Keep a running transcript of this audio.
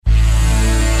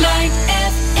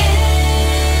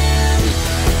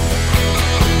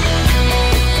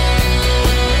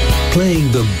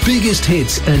playing the biggest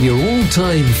hits and your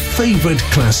all-time favourite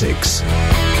classics.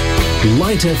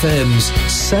 Light FM's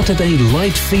Saturday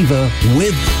Light Fever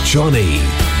with Johnny.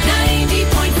 90.5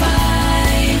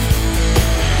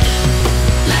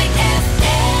 Light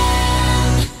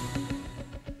FM.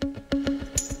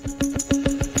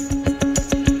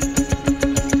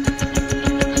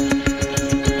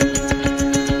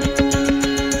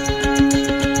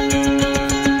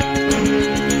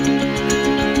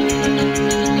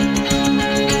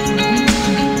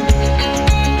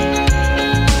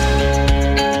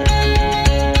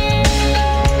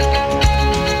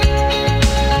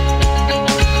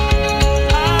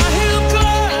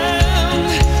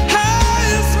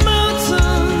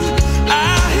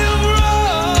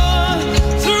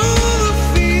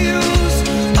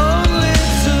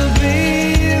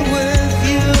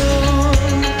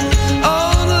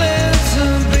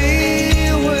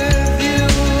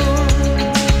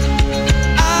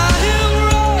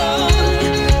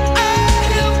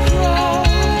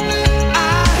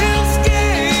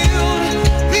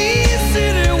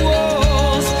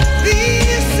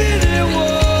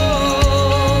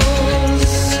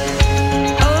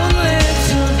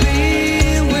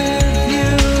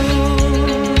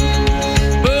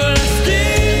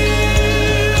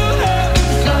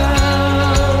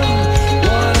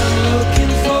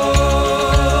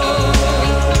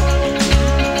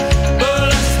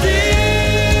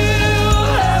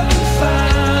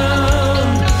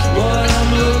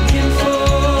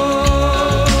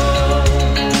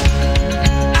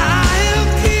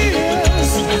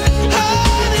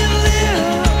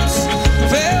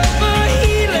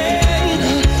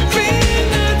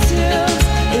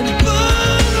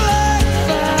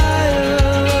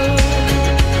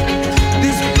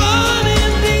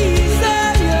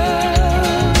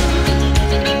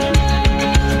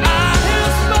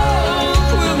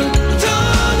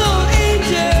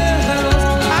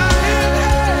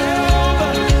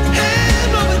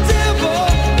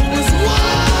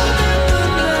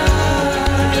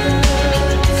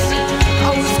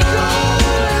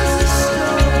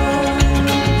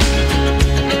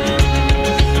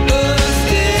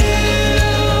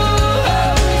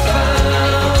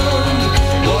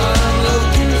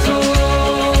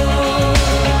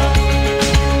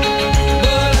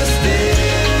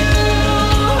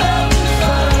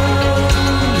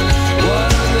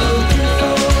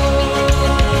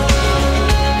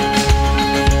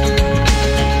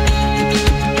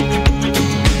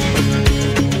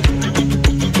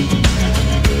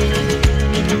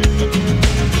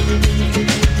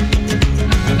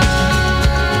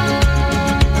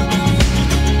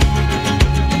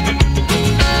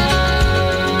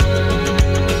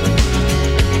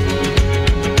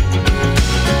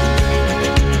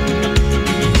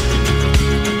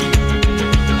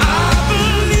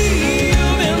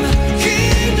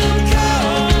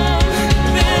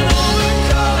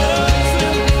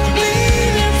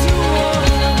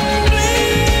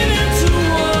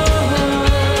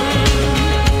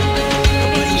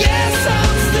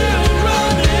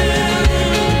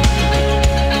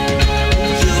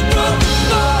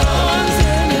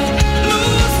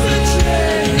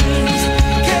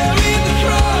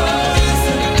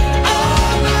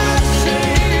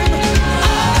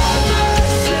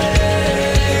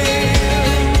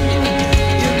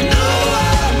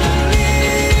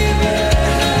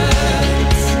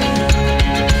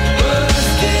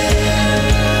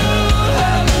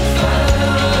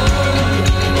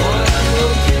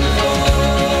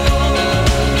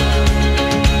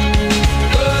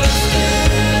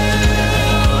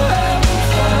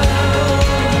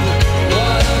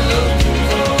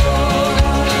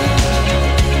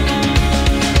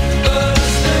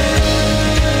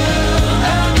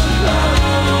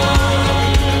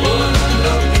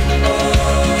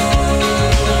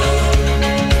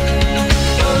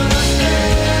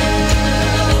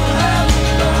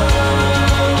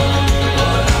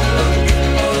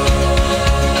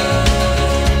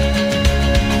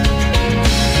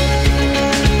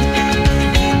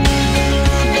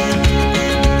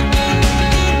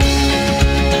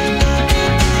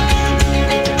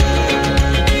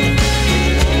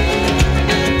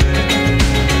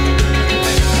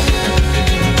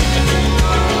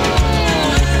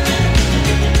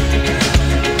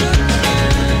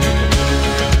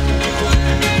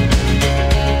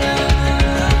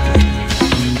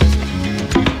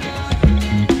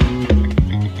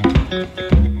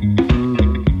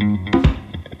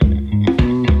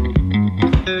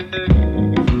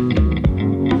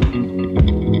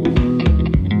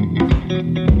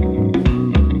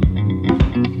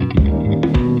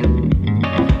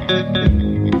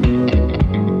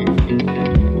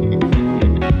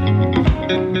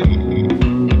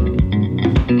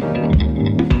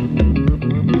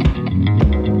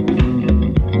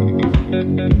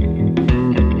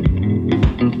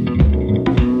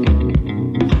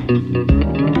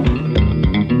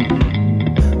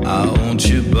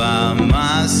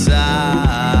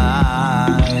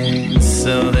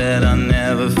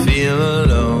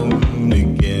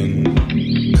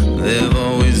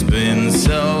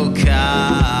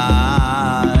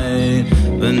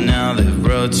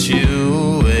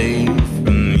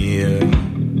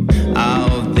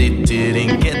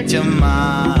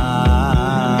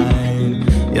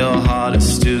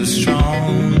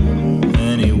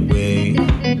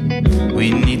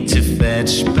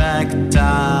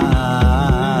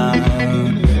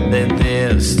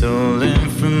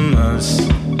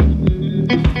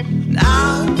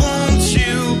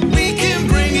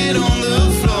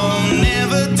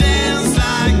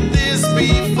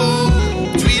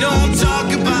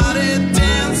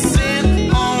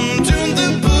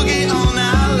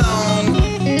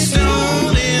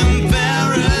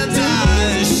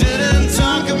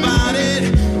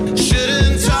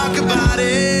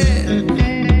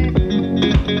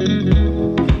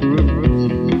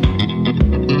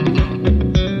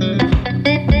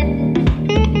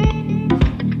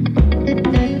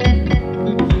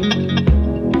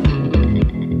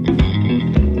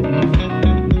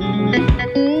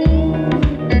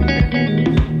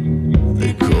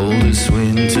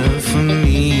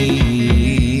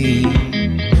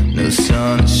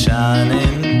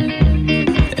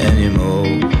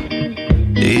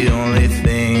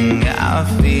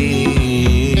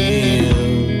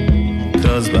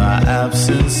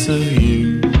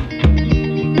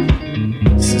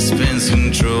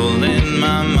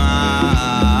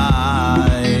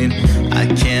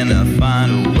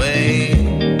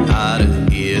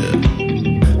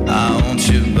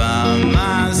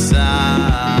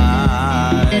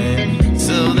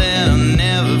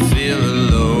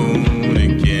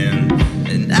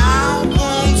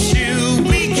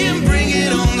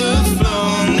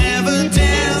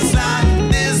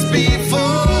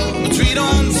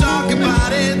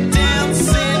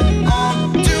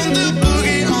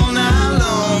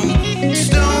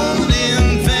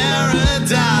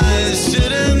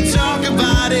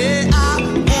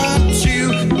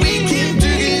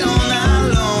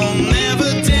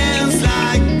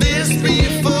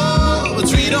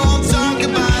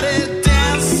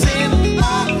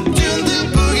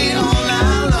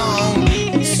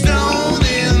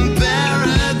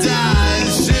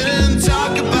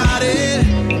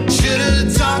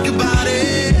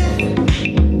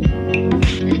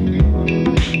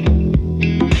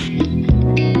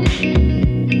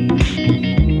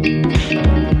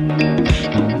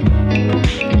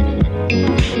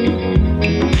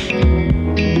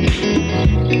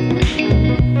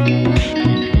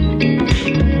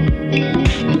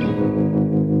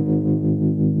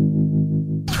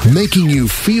 Making you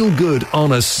feel good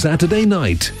on a Saturday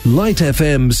night. Light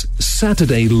FM's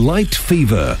Saturday Light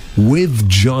Fever with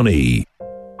Johnny.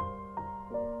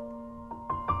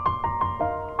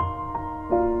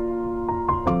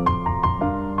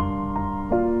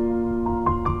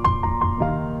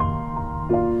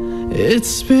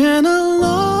 It's been a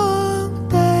long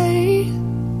day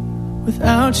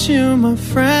without you, my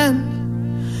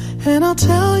friend, and I'll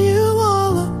tell you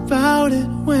all about it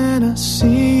when I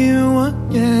see you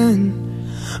again.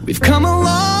 We've come a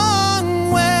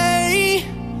long way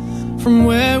from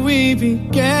where we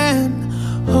began.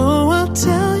 Oh, I'll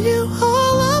tell you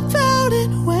all about it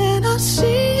when I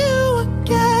see you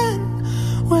again.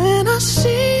 When I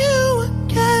see you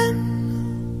again.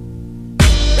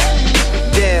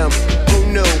 Damn, who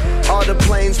knew? All the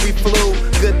planes we flew,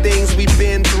 good things we've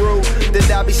been through. That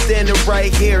I'll be standing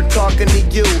right here talking to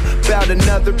you about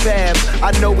another path.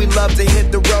 I know we love to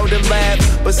hit the road and laugh,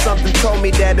 but something told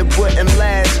me that it wouldn't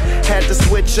last. Had to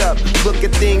switch up, look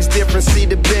at things different, see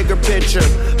the bigger picture.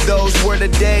 Those were the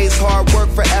days, hard work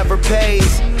forever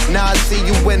pays. Now I see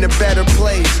you in a better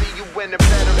place.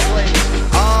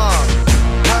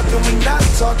 How can we not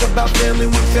talk about family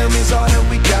when family's all that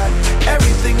we got?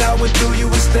 Everything I went through, you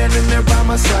were standing there by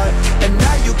my side, and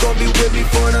now you gon' be with me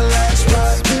for the last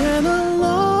ride. It's been a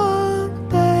long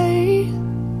day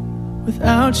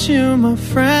without you, my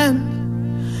friend,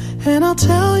 and I'll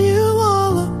tell you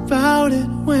all about it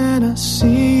when I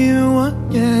see you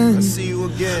again.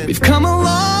 We've come a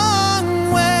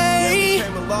long way,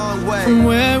 from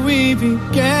where we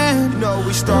began. You know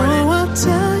we started. Oh, I'll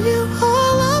tell you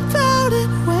all about it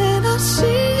when I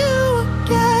see you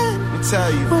again. Let me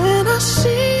tell you. When I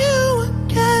see you again.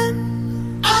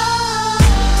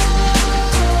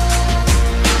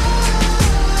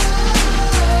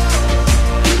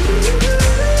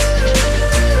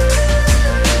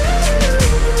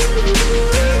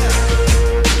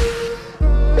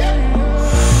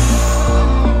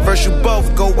 First you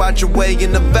both go out your way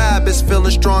and the vibe is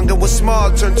feeling strong, and what's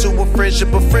small turn to a friendship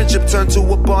turn to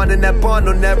a bond, and that bond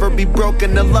will never be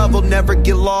broken, the love will never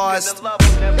get lost.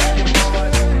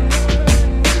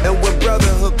 And when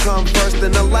brotherhood come first,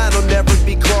 then the line will never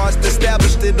be crossed.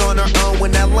 Established it on our own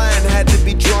when that line had to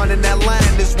be drawn, and that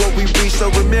line is what we reach, so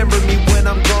remember me when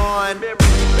I'm gone.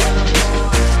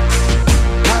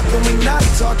 How can we not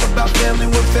talk about family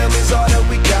when family's all that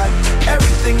we got?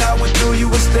 Everything I went through, you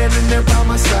were standing there by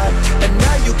my side, and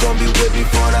now you gon' be with me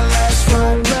for the last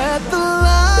ride. Let the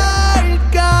light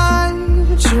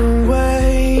guide your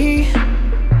way.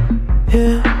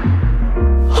 Yeah.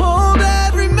 Hold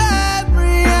every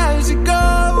memory as you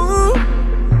go,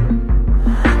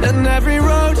 and every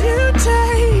road you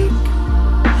take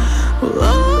will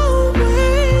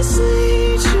always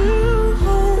lead you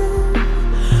home.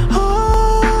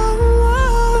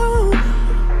 Oh,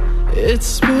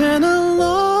 it's been a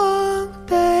long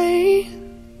day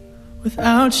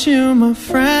without you, my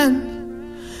friend,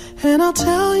 and I'll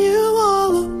tell you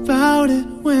all about it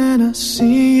when I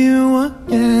see you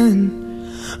again.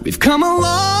 We've come a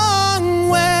long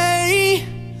way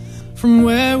from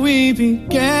where we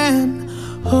began.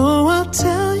 Oh, I'll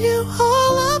tell you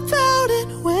all about it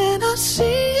when I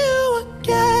see you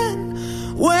again.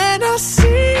 When I see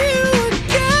you again.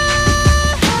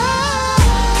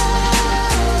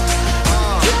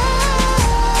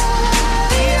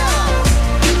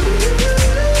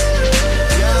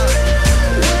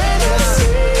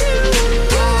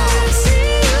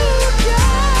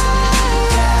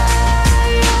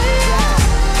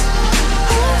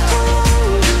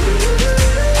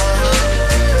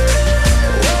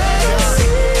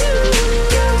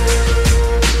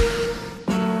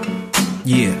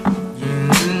 Yeah.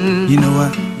 You know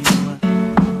what?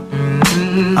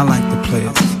 I like the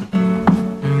players.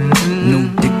 No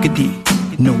diggity,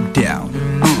 no doubt.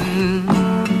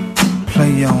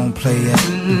 Play on, play it.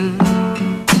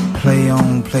 Play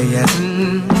on, play it.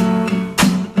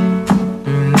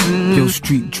 Yo,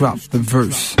 Street drops the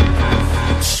verse.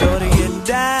 Shorty, get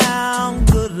down,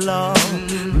 good lord.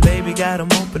 Baby got them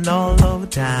open all over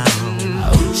town.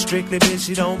 Strictly bitch,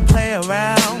 you don't play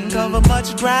around. Cover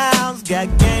much grounds, got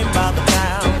game by the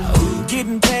pound.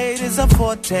 Getting paid is a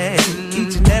forte,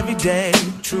 each and every day.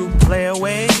 True play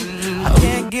away. I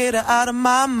can't get her out of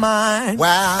my mind.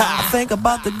 Wow. I think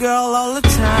about the girl all the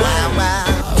time. Wow,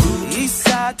 wow. East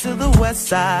side ride to the west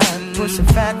side, pushing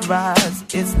fat rides,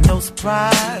 it's no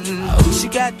surprise. She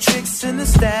got tricks in the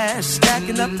stash,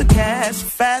 stacking up the cash,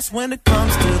 fast when it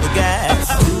comes to the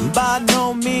gas. By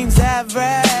no means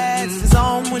average, it's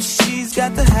on when she's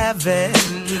got to have it.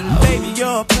 Baby,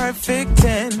 you're a perfect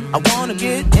 10, I wanna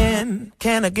get in,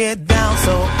 can I get down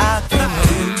so I can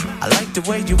win? I like the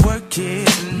way you work it,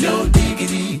 no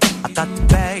diggity, I got to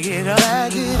bag it up.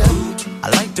 I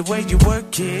like the way you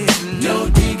work it, no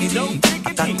diggity,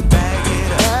 I got to bag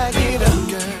it up.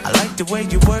 I like the way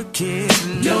you work it,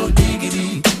 no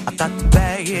diggity, I got to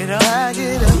bag it up.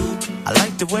 I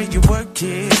like the way you work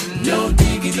it, no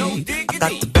diggity, I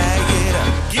got to bag it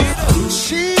up.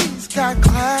 She's got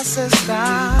class and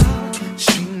style,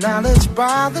 street knowledge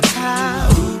by the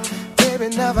pound.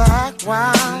 Baby, never act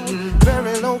wild,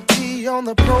 very low key on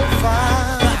the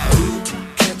profile.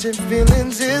 Catching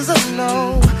feelings is a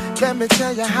no, let me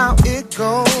tell you how it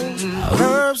goes.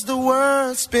 Curves the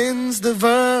word, spins the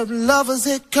verb, lovers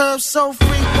it curves so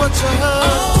free what you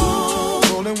heard.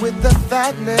 Rolling with the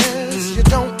fatness, you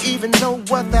don't even know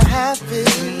what the half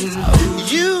is.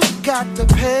 You got to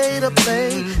pay to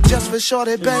play, just for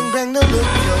shorty bang bang to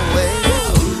look your way.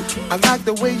 I like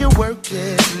the way you work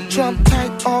it, Trump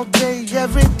tight all day,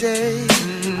 every day.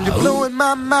 You're blowing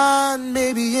my mind,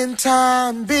 maybe in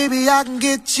time, baby, I can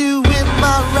get you in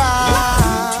my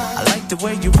ride. I like the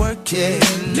way you work it,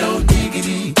 no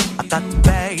diggity, I got to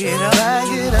bag it up.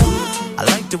 I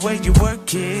like the way you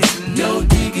work it, no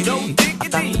diggity, I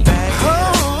got to bag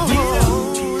it up.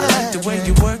 I like the way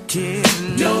you work it,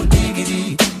 no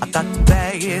diggity, I got to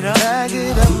bag it up.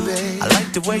 I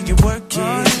like the way you work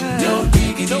it, no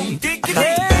diggity, I got to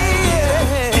bag it up.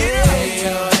 Hey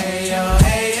yo, hey yo,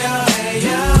 hey yo, hey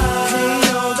yo, hey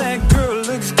yo, that girl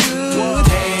looks good.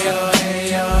 Hey yo,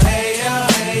 hey yo, hey yo,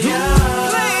 hey yo,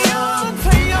 play on,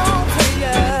 play on, play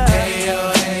on. Hey yo,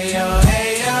 hey yo, hey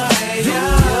yo, hey yo,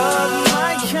 you're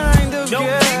my kind of girl.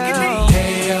 Hey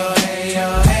yo, hey yo,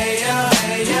 hey yo,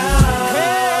 hey yo,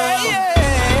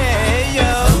 hey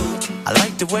yo. I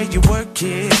like the way you work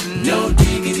it, no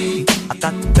diggity, I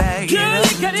got to bag it up. I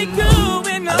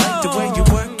like the way you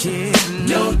work it,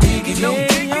 no diggity,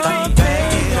 I got to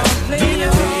bag it up. I like the way you work it, no diggity, I got to bag it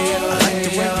up. I like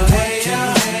the way you work it, no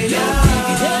diggity, I got to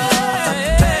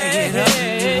bag it up.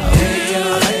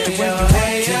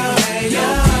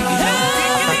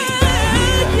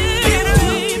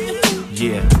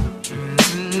 Yeah,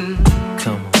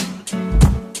 come on.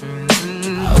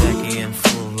 Becky in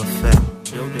full effect,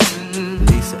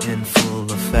 Lisa in full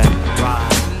effect,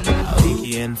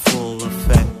 Nikki in full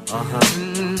effect,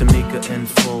 Tamika in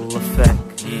full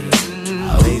effect,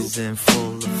 Lay's in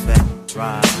full effect,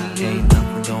 ain't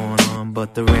nothing going on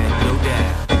but the rent, no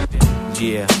doubt.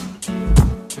 Yeah,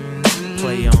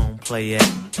 play on, play it,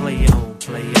 play on,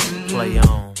 play it, play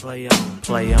on, play on,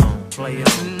 play on, play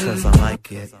on, 'cause I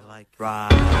like it.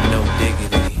 No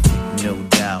diggity, no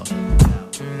doubt.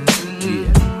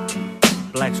 Yeah,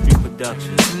 Blackstreet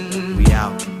Productions, we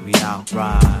out,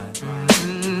 ride,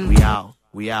 we out,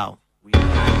 we out.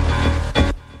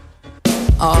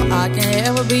 All I can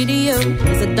ever be to you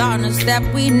is the darkness that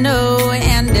we know,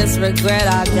 and this regret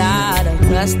I got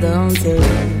accustomed to.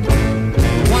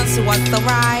 Once it was the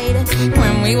ride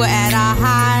when we were at our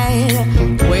height,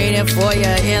 waiting for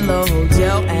you in the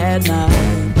hotel at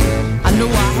night. I knew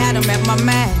I had him at my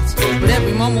match, but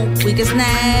every moment we get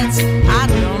snatched. I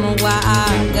don't know why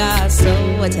I got so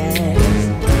attached.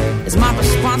 It's my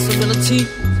responsibility,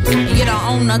 you don't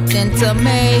own nothing to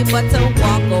me, but to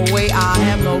walk away I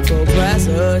have no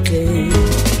capacity.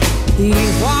 He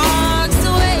walks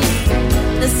away,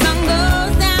 the sun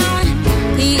goes down,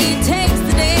 he takes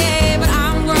the day, but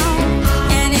I'm grown.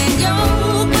 And in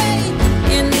your way,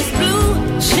 in this blue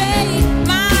shade,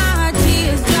 my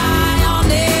tears dry on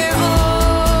their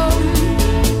own.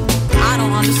 I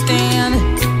don't understand,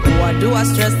 why do I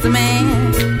stress the man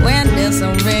when there's so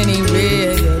many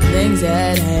bigger things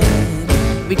at hand?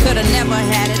 We could have never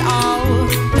had it all,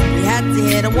 we had to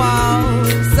hit a wall,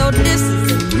 so this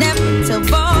is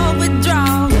inevitable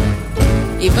withdrawal.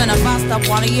 Even if I stop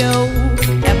wanting you,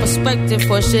 that perspective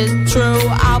pushes true.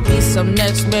 I'll be some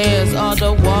next man's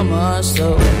other woman,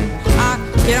 so I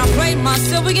can't play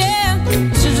myself again. I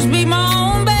should just be my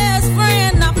own best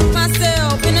friend, not put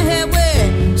myself in the head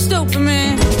with stupid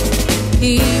man.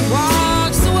 He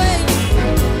walks away,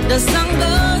 the sun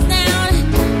goes down,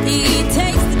 he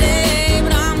takes the day.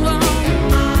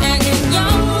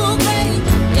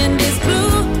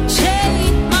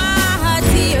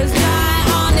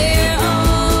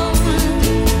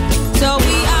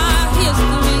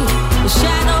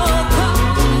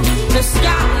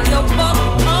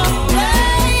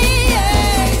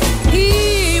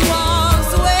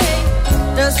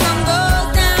 The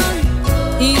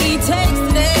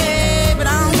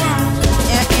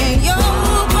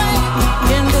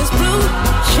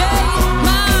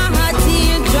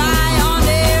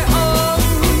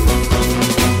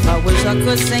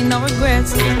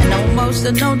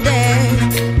to no day.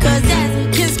 'Cause as we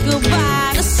kiss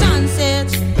goodbye, the sun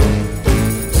sets.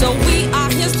 So we are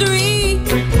history.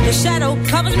 The shadow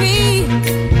covers me.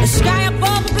 The sky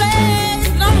above the blaze,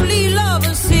 lonely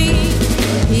lovers see.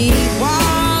 He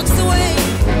walks away.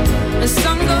 The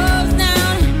sun goes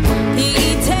down. He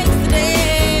takes the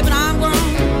day, but I'm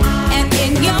grown. And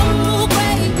in your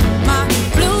way, my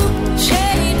blue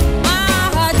shade,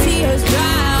 my tears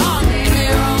dry on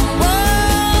their own.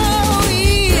 Whoa, he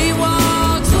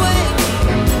walks away.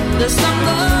 The sun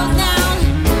goes down.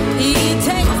 He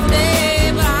takes the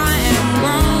day, but I am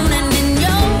grown. And in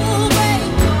your way,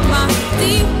 my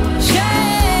deep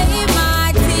shade, my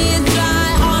tears dry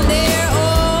on their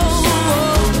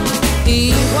own. He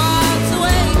walks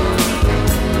away.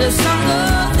 The sun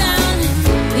goes down.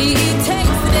 He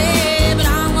takes the day, but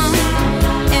I'm grown.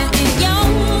 And in your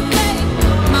way,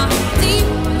 my deep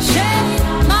shade,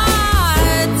 my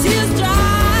tears dry.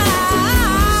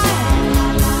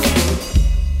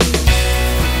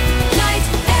 Light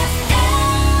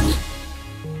FM.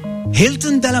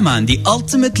 Hilton Dalaman, the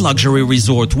ultimate luxury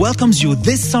resort, welcomes you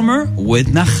this summer with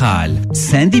Nachal.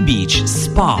 Sandy beach,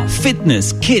 spa,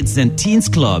 fitness, kids and teens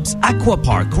clubs, aqua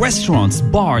park, restaurants,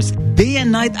 bars, day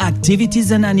and night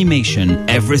activities and animation.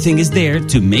 Everything is there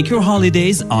to make your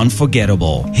holidays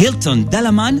unforgettable. Hilton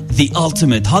Dalaman, the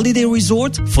ultimate holiday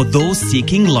resort for those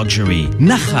seeking luxury.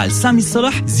 Nachal Sami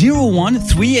Salah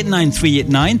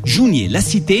 01-389-389, Junier La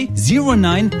Cité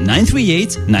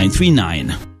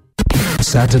 09-938-939.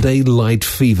 Saturday Light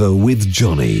Fever with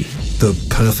Johnny. The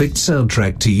perfect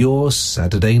soundtrack to your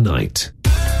Saturday night.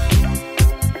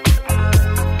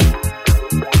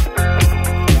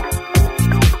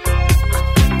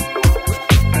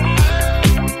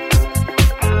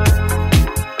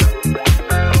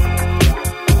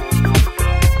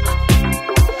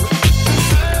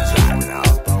 Driving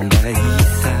up on the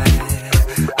east side,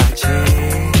 I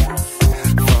chase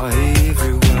for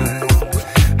everyone.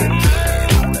 Been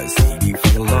getting out the city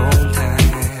for a long time,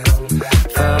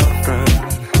 far from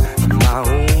my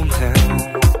hometown.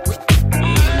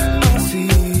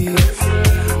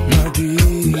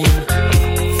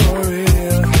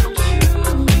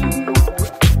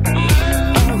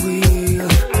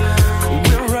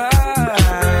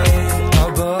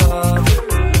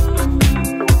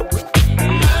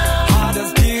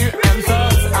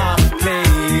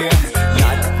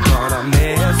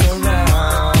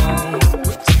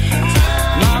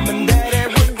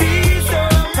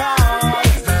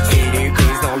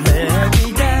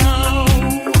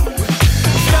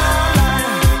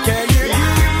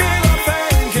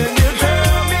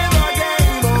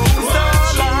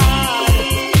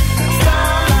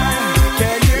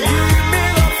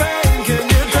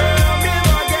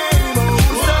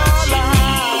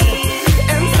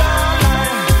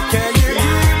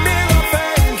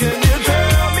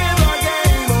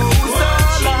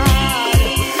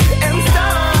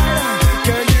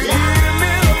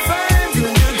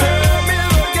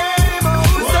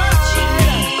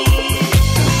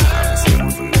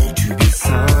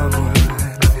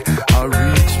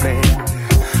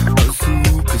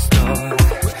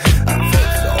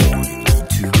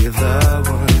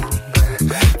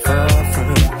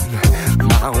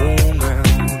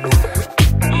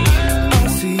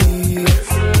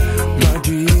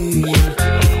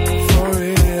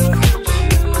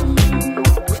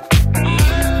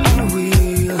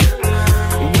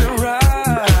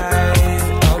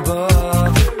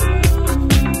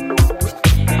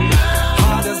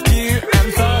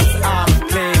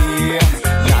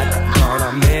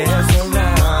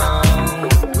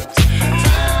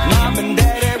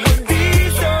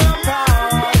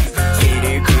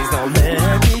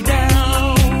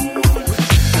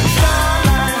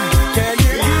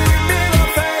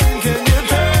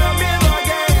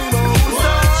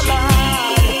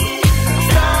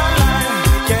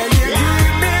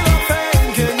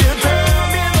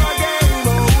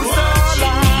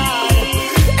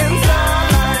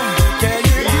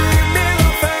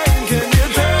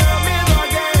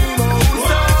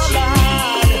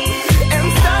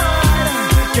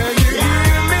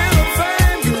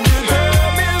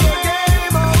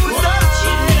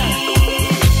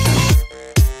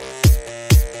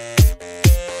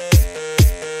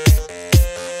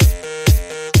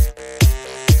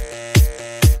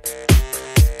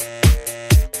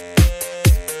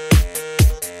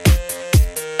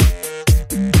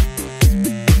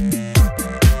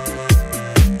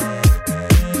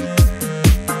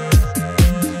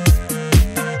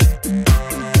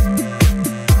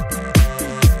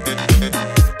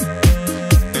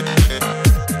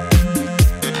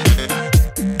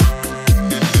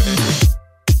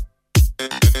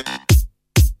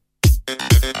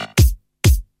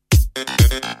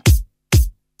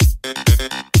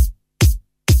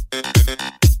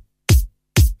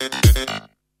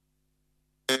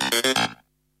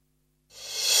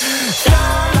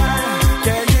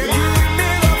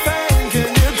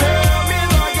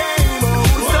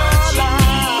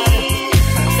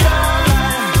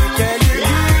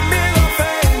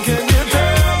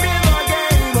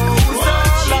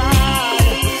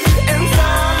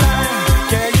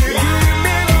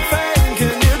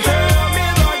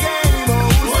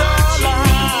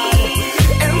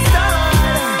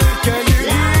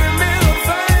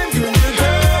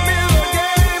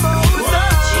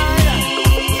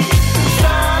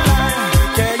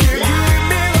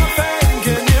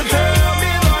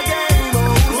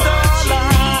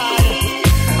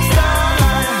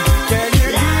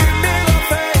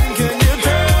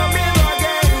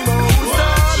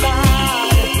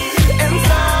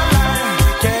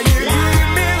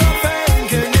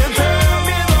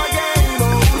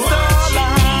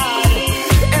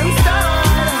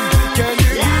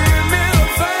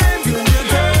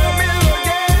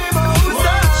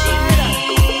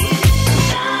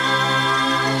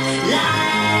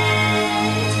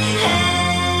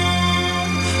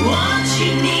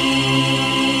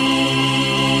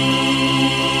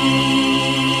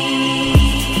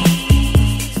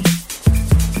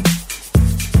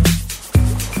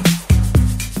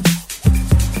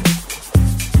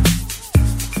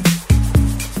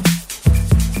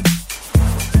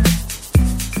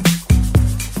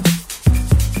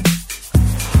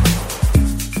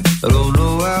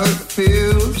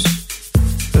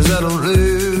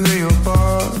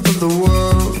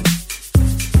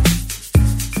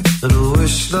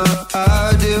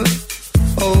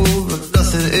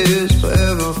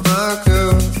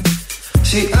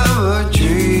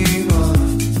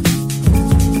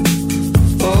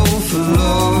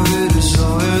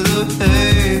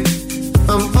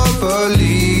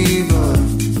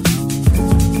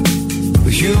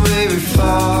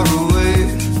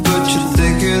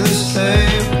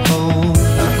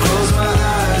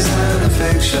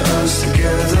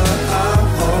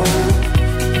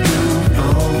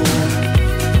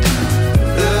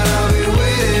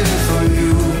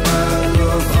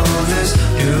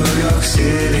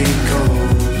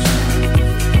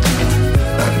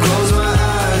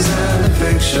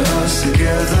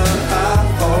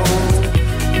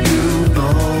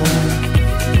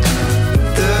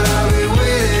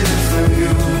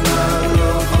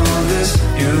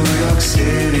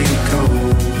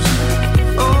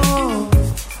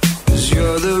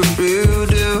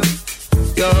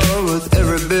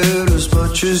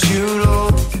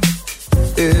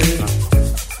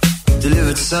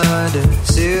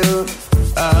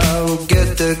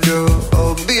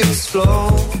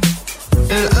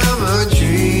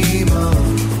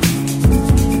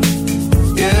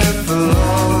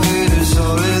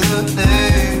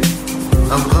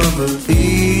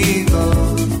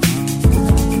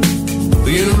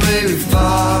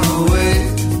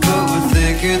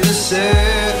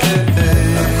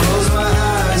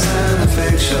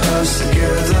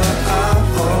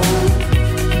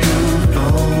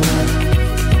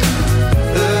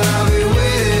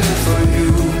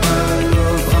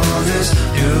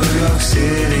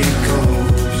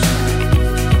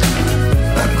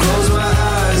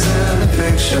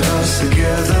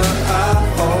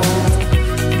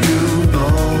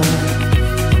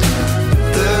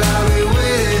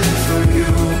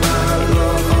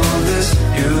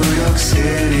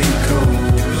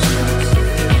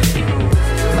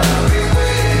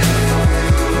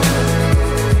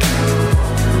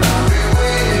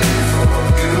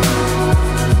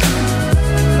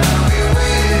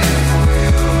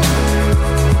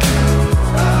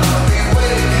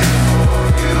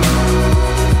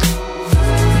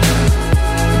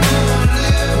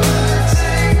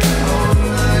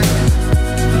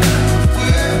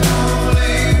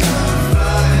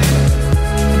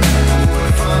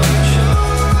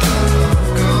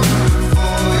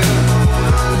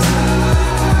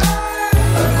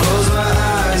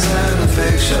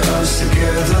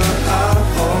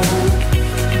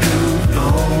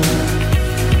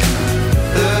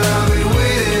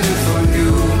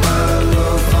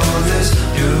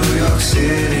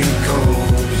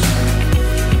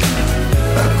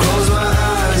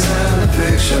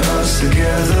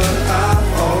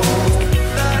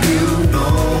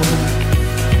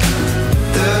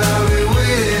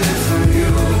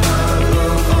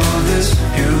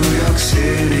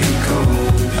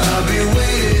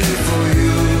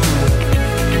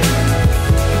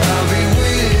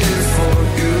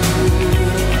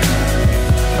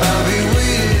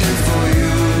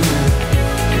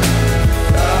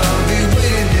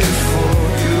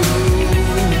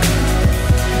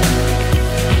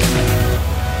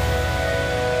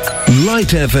 Light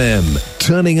FM,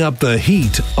 turning up the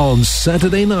heat on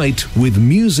Saturday night with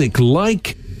music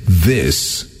like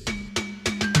this.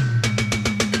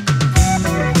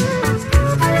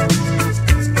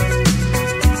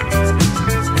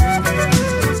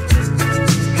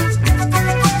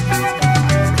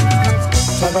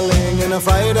 Traveling in a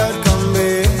freighter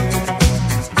combi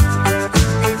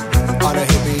on a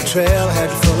hippie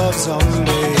trailhead full of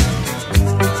zombies.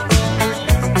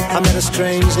 I met a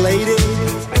strange lady,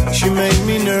 she made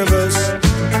me nervous.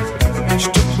 She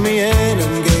took me in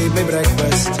and gave me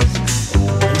breakfast.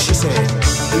 And she said,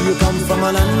 do you come from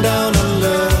a land down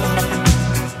under,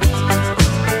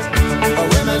 where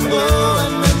women go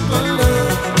and men wonder?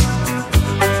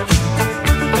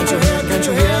 Can't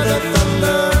you hear the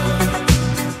thunder?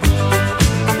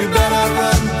 You better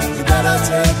run, you better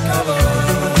take cover.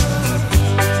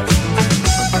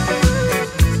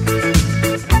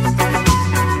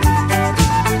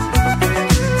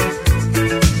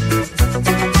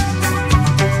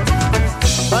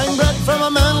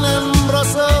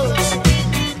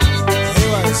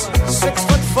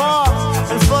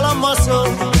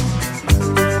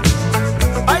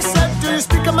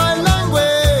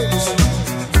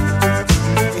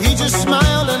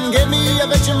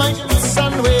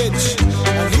 Sandwich,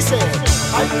 and he said,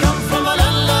 I come from a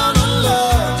land down under,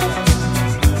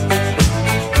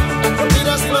 where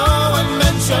Peter's flow and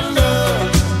mentioned her.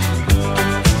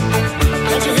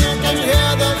 Can you hear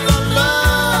the thunder?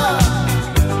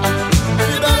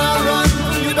 You better run,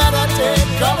 you better take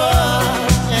cover.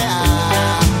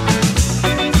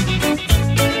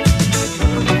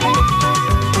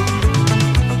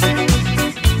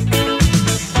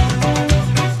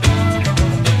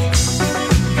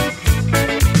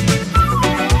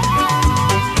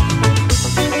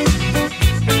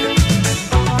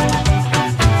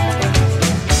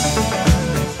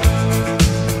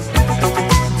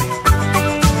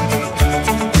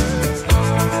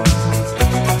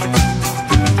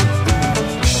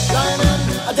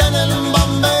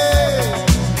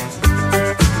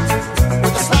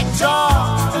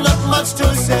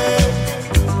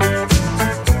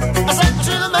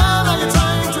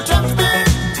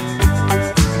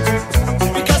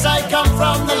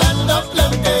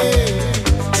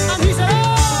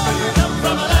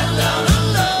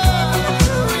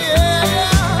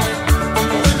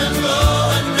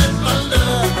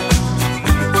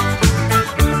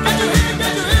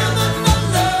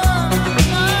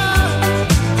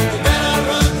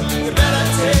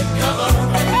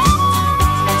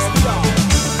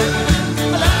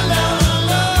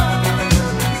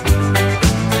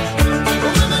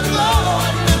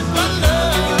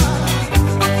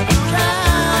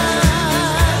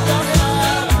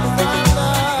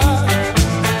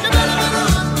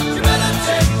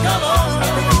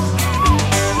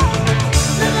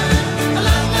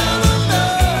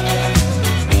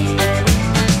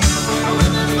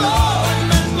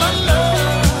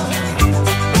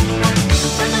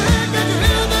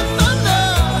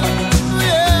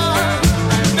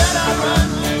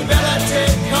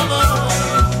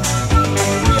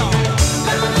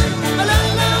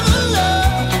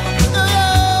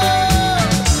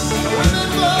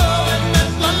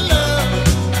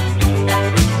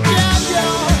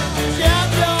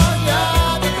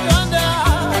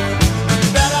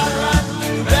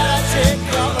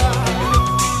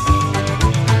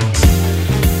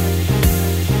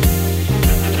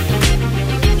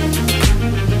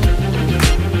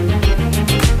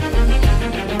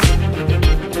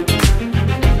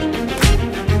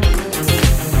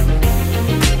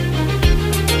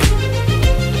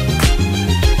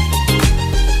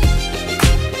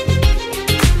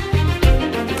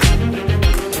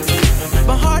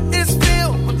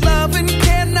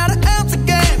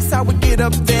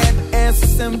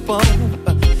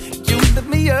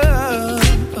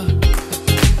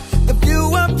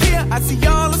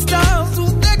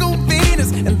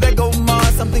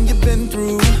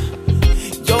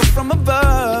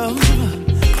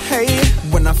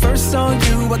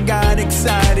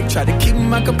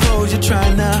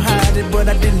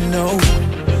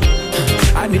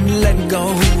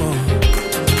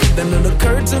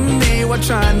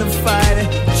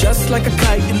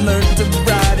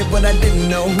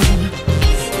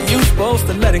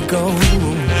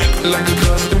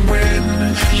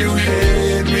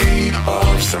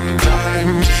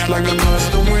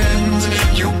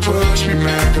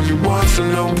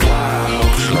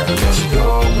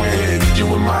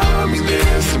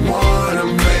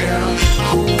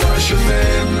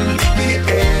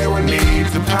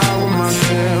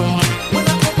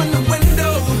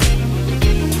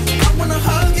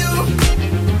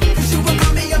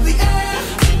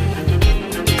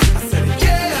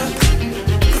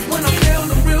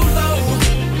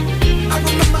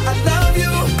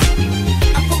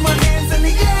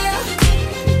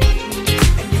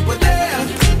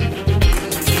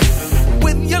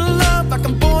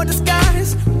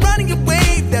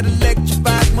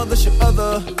 mother should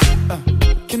other.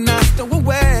 Can I stow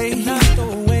away?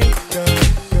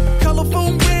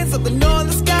 Colorful winds of the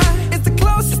northern sky is the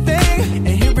closest thing,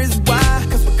 and here is why.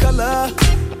 'Cause for color,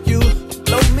 you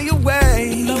blow me away.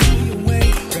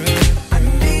 I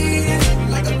need it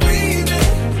like a breathing.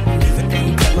 Music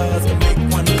and colors can make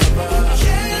one lover.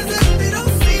 Cares if they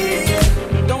don't see it.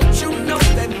 Don't you know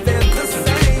that they're the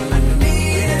same? I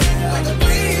need it like a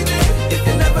breathing. If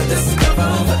you never discover,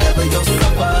 forever you'll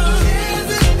suffer. Cares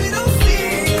if they don't see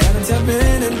it. Gotta tap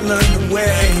in and learn the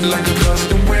way. Like a gust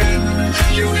of wind,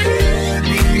 you hit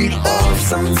me off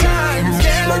sometimes.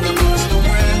 Yeah. Like a gust of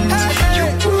wind, you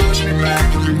push me back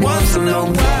once in a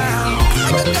while.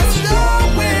 Like a gust of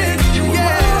wind,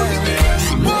 yeah.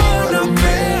 Wanna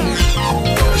bring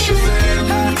pushes in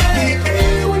the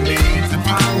air with me to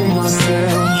find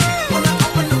myself. When I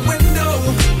open the window,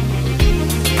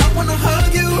 I wanna hug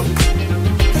you,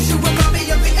 'cause you remind me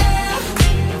of the air.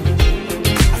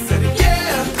 I said it,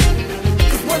 yeah.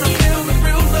 'Cause when I'm feeling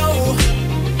real low,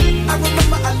 I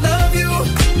remember I love you.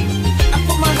 I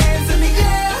put my hands in the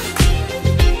air,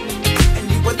 and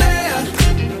you were there.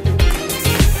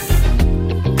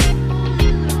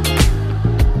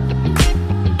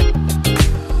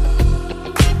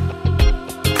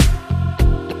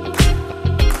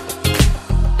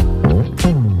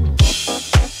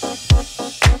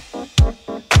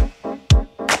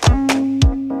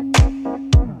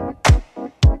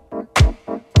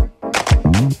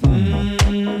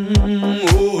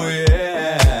 Oh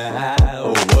yeah,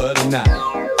 oh what a night.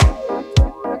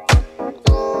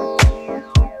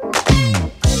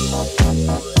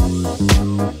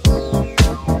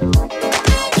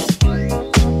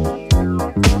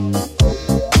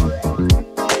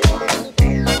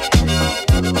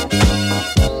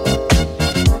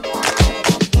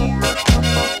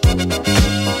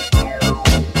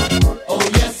 Oh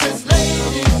yes, it's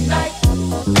ladies' night,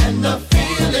 and the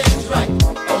feeling's right.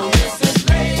 Oh yes, it's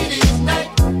ladies' night.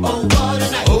 Oh what a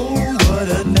night. Oh what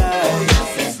a night.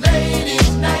 Yes, it's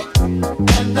ladies' night,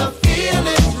 and the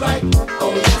feeling's right.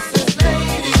 Oh yes, it's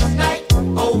ladies' night.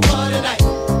 Oh what a night.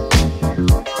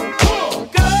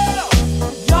 Girls,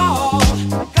 y'all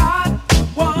got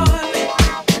one.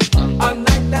 A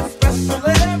night that's special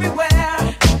everywhere.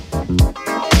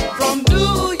 From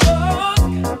New York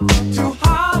to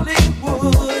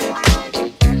Hollywood.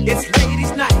 It's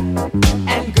ladies' night,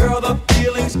 and girl, the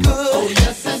feeling's Oh good.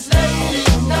 yes, it's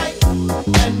ladies' night,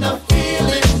 and the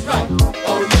feeling's right.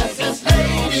 Oh yes, it's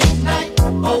ladies' night.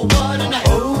 Oh what a night.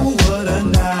 Oh what a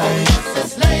night. Yes,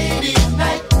 it's ladies'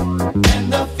 night, and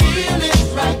the feeling's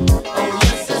right. Oh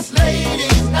yes, it's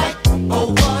ladies' night. Oh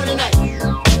what a night.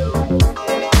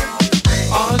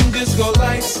 On disco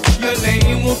lights, your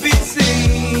name will be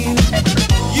seen.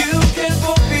 You can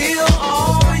fulfill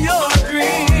all your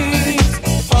dreams.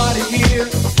 Party here,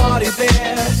 party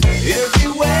there,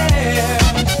 everywhere.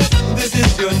 This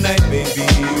is your night, baby.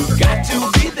 You've got to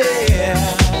be there.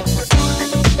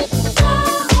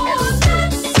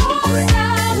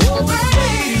 Oh, it's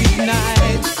ladies'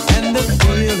 night, and the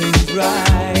feeling's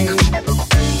right.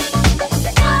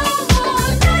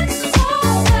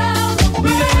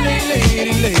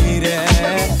 Lady, lady,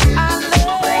 I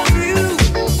love you.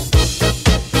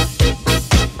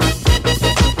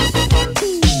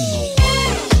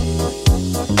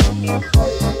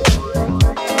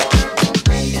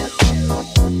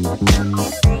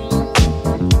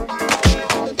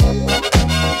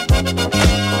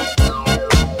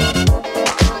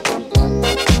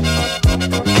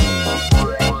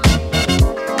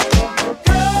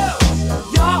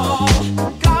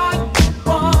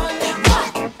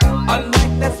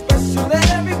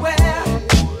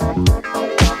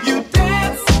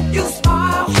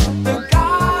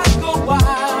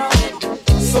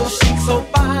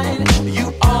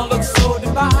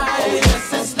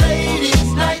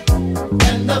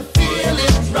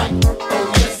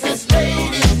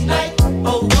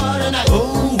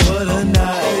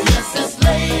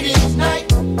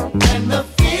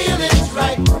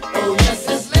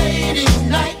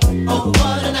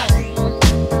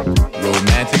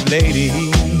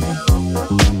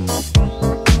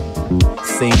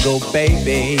 single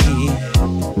baby.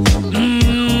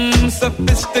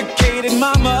 Sophisticated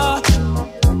mama.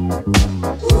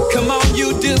 Come on,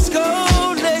 you disco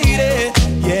lady.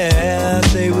 Yeah,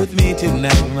 stay with me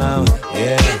tonight, mama.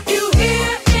 Yeah. If you hear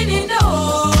any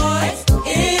noise,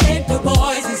 it ain't the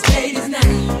boys, it's ladies'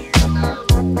 night.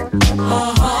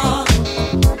 Uh-huh.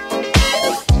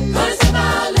 Gonna step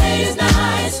out ladies'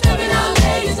 night, stepping out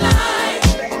ladies' night.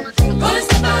 Gonna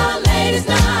step out ladies'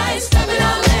 night, stepping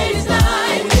out ladies'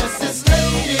 night. Oh yes, it's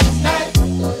ladies' night,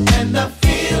 and the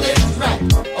feeling's right.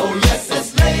 Oh yes,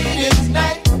 it's ladies'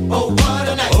 night,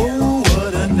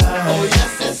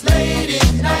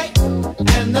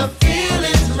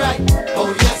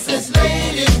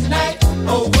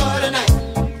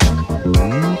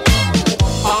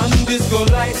 disco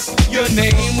lights, your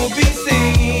name will be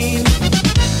seen.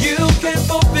 You can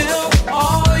fulfill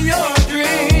all your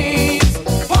dreams.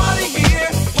 Party here,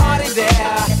 party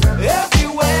there,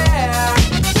 everywhere.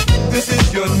 This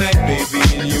is your night, baby,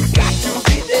 and you got to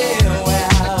be there.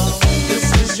 Well, this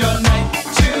is your night,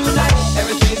 tonight.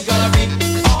 Everything's gonna be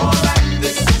alright.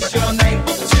 This is your night,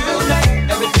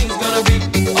 tonight. Everything's gonna be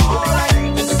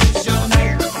alright. This is your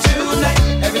night, tonight.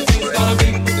 Everything's gonna be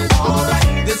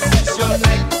alright. This is your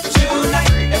night,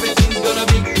 tonight. Everything's gonna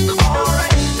be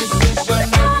alright. This is your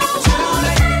night,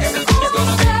 tonight.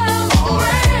 Everything's gonna be alright.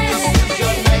 This is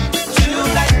your night,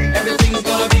 tonight. Everything's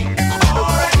gonna be alright. This is your night, tonight. Everything's gonna be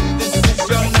alright. This is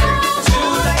your night,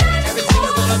 tonight.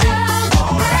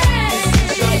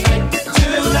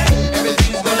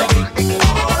 Everything's gonna be alright. This is your night, tonight. Everything's gonna be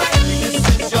alright. This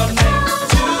is your night,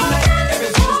 tonight.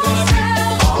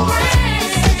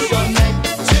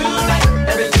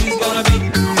 Everything's gonna be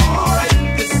alright.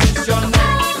 This is your night, tonight. Everything's gonna be alright. This is your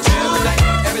night, tonight.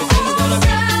 Everything's gonna be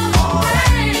alright.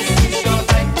 This is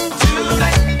your night,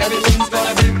 tonight. Everything's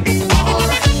gonna be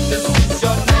alright. This is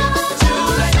your night,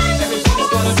 tonight.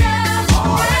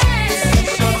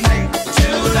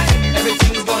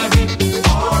 Everything's gonna be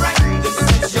alright. This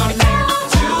is your night,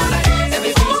 tonight.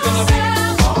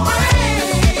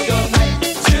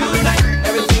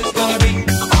 Everything's gonna be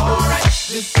alright.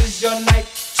 This is your night,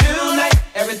 tonight.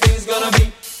 Everything's gonna be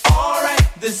alright.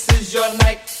 This is your night, tonight. Everything's gonna be alright. This is your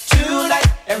night, tonight.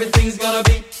 Everything's gonna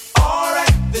be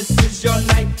alright. This is your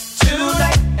night,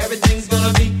 tonight. Everything's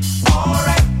gonna be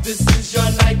alright. This is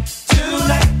your night,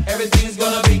 tonight. Everything's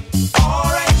gonna be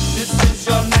alright. This is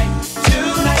your night,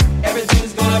 tonight.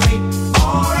 Everything's gonna be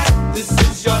alright. This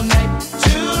is your night,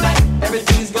 tonight.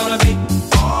 Everything's gonna be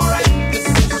alright.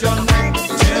 This is your night,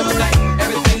 tonight.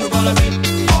 Everything's gonna be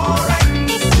alright.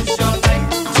 This is your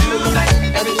night, tonight.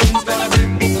 Everything's gonna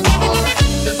be alright.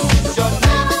 This is your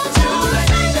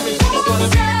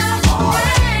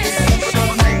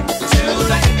night,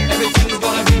 tonight. Everything's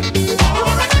gonna be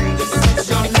alright. This is your night, tonight. Everything's gonna be alright. This is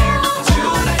your night,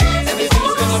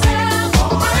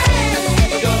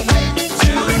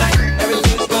 tonight.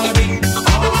 Everything's gonna be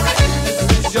alright.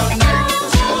 This is your night,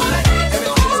 tonight.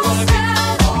 Everything's gonna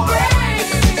be alright.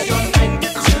 This is your night,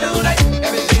 tonight.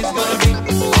 Everything's gonna be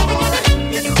alright.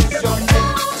 This is your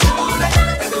night, tonight.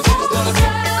 Everything's gonna be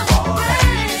alright.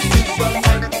 This is your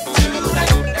night,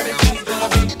 tonight. Everything's gonna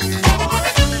be alright.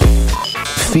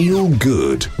 Feel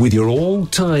good with your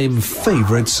all-time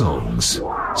favorite songs.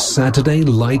 Saturday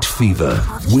Light Fever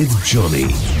with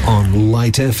Johnny on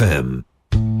Light FM.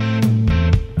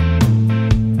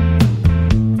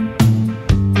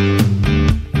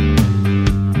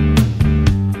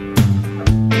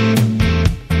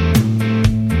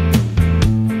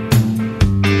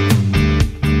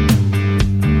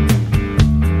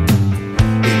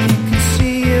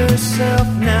 See yourself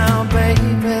now,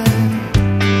 baby.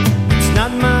 It's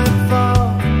not my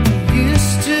fault. You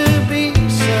used to be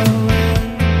so in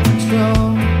control.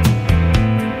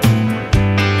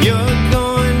 You're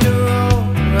going to roll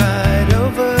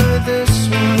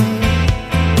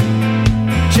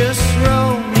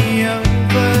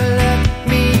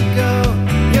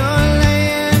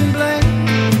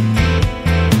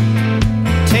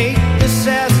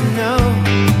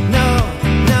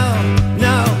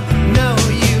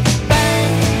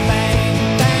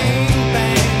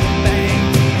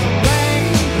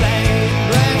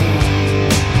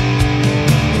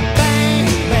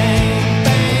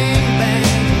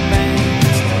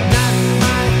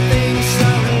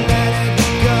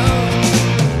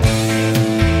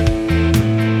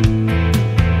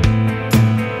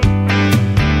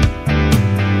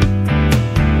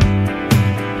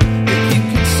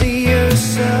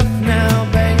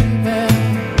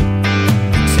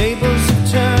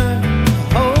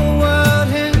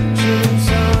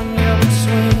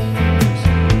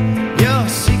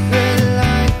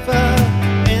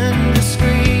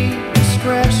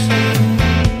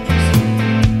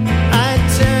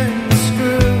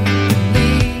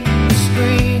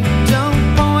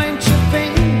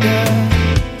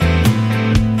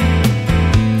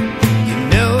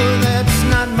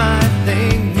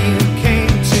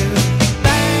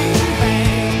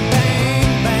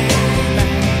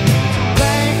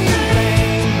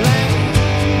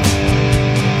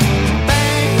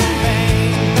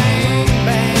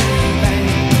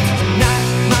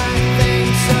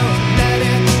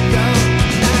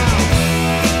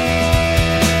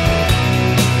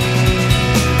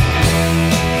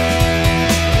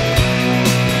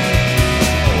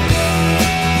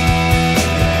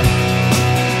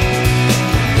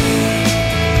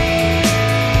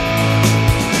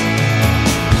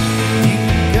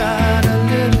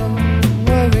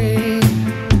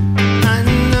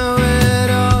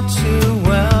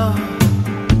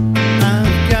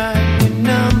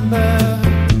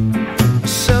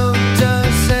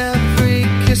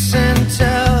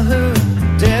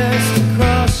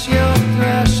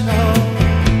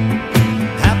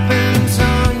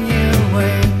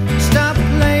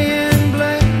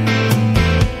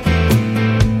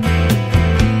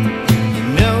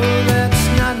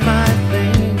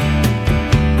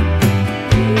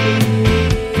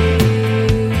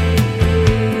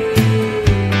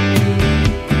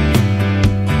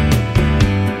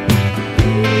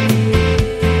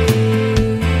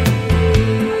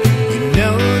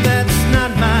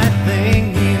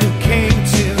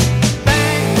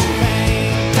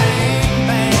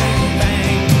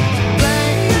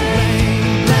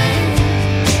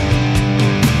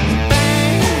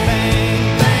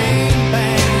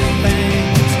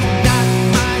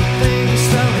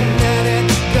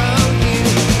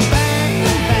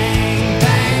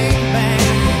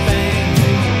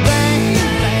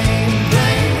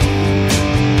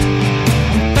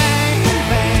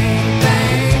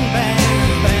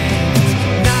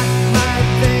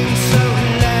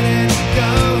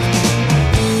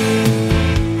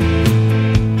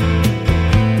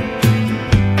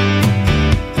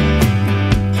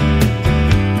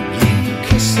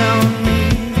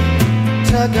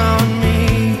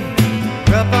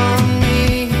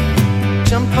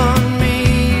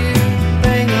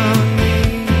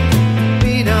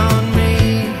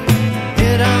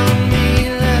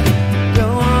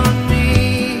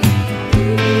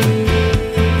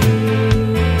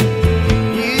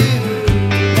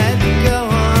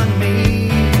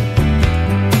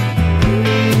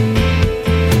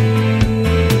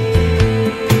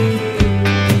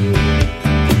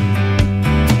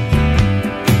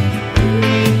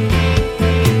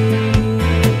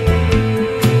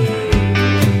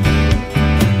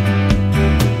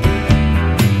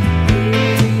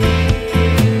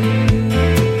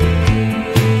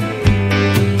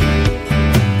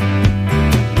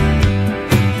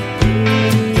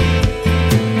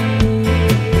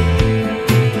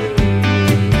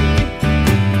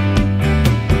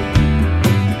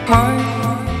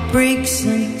breaks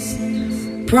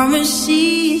and promises.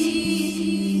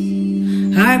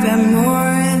 I've got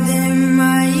more than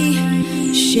my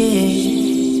share.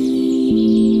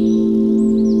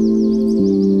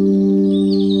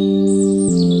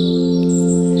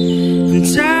 I'm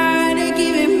tired of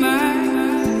giving my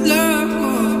love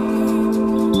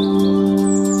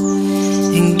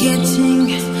and getting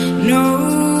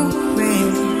nowhere.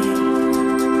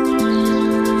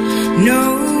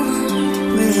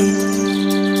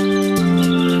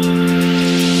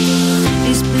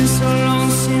 It's been so long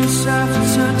since I've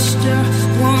touched a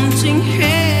wanting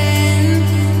hand.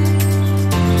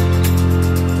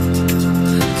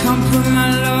 Can't put my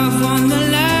love on the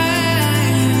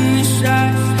line. Wish I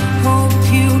hope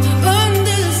you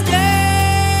understand.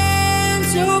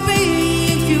 So baby,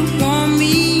 if you want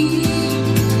me,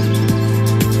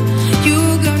 you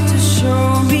got to show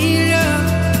me love.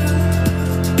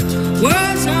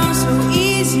 Words are so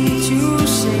easy to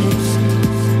say,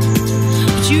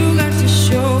 but you got to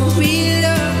show me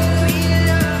love.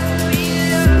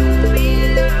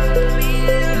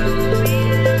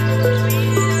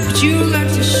 But you got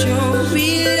to show me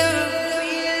love.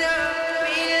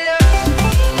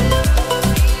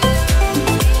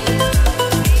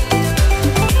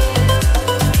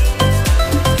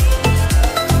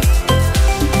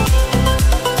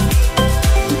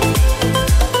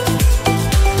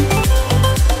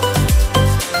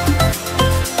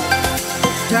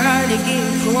 Tired to get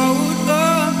caught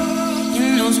up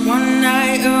in those one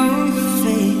night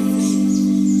affairs.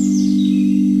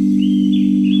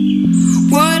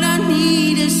 What I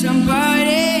need is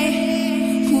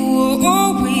somebody who will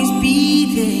always be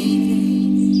there.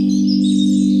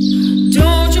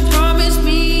 Don't you promise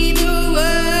me the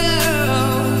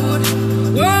world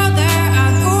that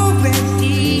I've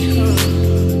already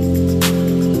heard.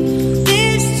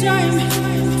 This time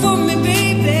for me,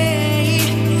 baby.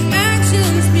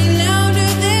 Actions be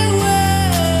louder than words.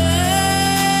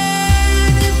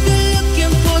 If you're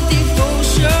looking for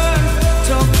devotion,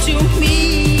 talk to me.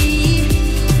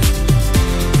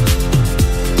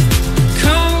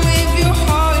 Come with your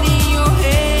heart in your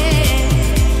head,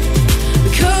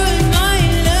 because my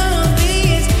love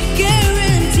is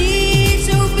guaranteed.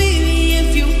 So baby, if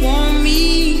you want me,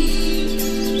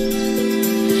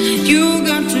 you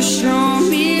got to show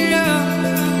me love.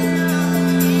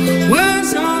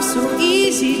 Words are so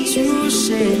easy to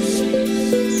say,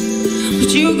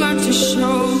 but you got to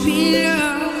show me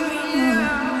love.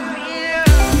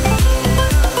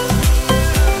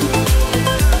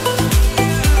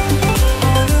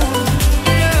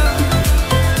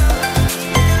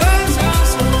 Words are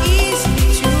so easy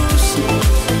to say,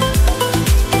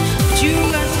 but you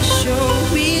got to show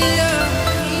me love.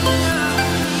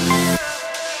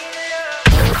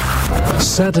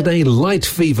 Saturday Light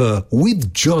Fever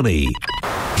with Johnny.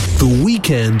 The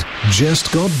weekend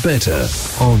just got better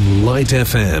on Light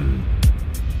FM.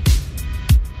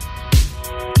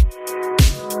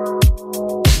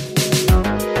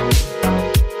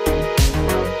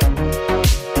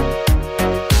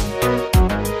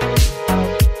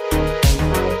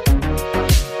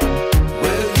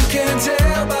 Well, you can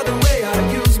tell by the way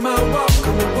I use my walk.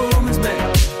 I'm a woman's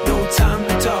man, no time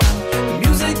to talk. The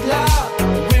music loud, the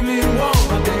women warm.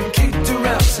 I've been kicked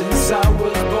around since I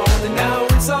was born, and now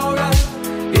it's alright,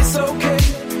 it's okay.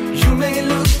 You may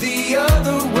look the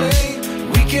other way.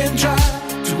 We can try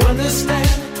to understand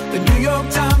the New York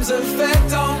Times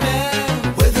effect on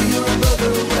man. Whether you're a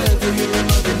brother, whether you're a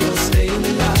mother, you're staying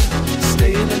alive,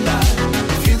 staying alive.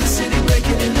 Feel the city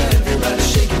breaking and everybody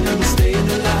shaking, and we're staying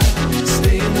alive,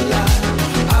 staying alive.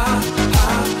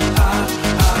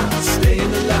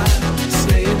 Staying alive,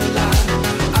 staying alive.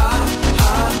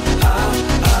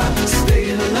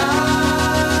 Staying alive.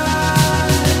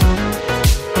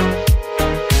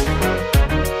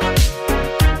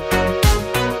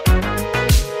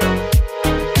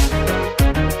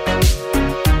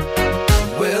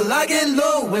 Well, I get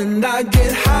low and I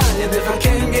get high, and if I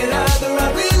can't get either,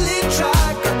 I really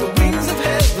try. Got the wings of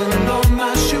heaven on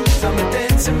my shoes. I'm a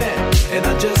dancing man, and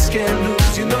I just can't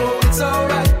lose. You know it's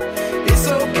alright, it's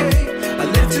okay. I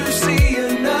live to see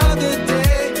another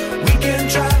day. We can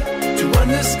try to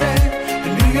understand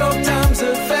the New York Times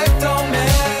effect on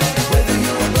man. Whether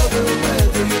you're a brother,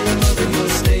 whether you're a mother,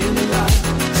 you're staying alive,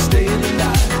 staying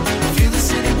alive. Feel the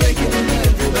city breaking and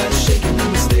everybody shaking, and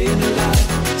we're staying alive,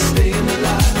 staying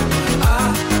alive.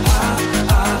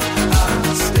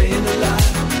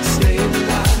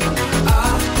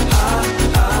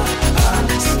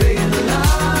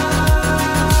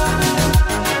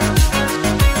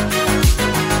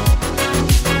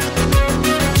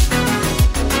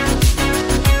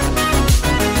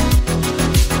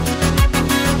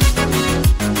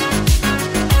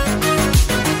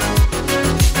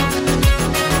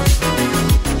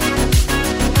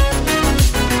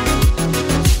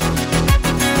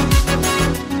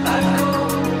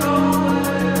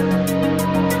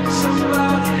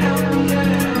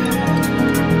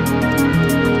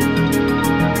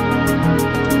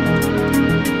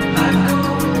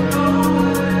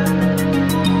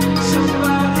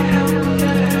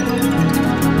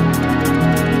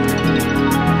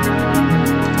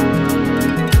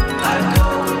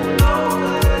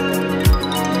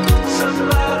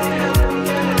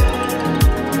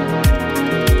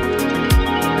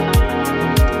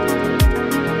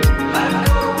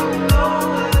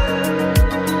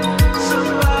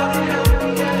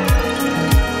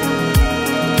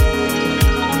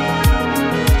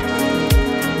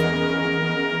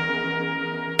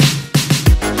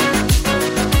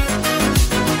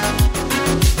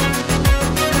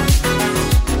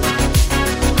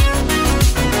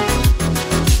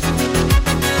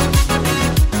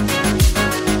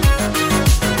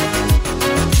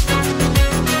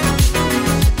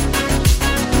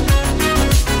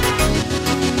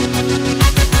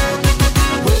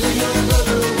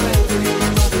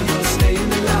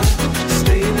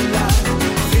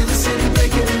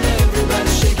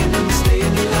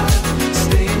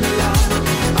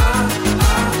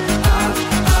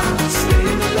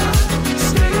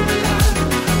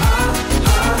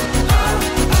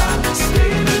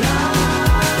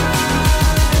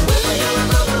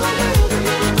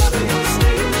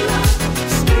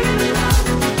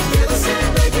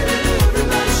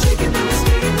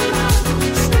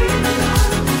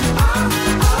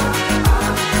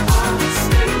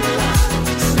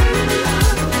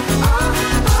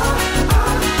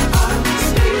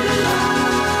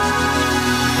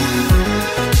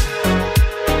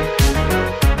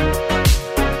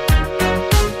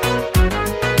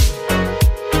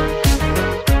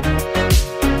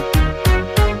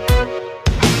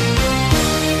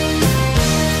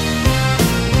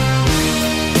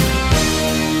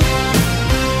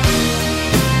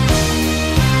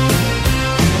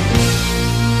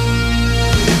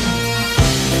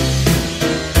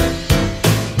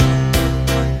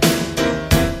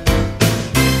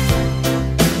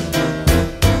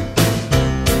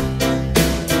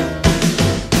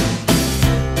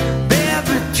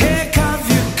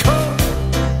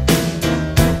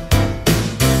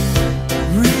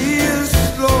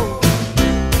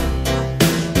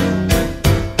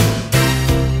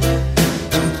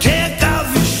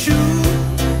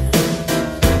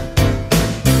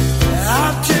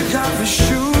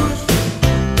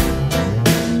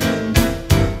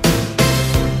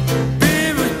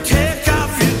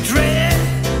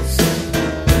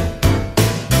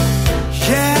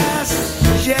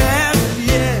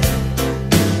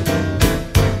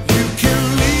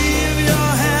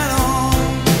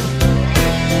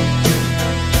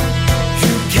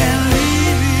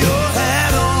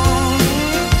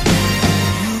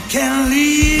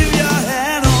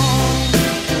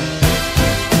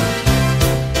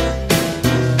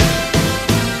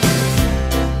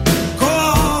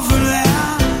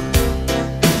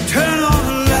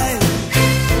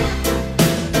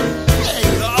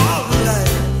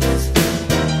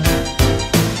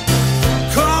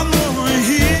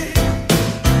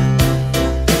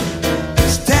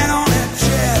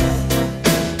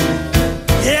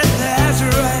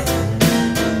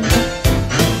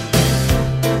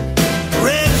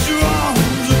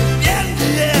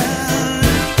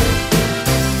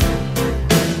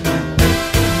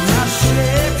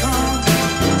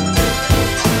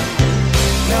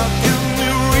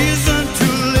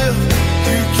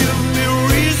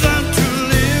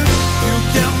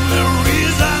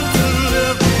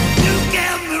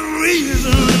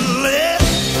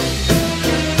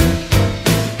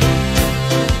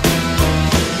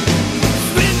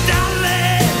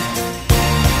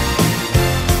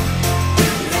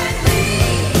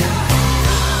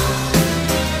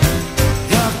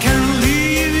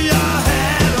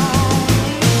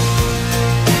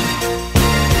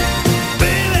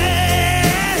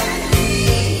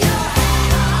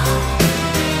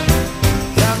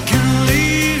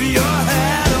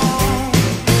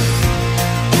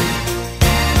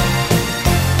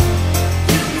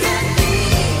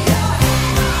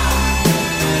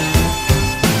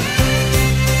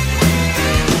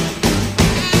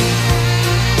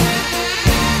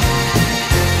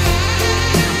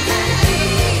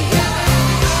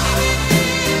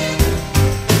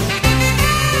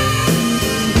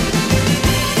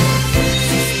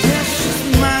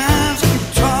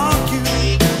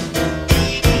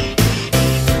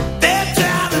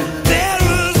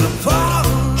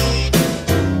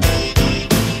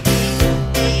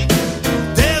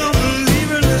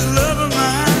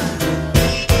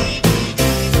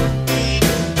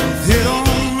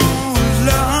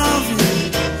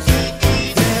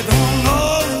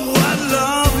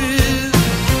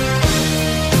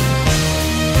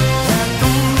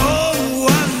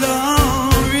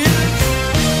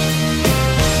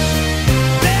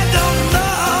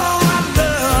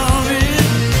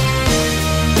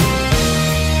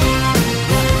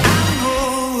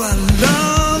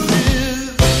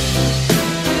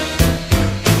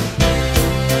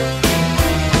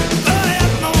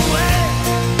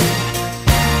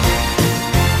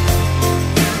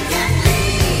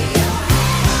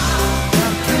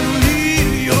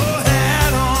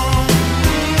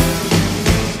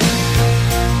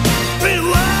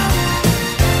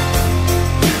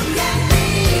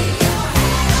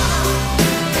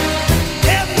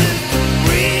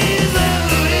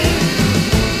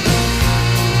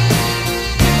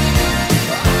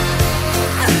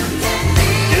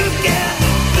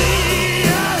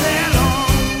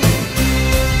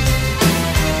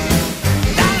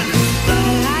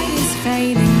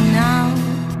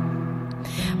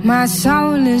 My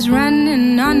soul is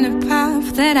running on a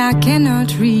path that I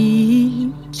cannot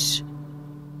reach.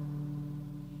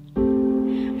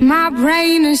 My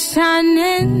brain is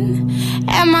turning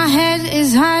and my head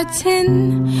is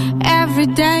hurting every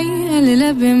day a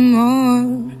little bit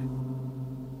more.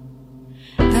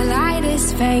 The light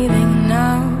is fading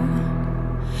now.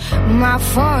 My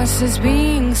force is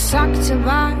being sucked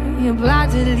by a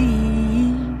bloody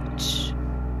leech.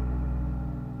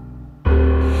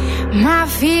 My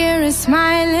fear is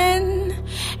smiling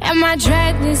and my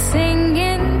dread is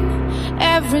singing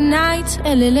every night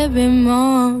a little bit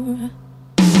more.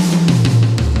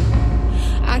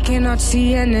 I cannot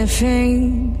see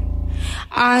anything.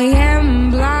 I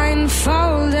am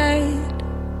blindfolded.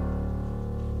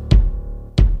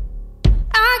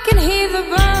 I can hear the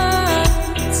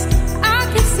birds. I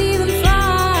can see them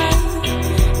fly.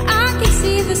 I can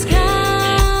see the sky.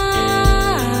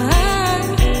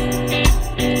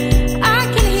 I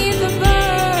can hear the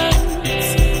birds.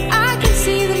 I can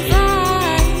see them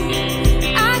fly.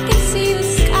 I can see the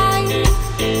sky.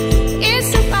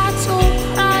 It's about to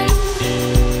cry.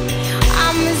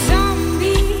 I'm a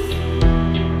zombie.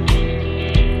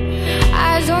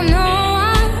 I don't know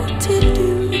what to do.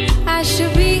 I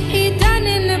should be done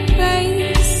in a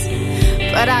place,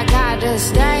 but I gotta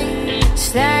stay,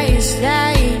 stay,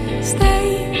 stay,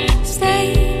 stay, stay,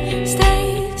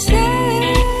 stay,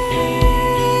 stay.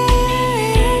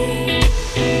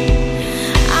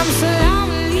 I'm so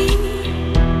lonely.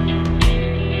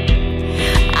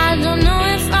 I don't know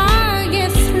if I'll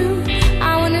get through.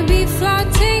 I wanna be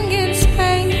floating in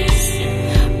space,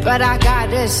 but I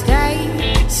gotta stay,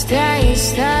 stay,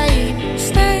 stay,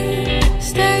 stay,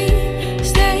 stay,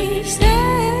 stay, stay.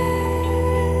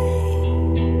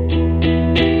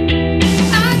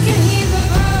 I can hear the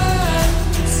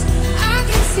birds. I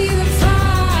can see them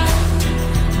fly.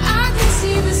 I can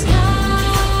see the sky.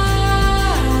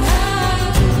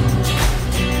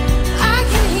 I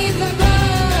can hear the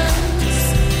birds.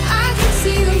 I can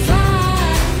see them fly.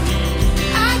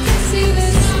 I can see the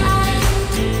sky.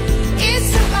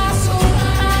 It's about so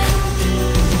right.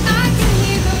 I can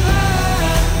hear the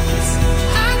birds.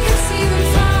 I can see them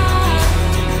fly.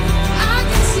 I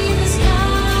can see the sky.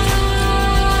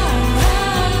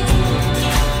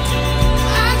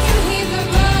 I can hear the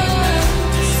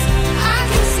birds. I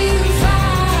can see them fly.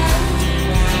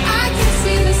 I can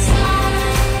see the sky.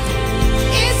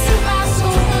 It's about so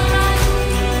right.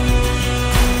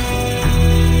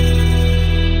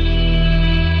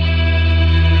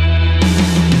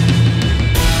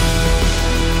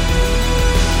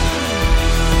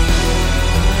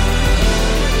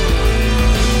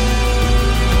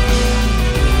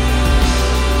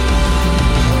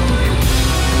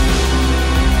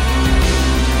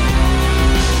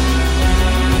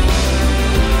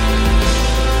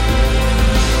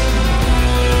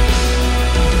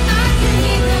 I can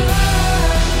hear the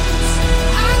birds.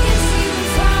 I can see them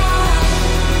fly.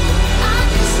 I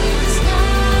can see the sky.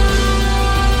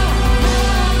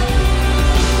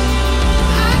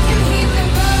 I can hear the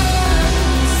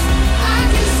birds. I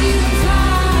can see them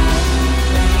fly.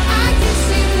 I can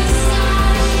see the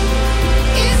sky.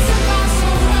 It's about so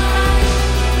right.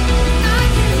 I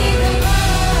can hear the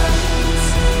birds.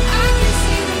 I can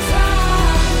see them fly.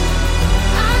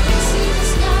 I can see the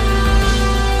sky.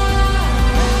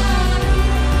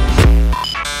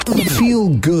 Feel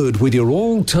good with your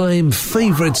all-time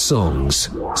favourite songs.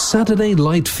 Saturday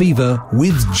Light Fever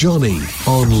with Johnny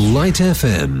on Light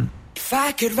FM. If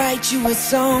I could write you a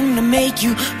song to make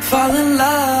you fall in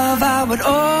love, I would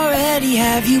already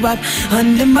have you up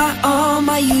under my arm.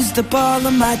 I used up all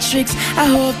of my tricks. I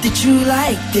hope that you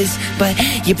like this, but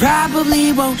you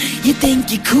probably won't. You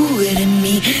think you're cooler than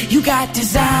me. You got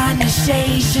designer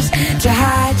shades just to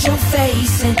hide your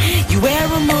face, and you wear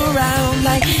them around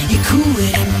like you're cooler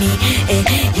than me. And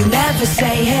you never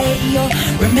say hey or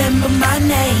remember my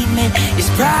name, and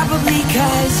it's probably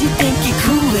 'cause you think you're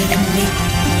cooler than me.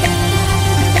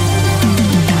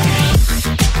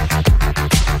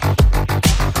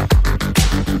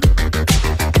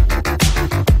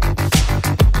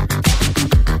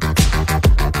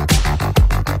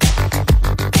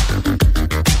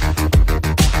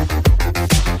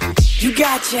 You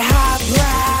got your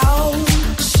highbrow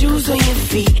shoes on your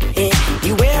feet, and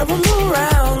you wear them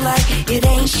around like it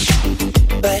ain't shit.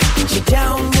 But you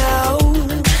don't know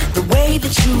the way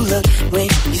that you look when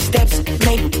your steps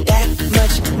make that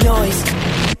much noise.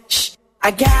 Shh,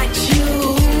 I got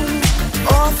you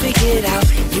all figured out.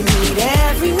 You need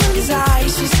everyone's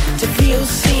eyes just to feel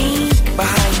seen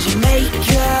behind your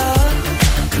makeup.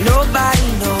 Nobody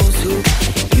knows who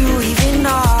you even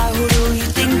are. Who do you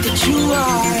think that you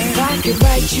are? If I could could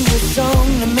write you a song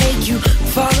to make you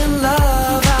fall in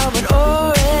love, I would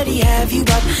already have you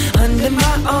up under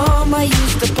my arm. I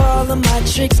used up all of my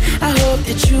tricks. I hope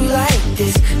that you like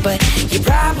this, but you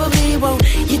probably won't.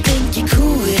 You think you're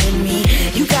cooler than me.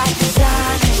 You got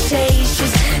designer shades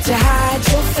just to hide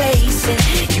your face, and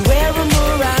you wear them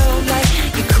around like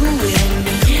you're cooler than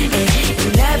me. And you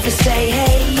never say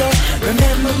hey or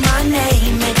remember my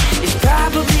name, and it's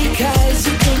probably cause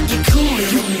you think you're cooler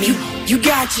than me. You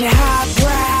got your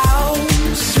highbrow,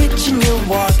 switching your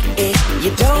walk, and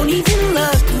you don't even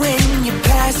look when you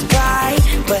pass by,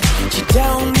 but you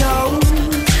don't know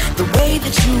the way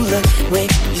that you look when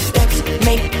your steps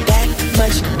make that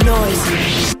much noise.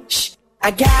 Shh,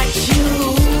 I got you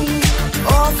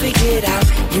all figured out.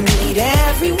 You need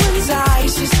everyone's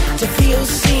eyes just to feel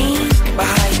seen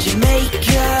behind your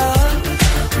makeup.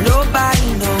 Nobody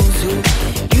knows who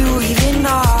you even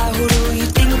are. Who do you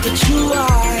think that you are?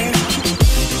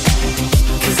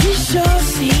 Cause it sure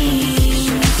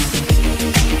seems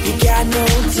you got no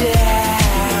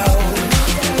doubt,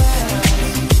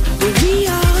 but we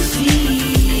all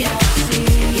see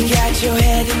you got your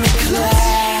head in the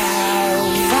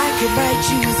clouds. If I could write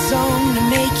you a song to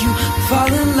make you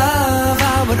fall in love, I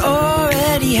would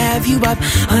already have you up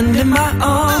under my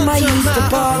arm. I used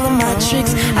up all of my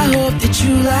tricks. I hope that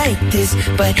you like this,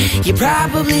 but you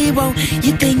probably won't.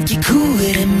 You think you're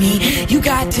cooler than me. You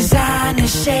got designer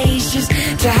shades just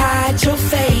to hide your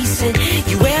face, and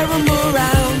you wear them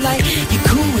around like you're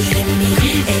cooler than me.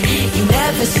 And you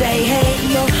never say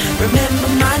hey or remember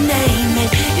my name, and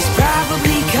it's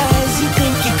probably cause you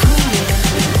think you're cooler than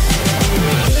me.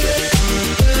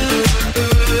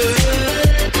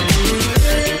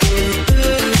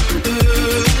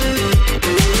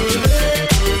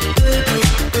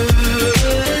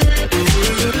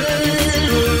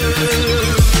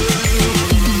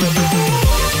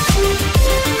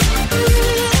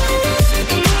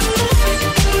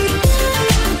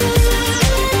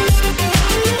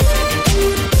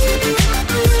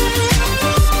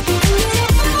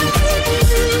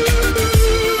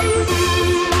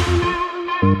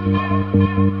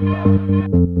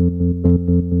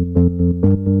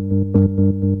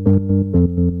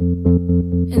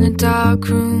 In a dark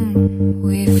room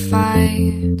we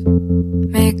fight,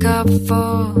 make up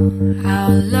for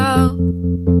our love.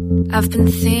 I've been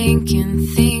thinking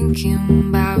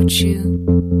about you,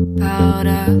 about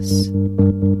us.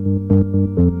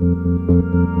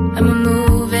 And we're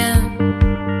moving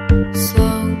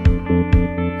slow,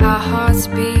 our hearts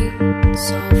beat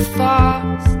so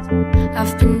fast.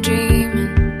 I've been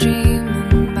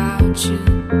dreaming about you,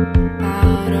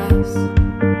 about us.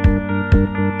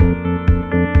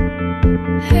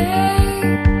 Hey,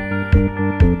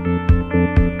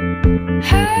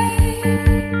 hey,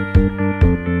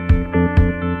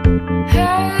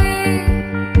 hey,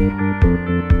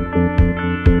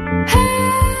 hey.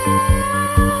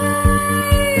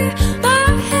 My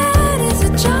head is a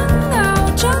jungle,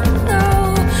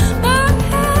 jungle. My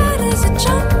head is a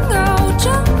jungle,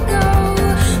 jungle.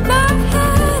 My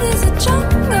head is a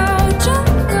jungle,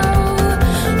 jungle.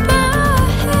 My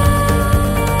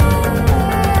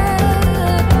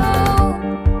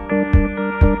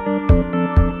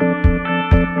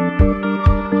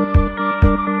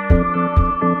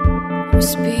I'm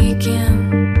speaking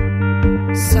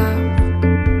soft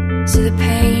to the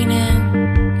pain in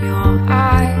your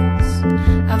eyes.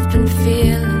 I've been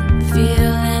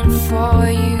feeling for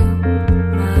you,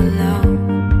 my love.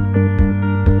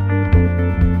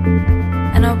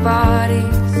 And our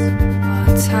bodies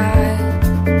are tied,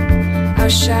 our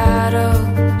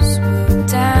shadows will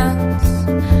dance.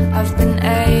 I've been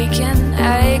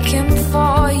aching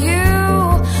for you,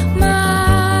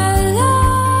 my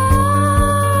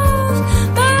love.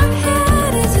 My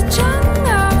head is a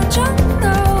jungle,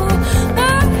 jungle.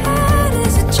 My head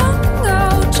is a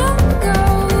jungle,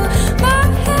 jungle. My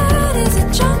head is a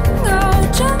jungle,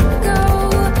 jungle.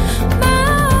 My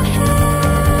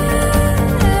head.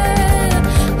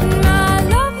 My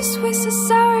love is we so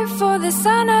sorry for this. I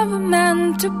never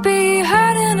meant to be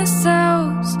hurting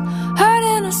ourselves,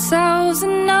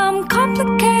 and I'm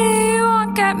complicated. You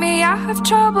won't get me. I have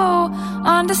trouble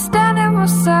understanding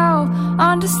myself,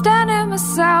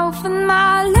 and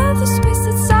my love is we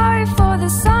so sorry for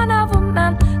this. I never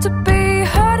meant to be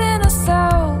hurting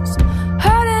ourselves,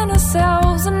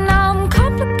 and I'm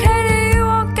complicated. You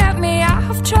won't get me. I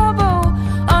have trouble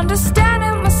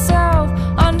understanding myself,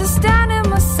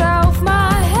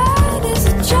 My head is a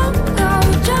jungle,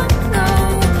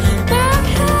 jungle. My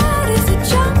head is a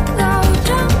jungle,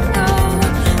 jungle.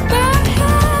 My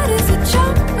head is a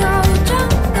jungle,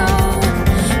 jungle.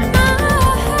 My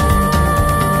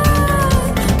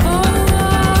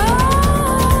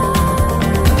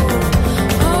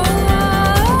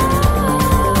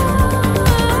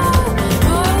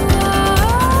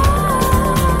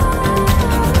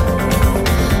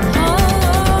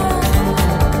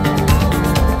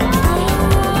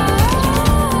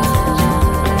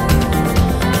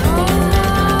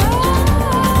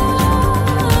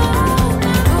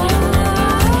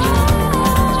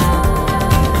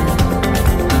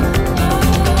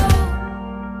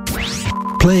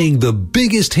Playing the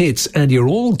biggest hits and your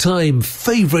all-time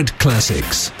favourite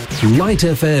classics. Light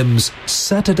FM's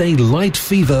Saturday Light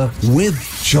Fever with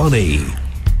Johnny.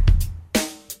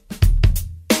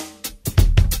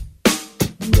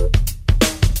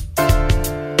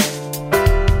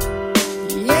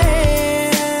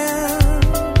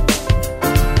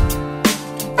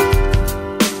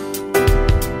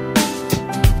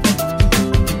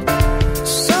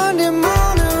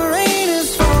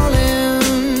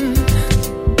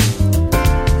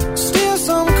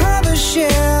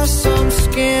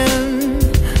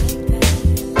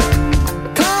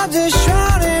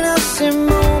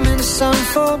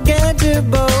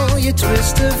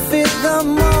 Twist to fit the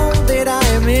mold that I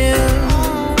am in.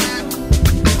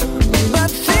 But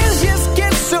things just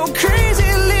get so crazy,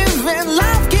 living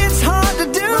life gets hard to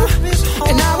do.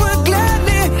 And I would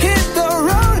gladly hit the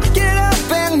road, get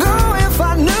up and go if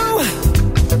I knew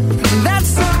that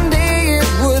someday it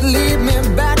would lead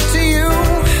me back to you.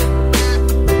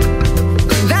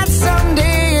 That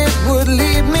someday it would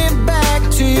lead me back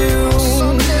to you.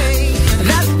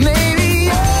 That maybe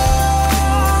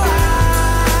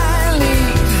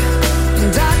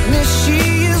she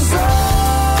is all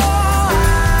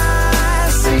I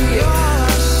see.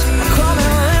 Come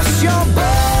and rest your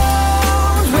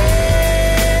bones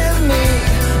with me,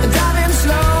 driving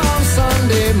slow on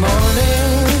Sunday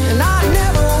morning, and I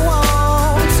never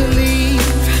want to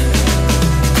leave.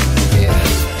 Yeah.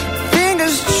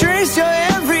 Fingers trace your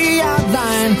every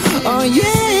outline. Oh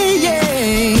yeah,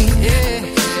 yeah.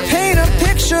 Paint a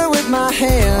picture with my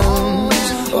hands.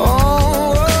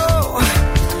 Oh,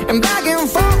 and back and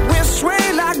forth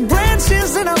sway like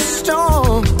branches in a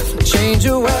storm. Change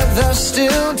your weather,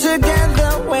 still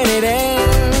together when it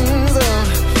ends.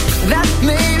 That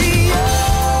may be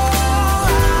all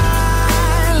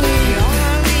I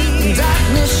need.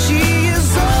 Darkness, she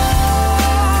is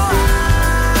all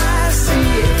I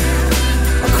see.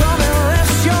 Come and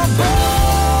rest your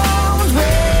bones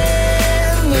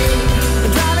with me,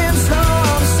 driving slow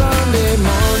on Sunday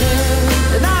morning,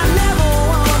 and I never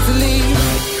want to leave.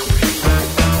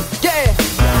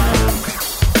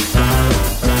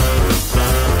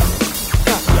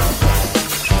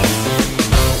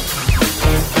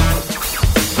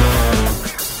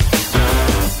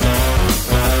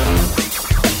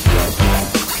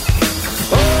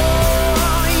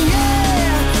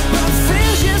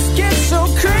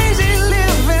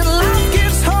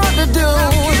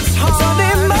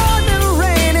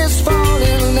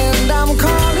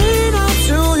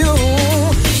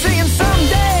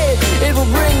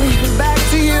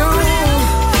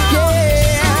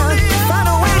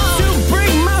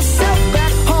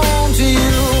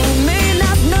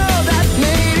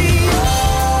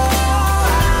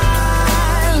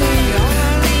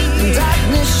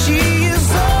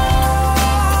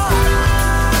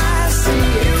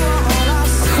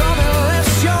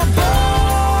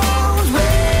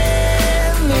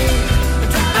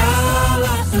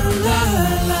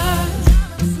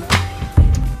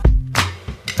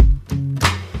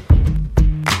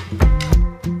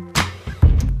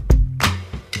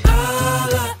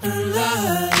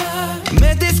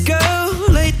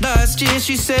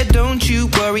 She said, don't you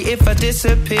worry if I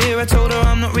disappear. I told her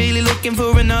I'm not really looking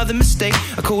for another mistake.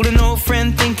 I called an old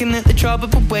friend thinking that the trouble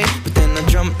would wait, but then I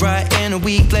jumped right in. A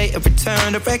week later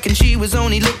returned. I reckon she was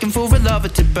only looking for a lover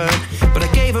to burn, but I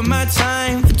gave her my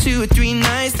time for 2 or 3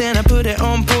 nights. Then I put it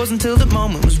on pause until the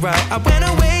moment was right. I went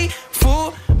away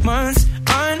 4 months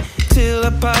until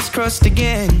our paths crossed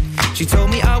again. She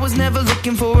told me I was never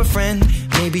looking for a friend.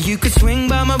 Maybe you could swing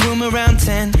by my room around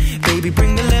 10. Baby,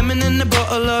 bring the lemon and a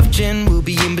bottle of gin. We'll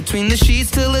be in between the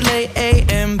sheets till the late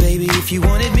AM. Baby, if you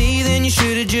wanted me, then you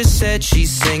should've just said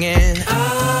she's singing.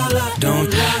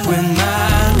 Don't with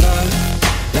my love.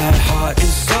 That heart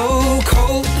is so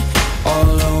cold,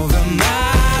 all over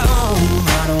my own.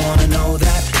 I don't wanna know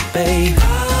that, babe.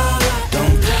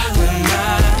 Don't with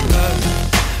my love.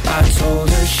 I told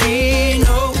her she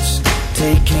knows.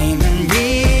 Take aim and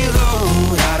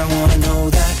reload. I don't wanna know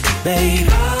that, babe.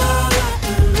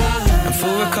 And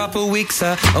for a couple weeks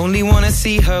I only wanna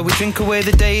see her. We drink away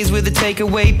the days with a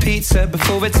takeaway pizza.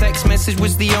 Before a text message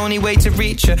was the only way to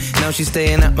reach her. Now she's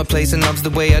staying at my place and loves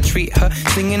the way I treat her.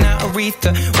 Singing out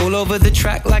Aretha all over the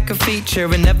track like a feature.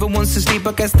 And never wants to sleep,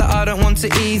 I guess that I don't want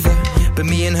to either. But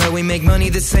me and her, we make money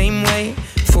the same way.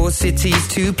 4 cities,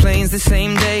 2 planes the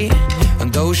same day.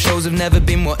 And those shows have never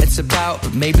been what it's about.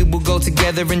 But maybe we'll go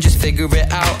together and just figure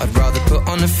it out. I'd rather put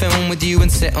on a film with you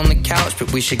and sit on the couch.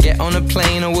 But we should get on a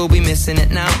plane or we'll be missing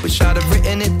it now. Wish I'd have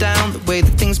written it down, the way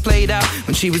that things played out.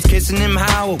 When she was kissing him,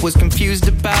 how I was confused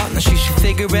about. Now she should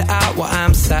figure it out while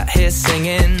I'm sat here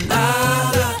singing.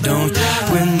 La, la, don't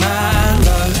win my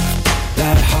love.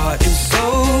 That heart is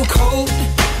so cold,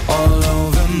 all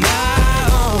over my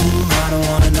own. I don't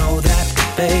wanna know that,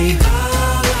 babe.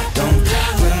 Don't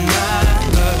win my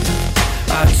love.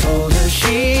 I told her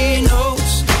she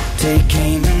knows. Take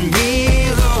aim and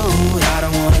reload. I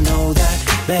don't wanna know that,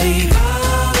 babe.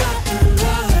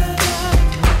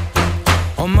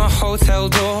 On my hotel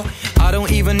door, I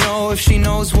don't even know if she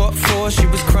knows what for. She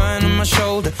was crying on my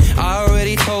shoulder. I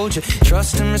already told you,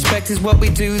 trust and respect is what we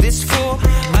do this for.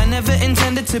 I never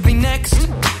intended to be next,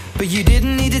 but you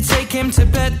didn't need to take him to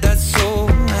bed, that's all.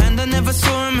 And I never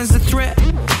saw him as a threat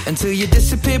until you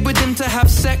disappeared with him to have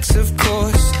sex, of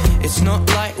course. It's not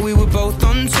like we were both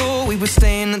on tour. We were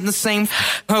staying at the same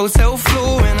hotel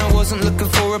floor. And I wasn't looking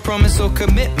for a promise or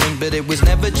commitment, but it was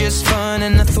never just fun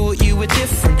and I thought you were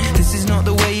different. This is not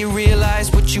the way you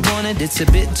realize what you wanted. It's a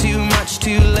bit too much,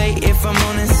 too late if I'm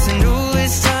honest. And all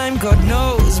this time, God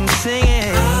knows I'm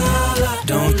singing.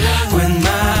 Don't win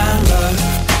my love.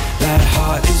 That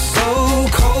heart is so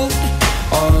cold,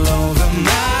 all over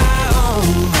my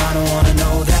own. I don't wanna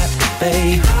know that,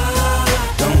 babe.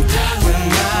 Don't win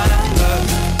my love.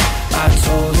 I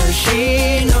told her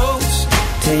she knows.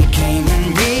 Take aim and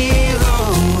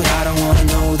reload. I don't wanna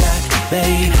know that,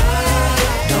 babe.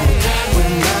 Don't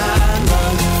win my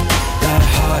love. That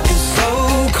heart is so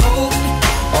cold,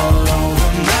 all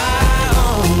over my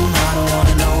own. I don't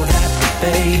wanna know that,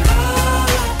 babe.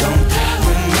 Don't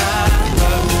win my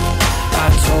love. I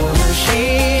told her she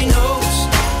knows.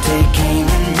 Take aim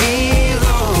and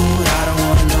reload. I don't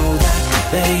wanna know that,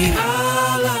 babe.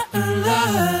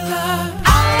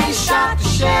 I shot the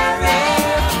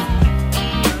sheriff,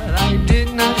 but I did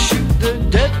not shoot the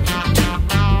deputy.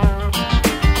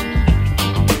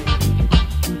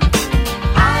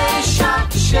 I shot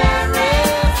the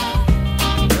sheriff,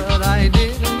 but I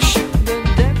didn't shoot the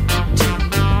deputy.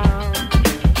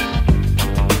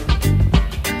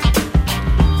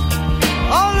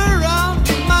 All around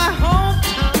in my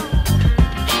hometown,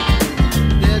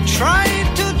 they're trying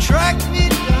to track me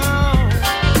down.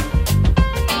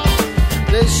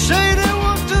 They say they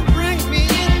want to bring me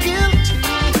in guilty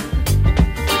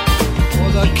for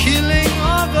the killing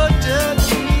of a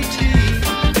deputy,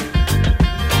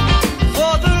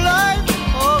 for the life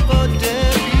of a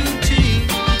deputy.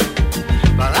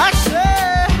 But I say,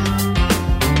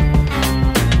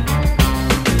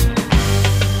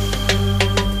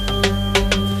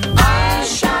 I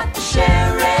shot the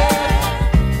sheriff,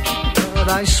 but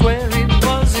I swear it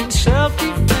was in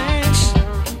self-defense.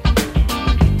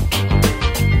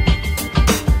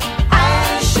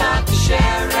 I shot the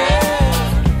sheriff,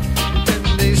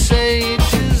 and they say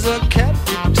it is a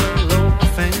capital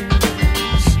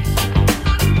offense.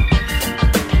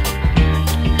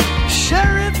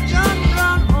 Sheriff John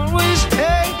Brown always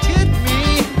hated me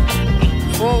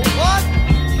for what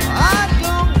I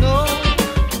don't know.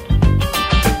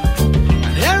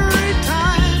 And every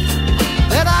time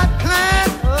that I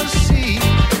plant a seed,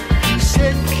 he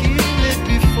said kill it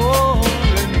before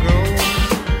it grows.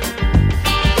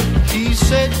 He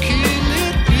said kill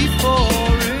it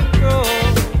before it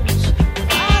grows.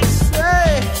 I say,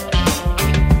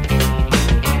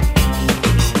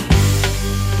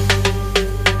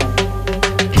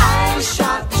 I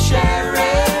shot the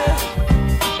sheriff,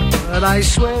 but I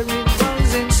swear it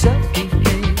was in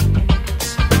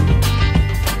self-defense.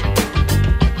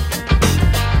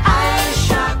 I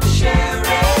shot the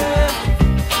sheriff,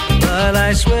 but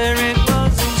I swear it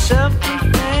was in self-defense.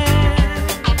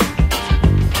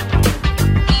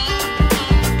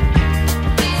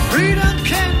 Freedom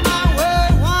came my way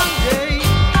one day,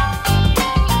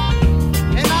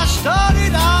 and I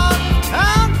started out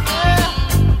out there.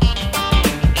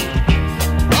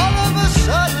 All of a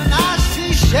sudden I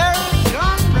see Sheriff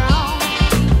John Brown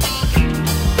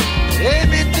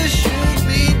aiming to shoot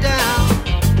me down.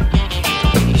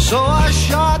 So I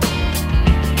shot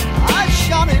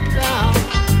him down.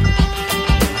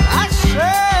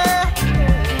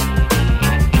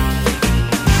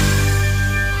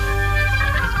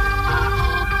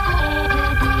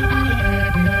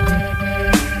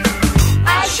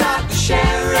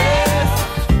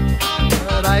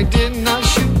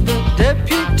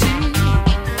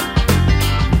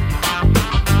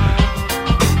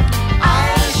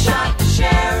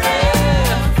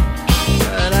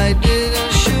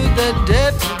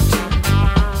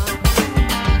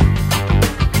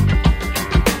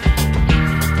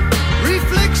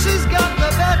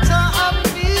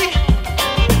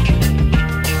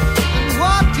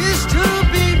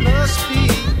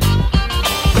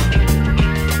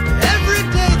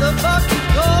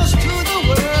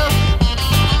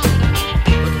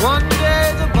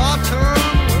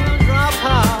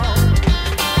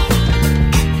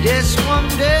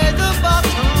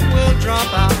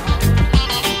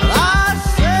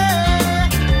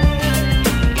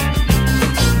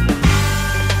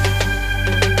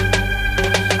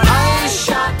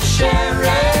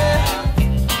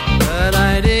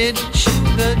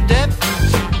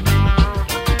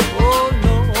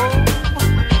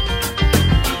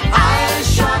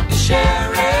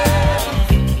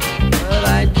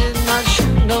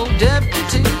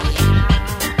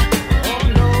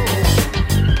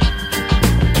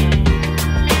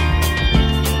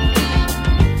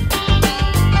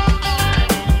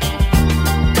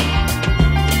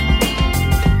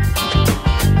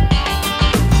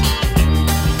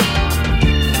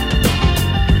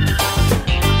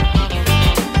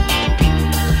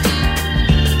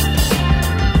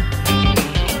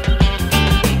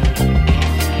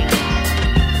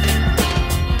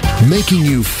 making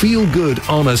you feel good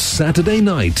on a Saturday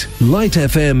night. Light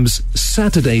FM's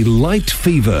Saturday Light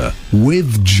Fever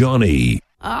with Johnny.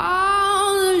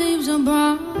 All the leaves are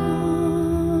brown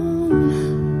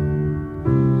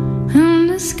and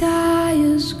the sky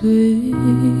is gray.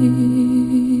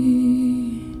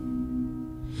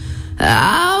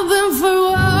 I've been for a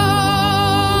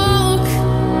walk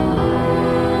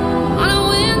on a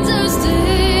winter's day.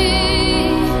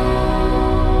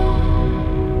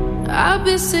 I'd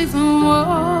be safe and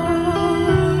warm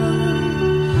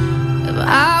if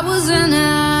I was an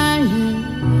island.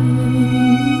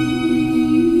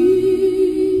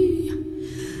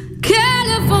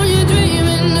 California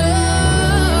dreaming, no,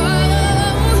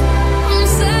 I'm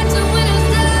sad to winter's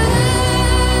day.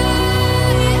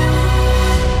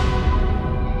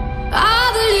 All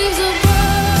the leaves are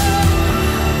brown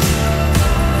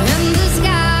and the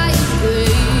sky is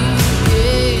gray.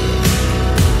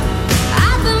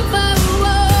 I've been for a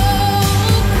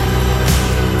walk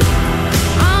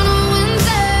on a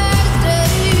winter's day.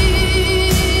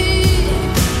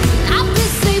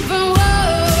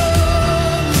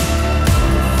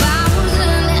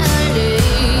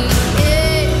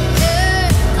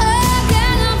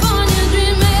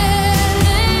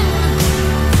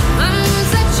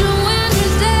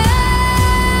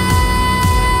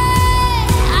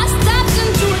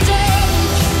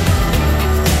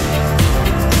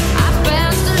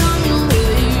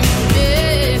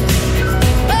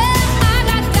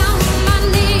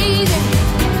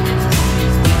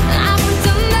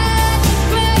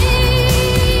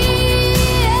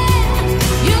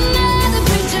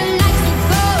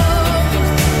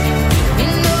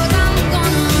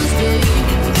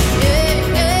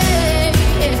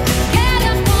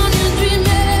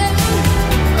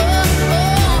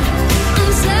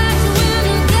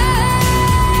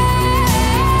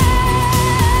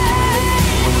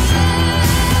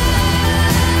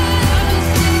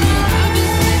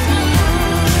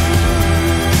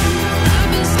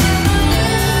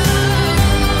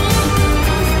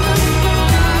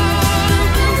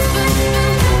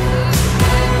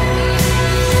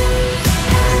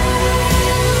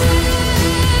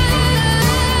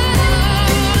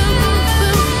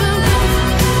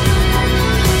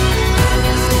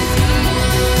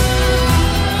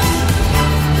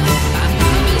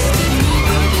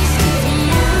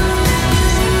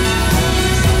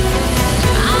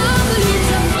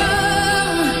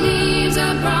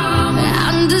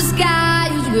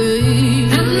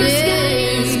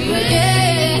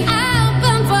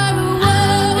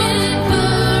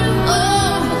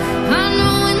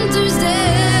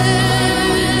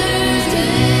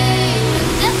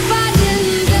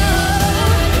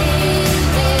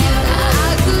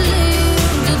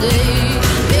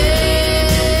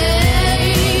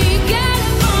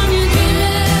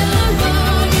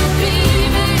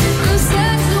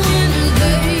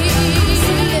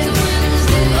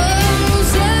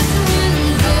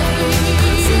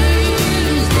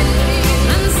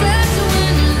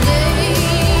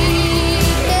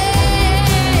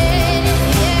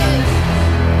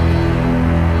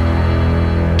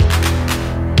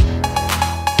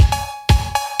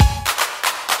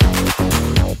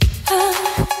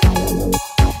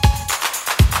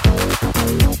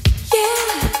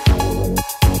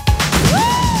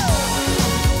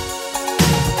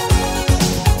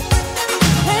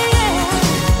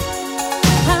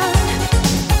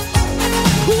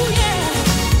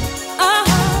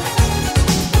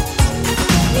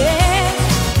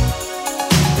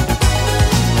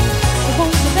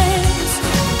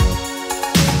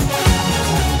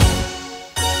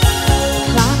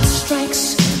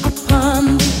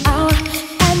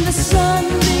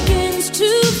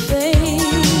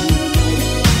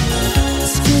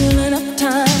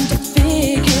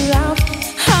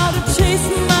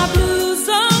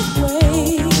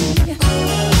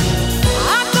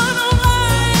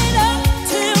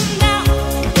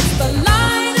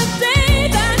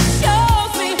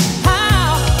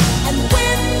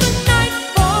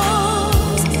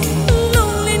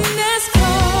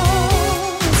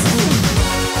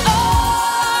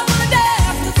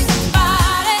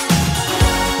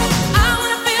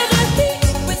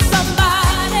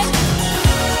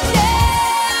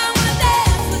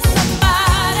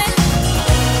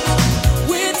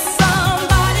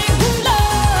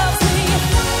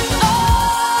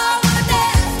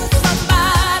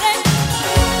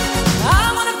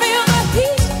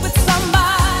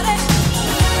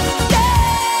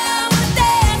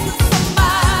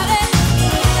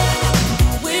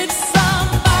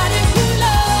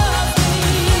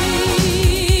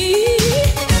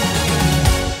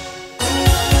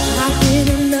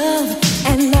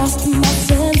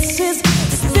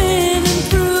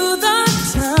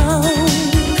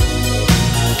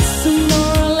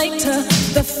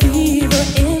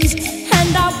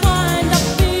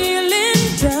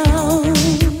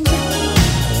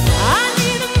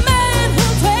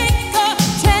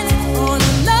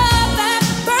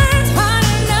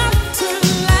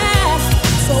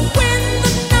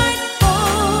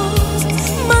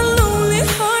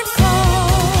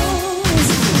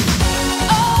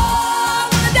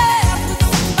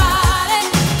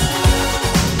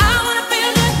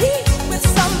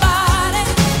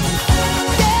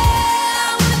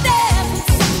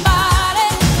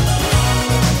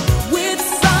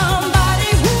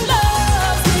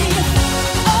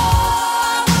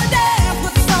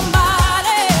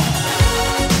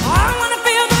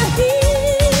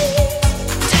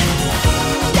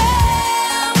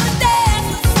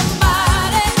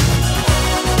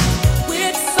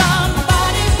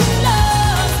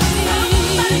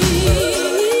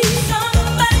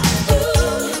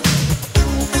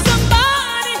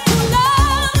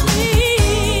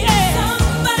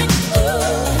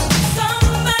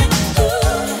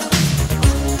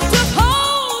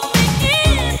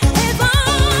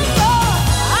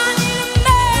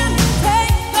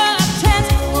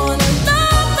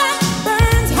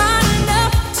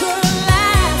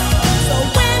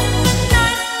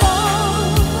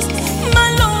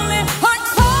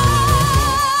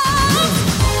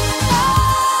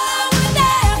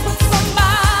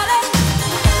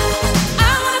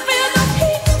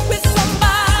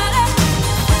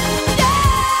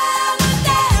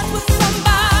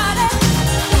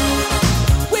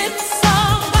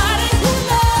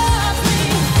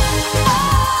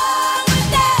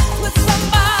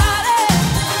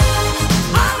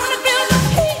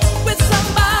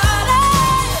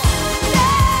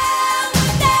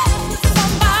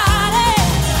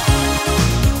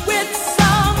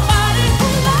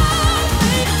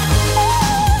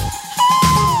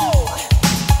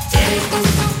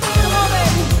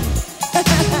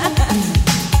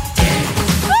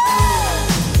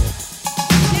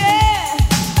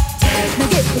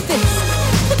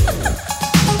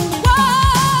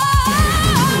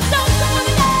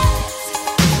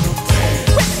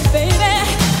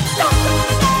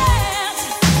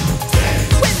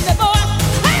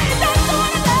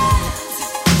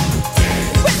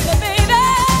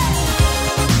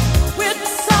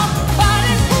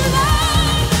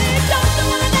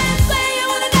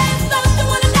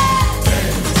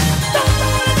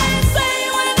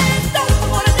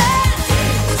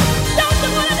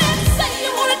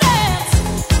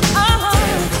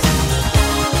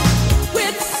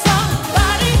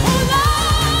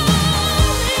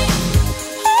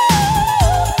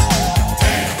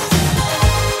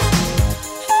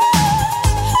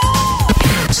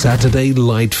 Saturday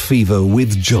Light Fever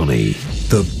with Johnny.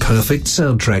 The perfect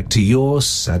soundtrack to your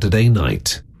Saturday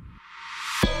night.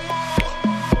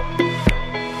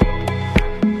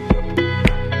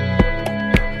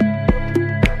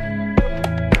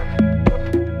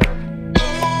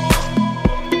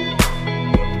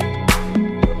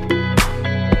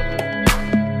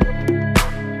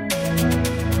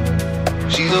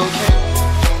 She's okay.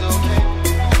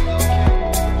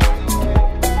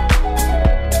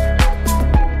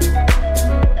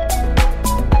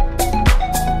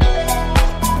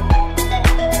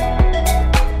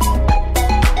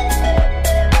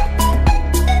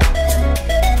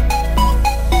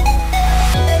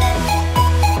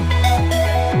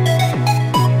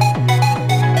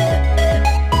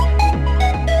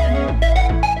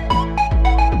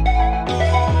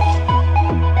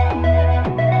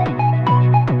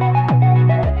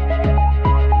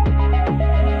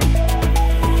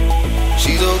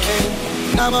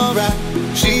 I'm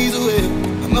alright, she's awake,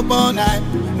 I'm up all night,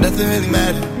 nothing really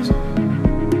matters,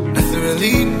 nothing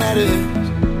really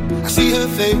matters. I see her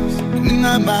face, and in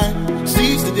my mind,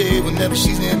 sees the day whenever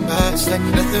she's nearby. It's like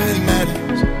nothing really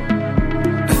matters,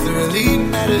 nothing really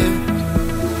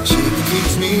matters. She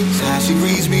completes me, it's how she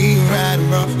breathes me right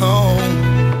around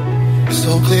home. It's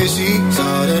so clear she's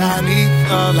all that I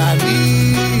need, all I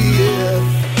need, yeah.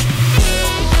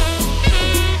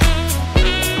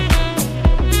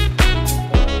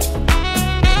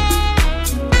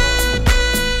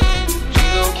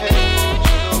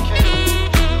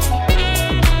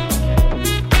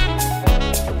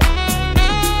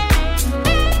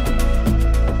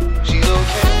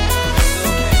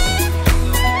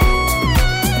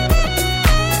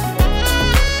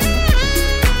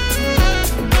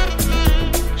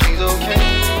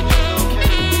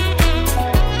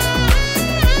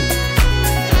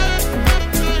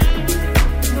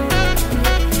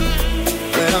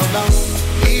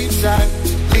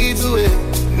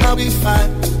 I'll be fine,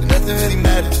 nothing really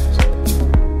matters,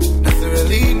 nothing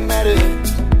really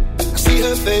matters. I see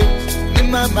her face, in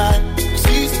my mind,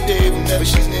 sees the day whenever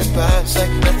she's nearby. It's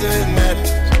like nothing really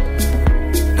matters,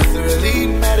 nothing really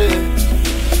matters.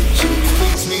 She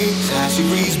completes me, it's how she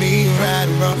breathes me right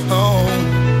around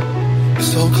home. It's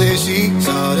so clear she's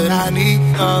all that I need,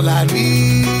 all I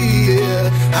need, yeah.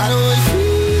 I know what it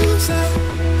feels like,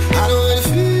 I know what it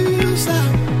feels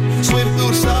like. Swimming through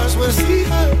the stars when I see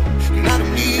her. And I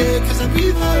don't need it cause I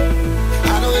breathe her.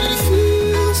 I know what it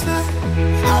feels like,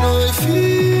 I know what it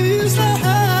feels like,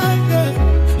 yeah.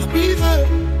 I breathe her,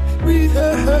 breathe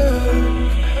her.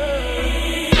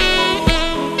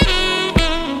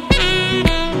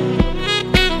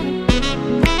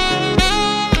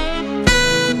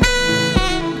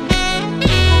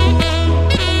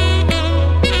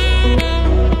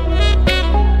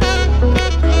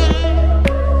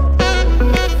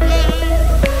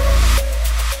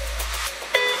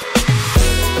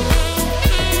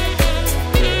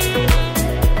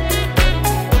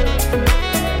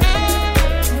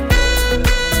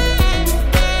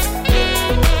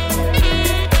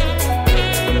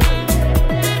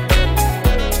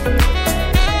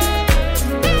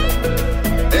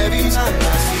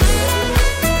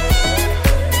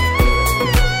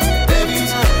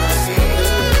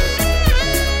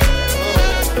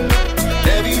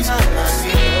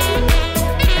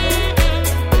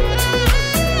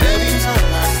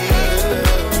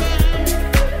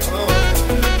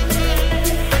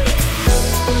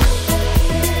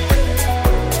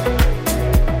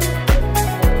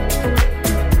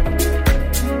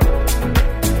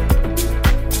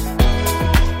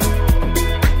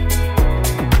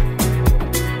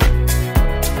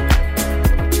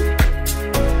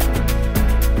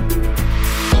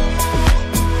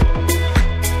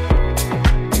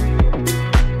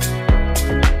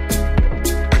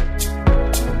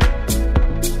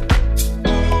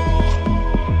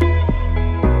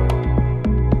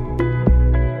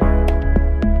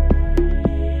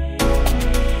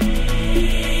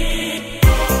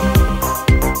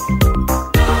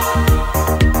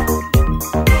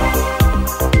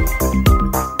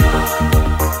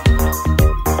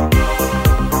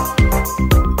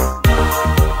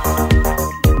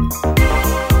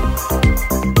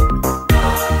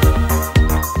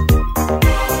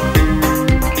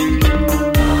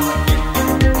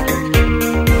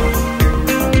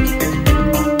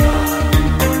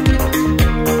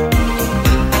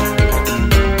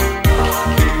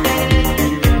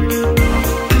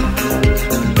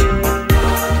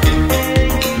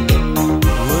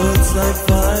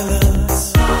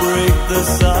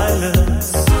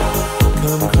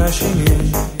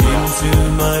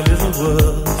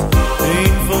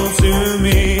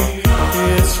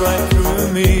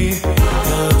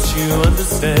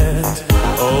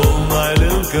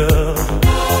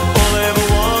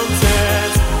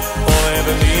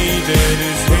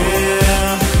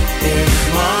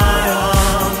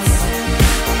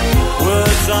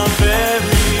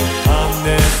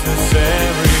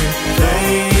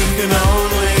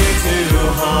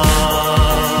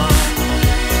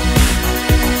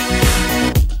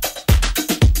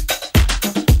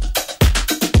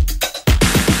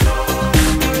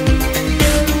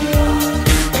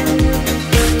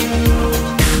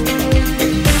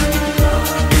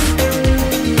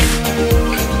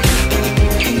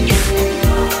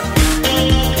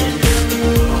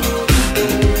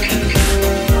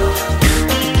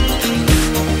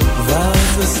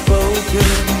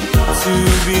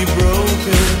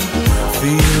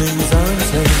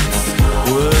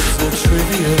 Words are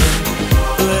trivial,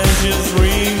 pleasures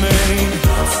remain,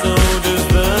 so does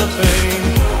the pain.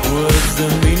 Words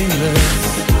are meaningless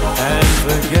and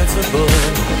forgettable.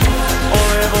 All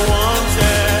I ever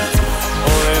wanted,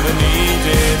 all I ever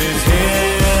needed is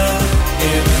here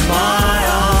in my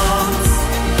arms.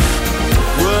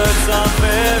 Words are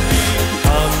very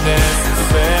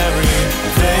unnecessary,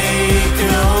 they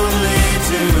can only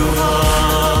do harm.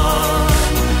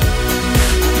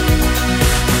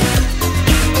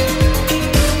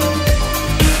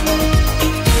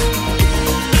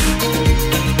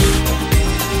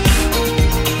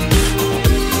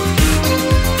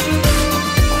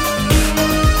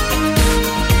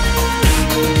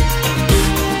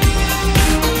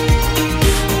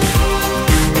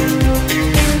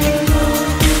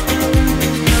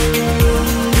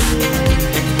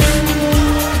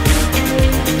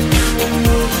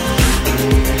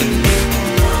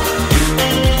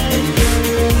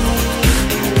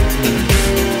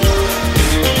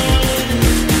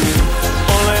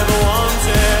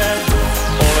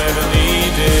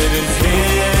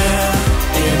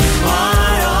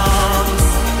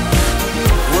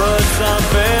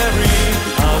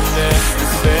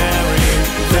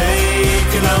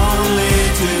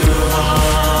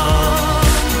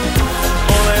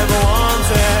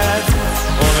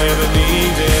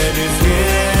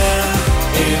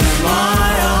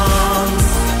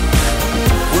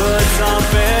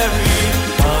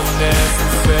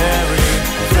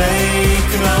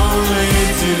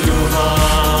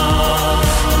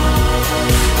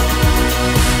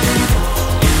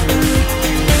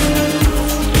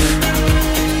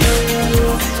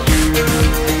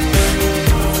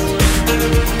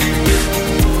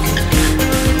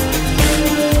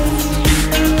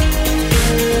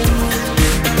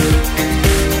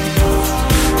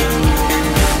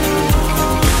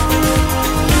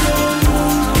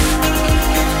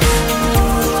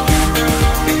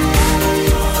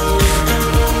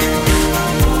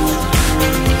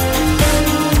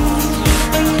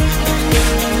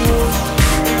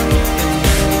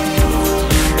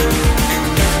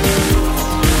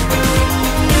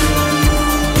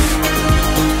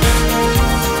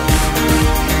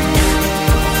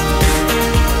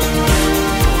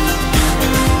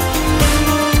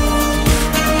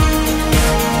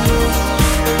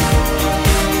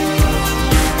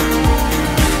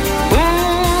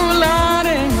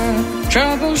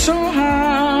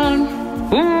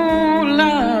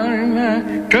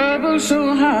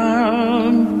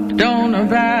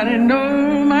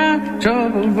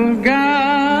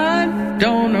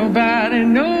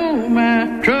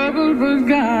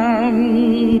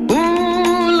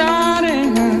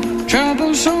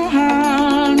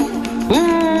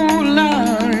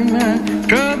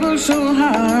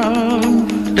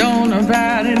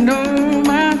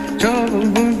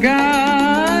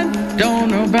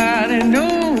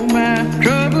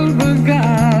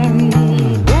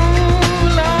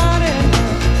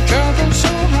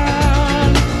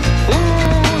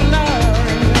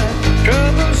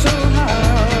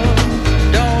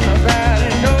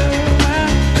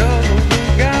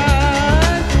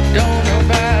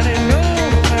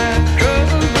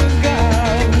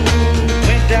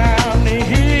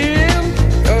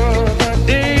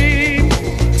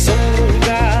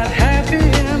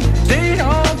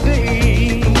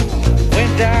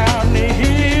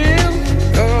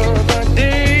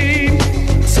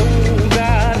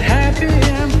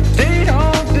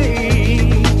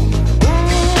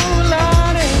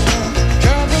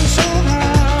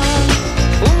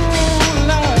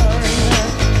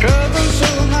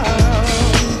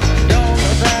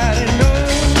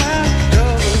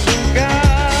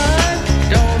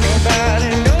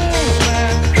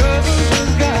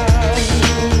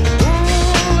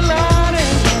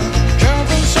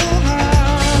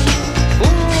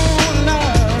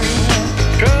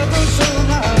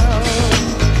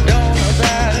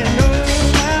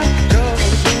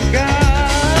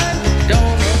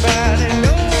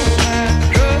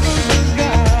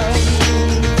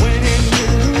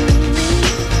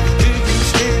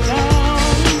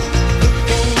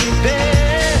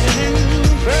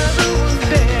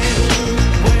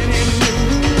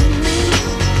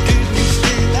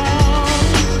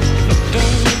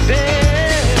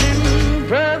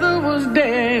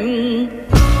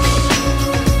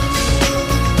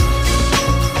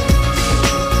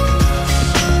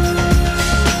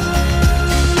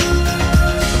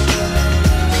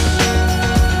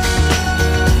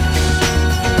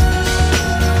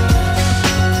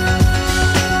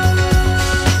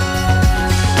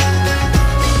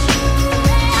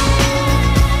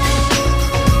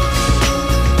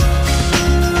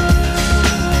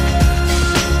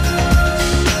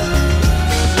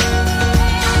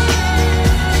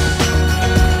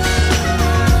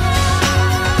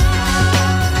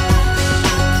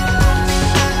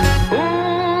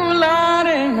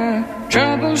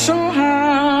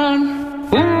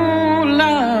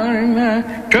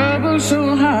 trouble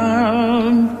so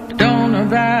hard. Don't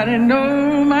nobody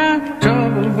know my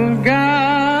trouble but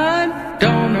God.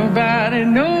 Don't nobody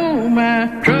know my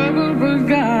trouble but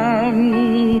God.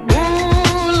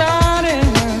 Oh Lordy,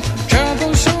 my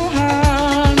trouble so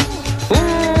hard. Oh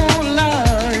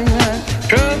Lordy, my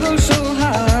trouble so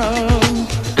hard.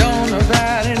 Don't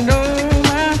nobody know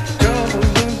my trouble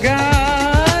but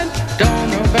God. Don't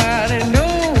nobody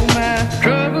know my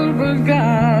trouble but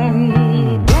God.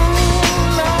 Oh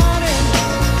Lordy, my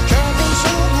trouble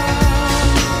so hard.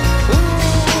 Oh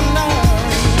Lordy, my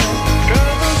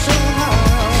trouble so hard.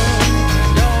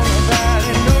 Don't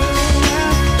nobody know my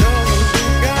trouble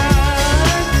but God.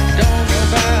 Don't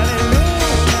nobody know my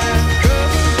trouble but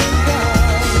God.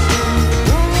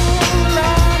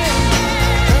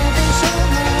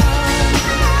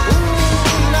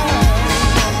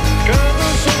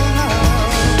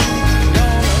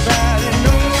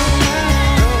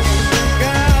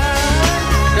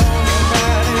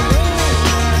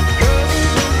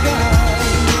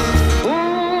 Oh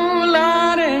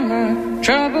Lordy, my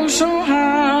trouble so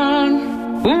hard.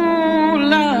 Oh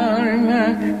Lordy, my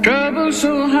trouble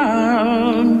so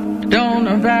hard. Don't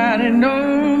nobody know my trouble but God. Don't nobody know my trouble so hard. Oh Lordy, my trouble so hard. Don't nobody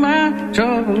know my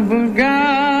trouble but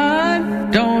God.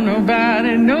 Don't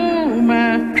nobody know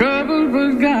my trouble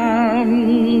but God.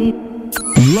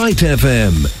 Light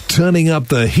FM, turning up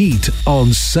the heat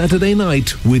on Saturday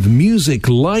night with music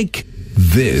like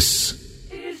this.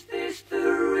 Is this the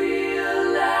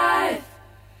real life?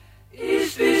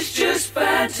 Is this just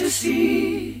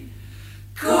fantasy?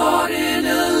 Caught in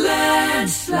a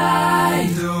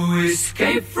landslide, no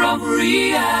escape from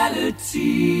reality.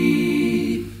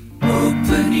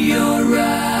 Open your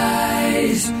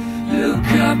eyes, look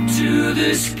up to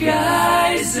the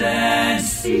skies and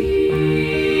see.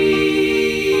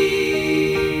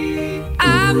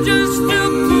 I'm just a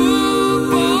poor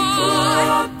boy,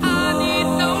 I need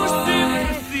no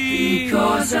sympathy,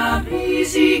 because I'm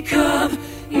easy come,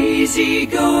 easy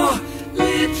go,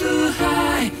 little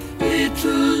high,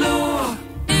 little low.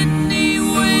 Any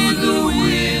way the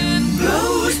wind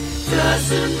blows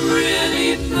doesn't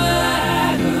really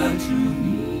matter to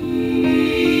me.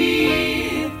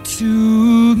 To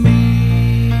me.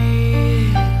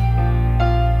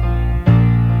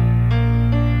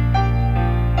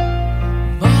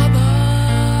 Mama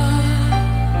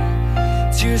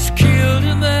just killed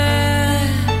a man,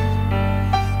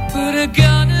 put a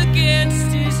gun against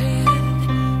his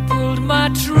head, pulled my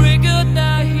trigger,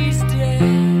 now he's dead.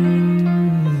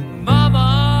 Mama,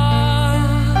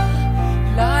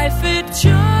 life had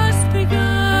just begun,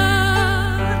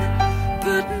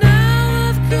 but now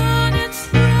I've gone and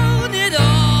thrown it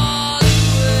all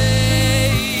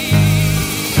away.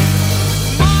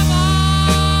 Mama,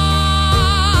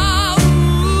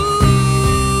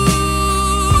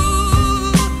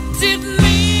 ooh, didn't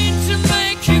mean to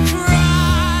make you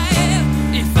cry.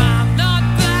 If I'm not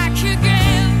back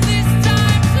again this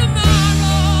time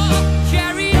tomorrow,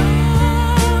 carry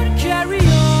on,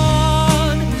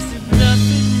 as if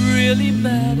nothing really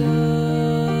matters.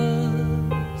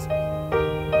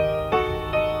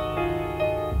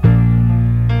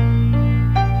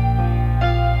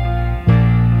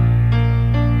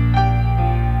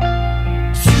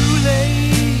 Too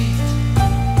late,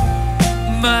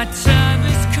 my time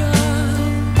has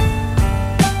come.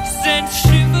 Sent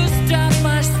shivers down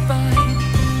my spine,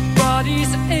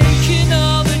 body's aching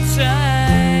all the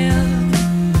time.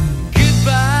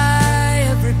 Goodbye,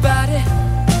 everybody,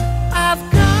 I've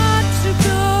got to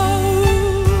go.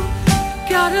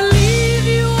 Gotta leave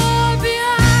you all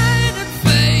behind and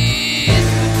face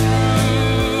the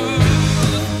truth.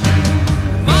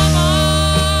 Mama,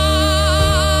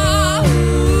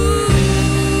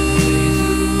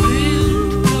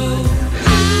 I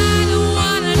don't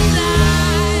wanna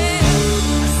die.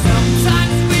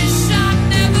 Sometimes wish I'd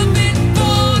never been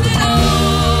born at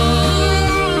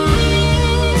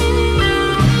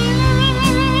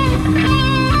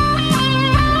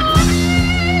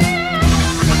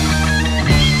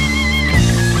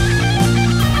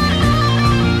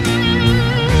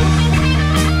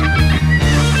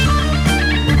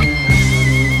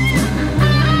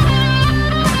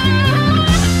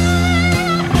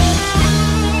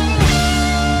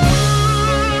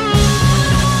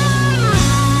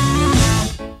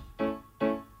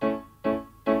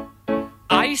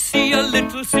I see a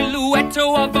little silhouette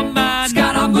of a man.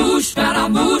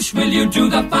 Scaramouche, will you do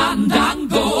the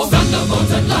fandango?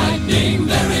 Thunderbolt and lightning,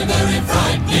 very, very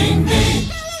frightening me.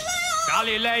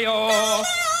 Galileo,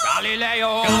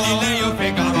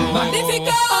 Figaro.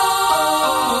 Magnifico!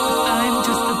 I'm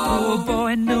just a poor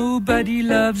boy, nobody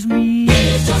loves me.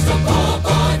 He's just a poor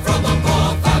boy from a poor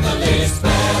family,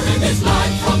 sparing his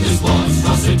life from this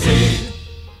monstrosity. entertain.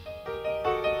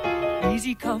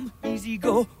 Easy come, easy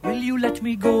go, will you let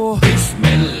me go?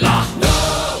 Bismillah,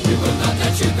 no, we will not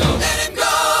let you go. Let him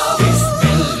go.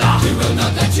 Bismillah, we will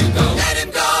not let you go. Let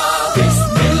him go.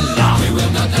 Bismillah, we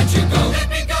will not let you go. Let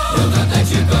me go. We'll not let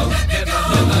you go. Let me go.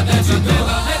 We'll not let you go.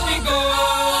 Let me go.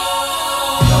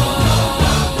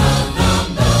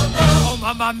 Oh,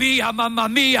 mamma mia, mamma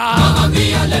mia. Mamma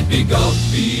mia, let me go.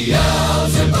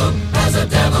 Beelzebub has a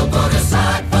devil put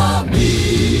aside for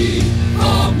me.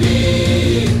 For me.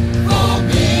 For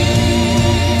me.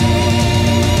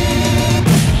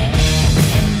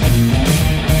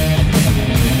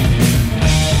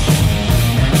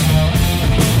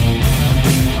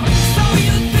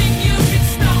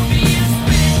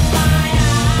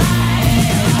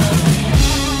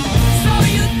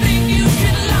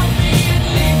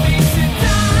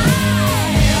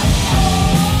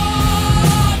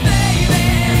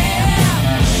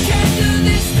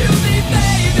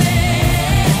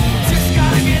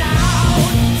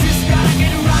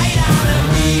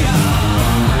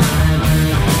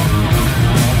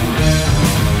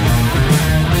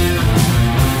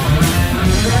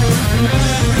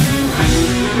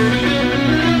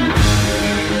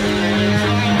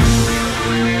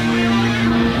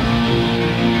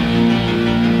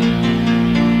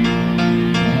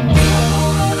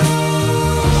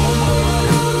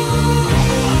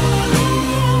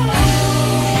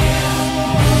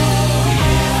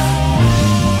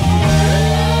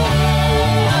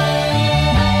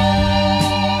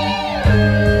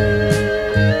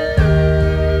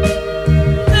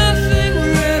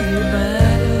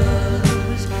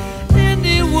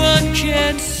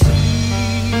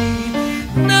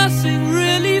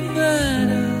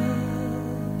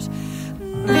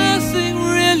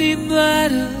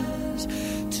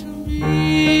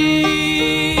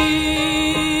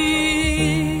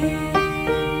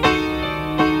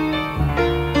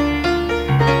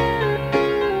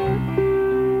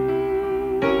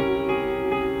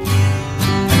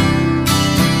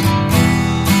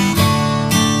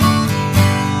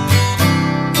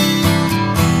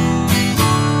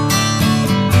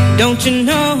 Don't you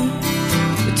know,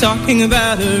 they're talking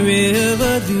about a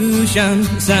revolution.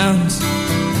 Sounds like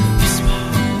a whisper.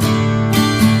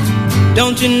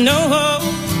 Don't you know,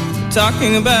 they're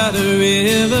talking about a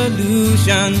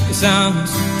revolution. It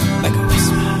sounds like a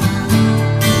whisper.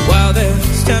 While they're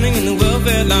standing in the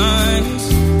welfare lines,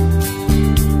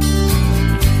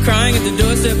 crying at the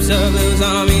doorsteps of those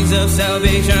armies of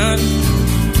salvation,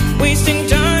 wasting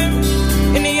time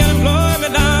in the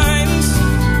unemployment lines,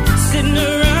 sitting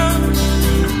around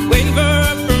waiting for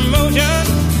a promotion.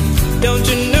 Don't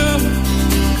you know,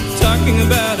 talking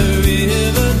about a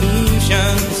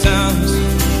revolution. Sounds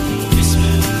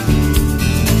whisper.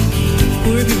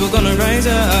 Poor people gonna rise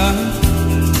up,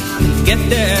 get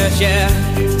their share.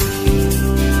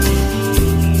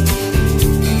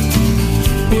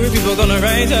 Poor people gonna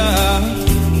rise up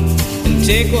and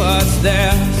take what's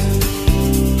theirs.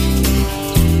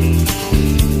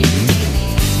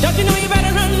 Don't you know you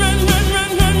better run, run, run,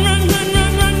 run, run, run, run,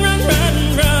 run, run, run, run,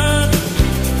 run.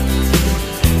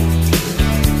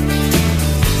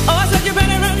 Oh, I said you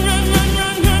better run, run, run,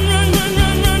 run, run, run, run,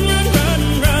 run, run, run, run,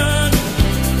 run.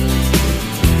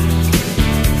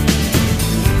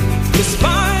 'Cause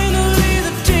finally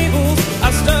the tables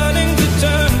are starting to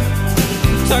turn,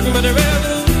 talking about a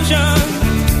revolution.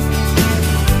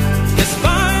 'Cause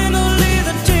finally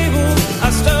the tables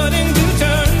are starting to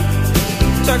turn,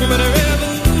 talking about a revolution.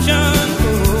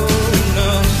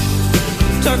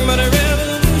 Talking about a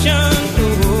revolution.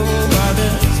 While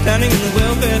they're standing in the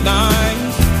welfare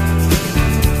lines,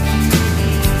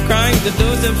 crying at the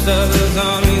doorsteps of those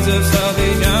armies of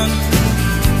salvation,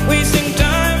 wasting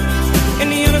time in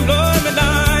the unemployment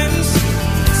lines,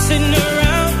 sitting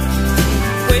around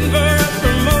waiting for a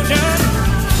promotion.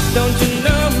 Don't you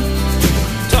know,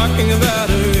 talking about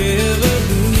a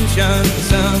revolution.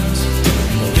 Sounds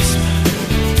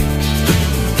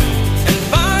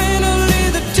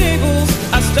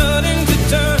starting to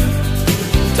turn,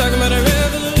 talking about a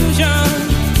revolution.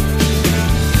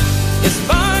 Yes,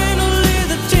 finally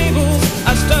the tables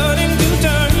are starting to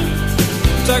turn,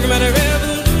 talking about a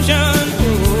revolution.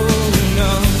 Oh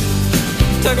no,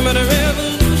 talking about a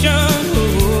revolution. Oh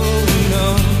no,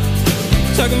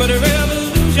 talking about a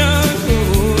revolution.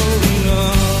 Oh no.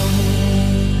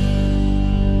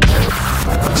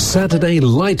 Saturday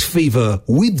Light Fever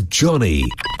with Johnny.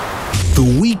 The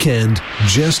weekend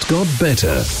just got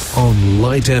better on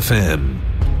Light FM.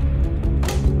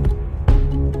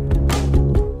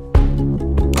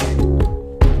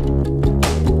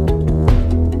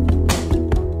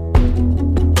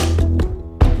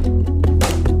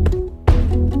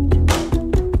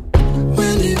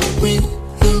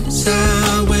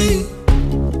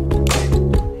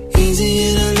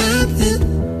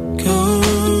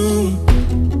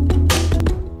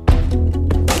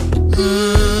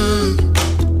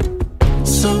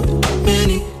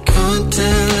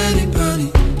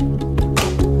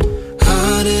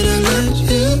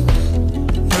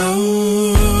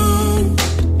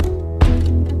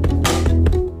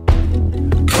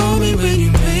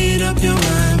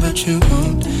 but you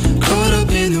won't. Caught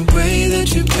up in the way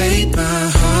that you played my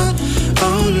heart.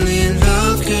 Only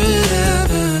love could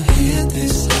ever hit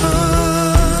this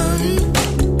hard.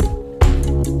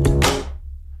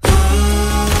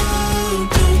 Oh,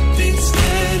 don't be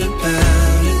scared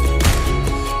about it.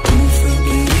 Don't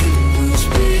forget it was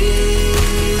real.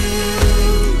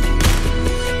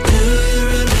 Do you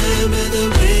remember the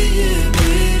way it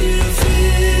made you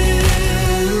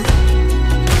feel?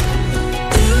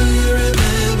 Do you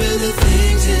remember the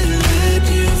things it let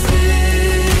you feel?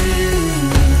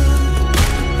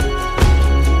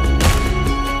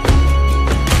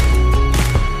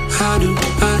 How do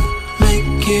I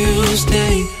make you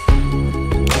stay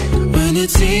when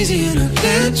it's easier to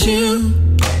let you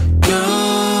go?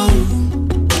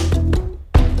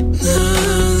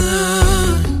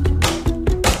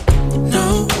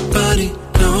 Nobody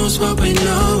knows what we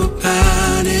know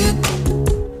about it.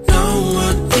 No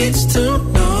one needs to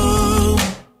know.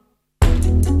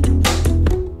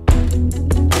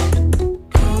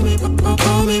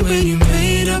 Call me when you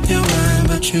made up your mind,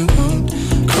 but you won't.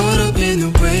 Caught up in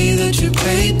the way that you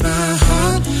played my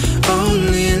heart.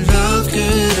 Only love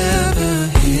could ever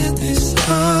hit this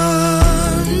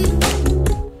hard.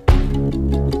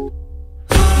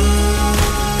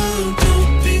 Oh,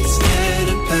 don't be scared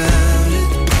about it.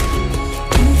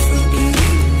 Don't forget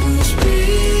it was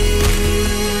real.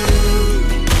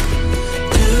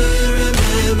 Do you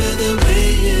remember the way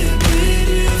it made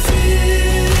you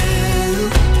feel?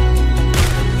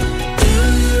 Do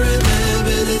you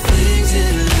remember the things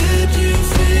it let you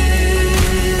feel?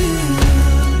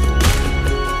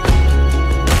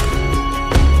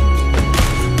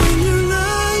 When you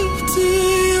live to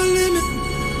your limit,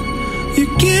 you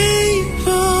gave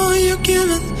all you're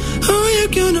given. Oh,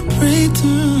 you're gonna pray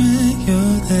to it,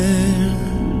 you're there.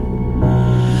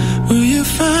 Will you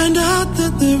find out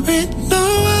that there ain't no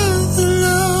other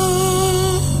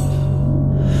love?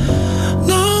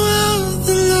 No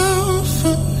other love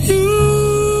for you.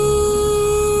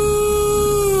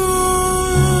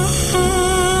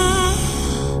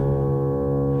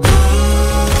 Oh,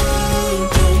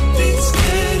 don't be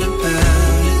scared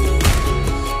about it.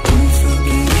 Don't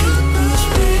forget it was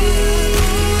real.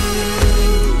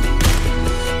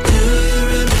 Do you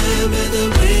remember the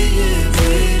way it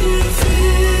made you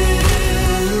feel?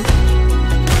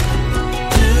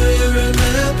 Do you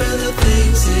remember the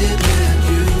things it let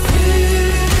you feel?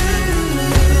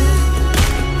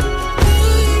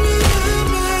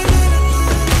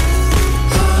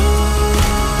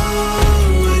 Oh,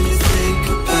 when you think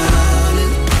about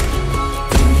it,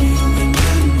 do you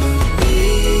remember me?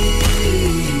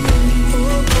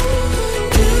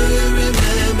 Do you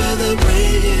remember the way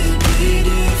it made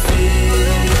you feel?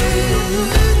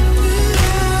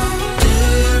 Do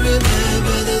you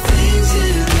remember the things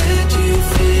it let you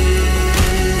feel?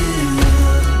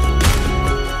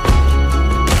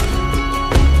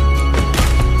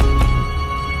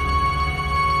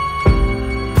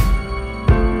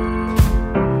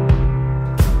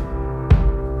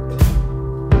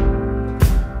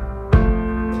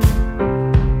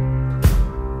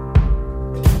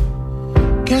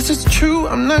 Guess it's true,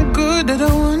 I'm not good at a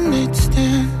one-night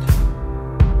stand.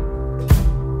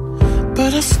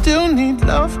 But I still need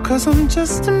love, cause I'm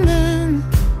just a man.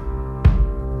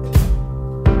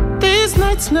 These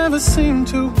nights never seem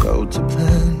to go to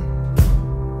plan.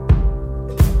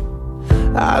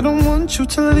 I don't want you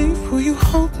to leave, will you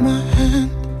hold my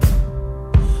hand?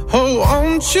 Oh,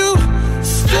 won't you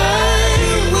stay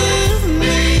with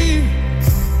me?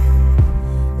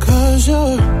 Cause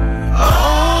you're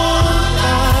all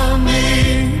I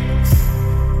need.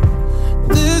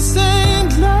 This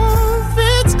ain't love,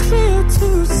 it's clear to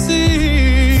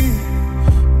see.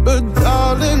 But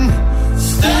darling,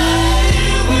 stay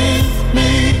with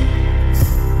me.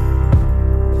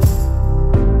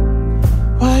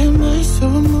 Why am I so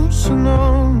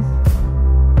emotional?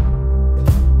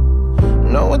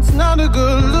 No, it's not a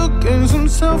good look and some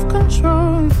self-control.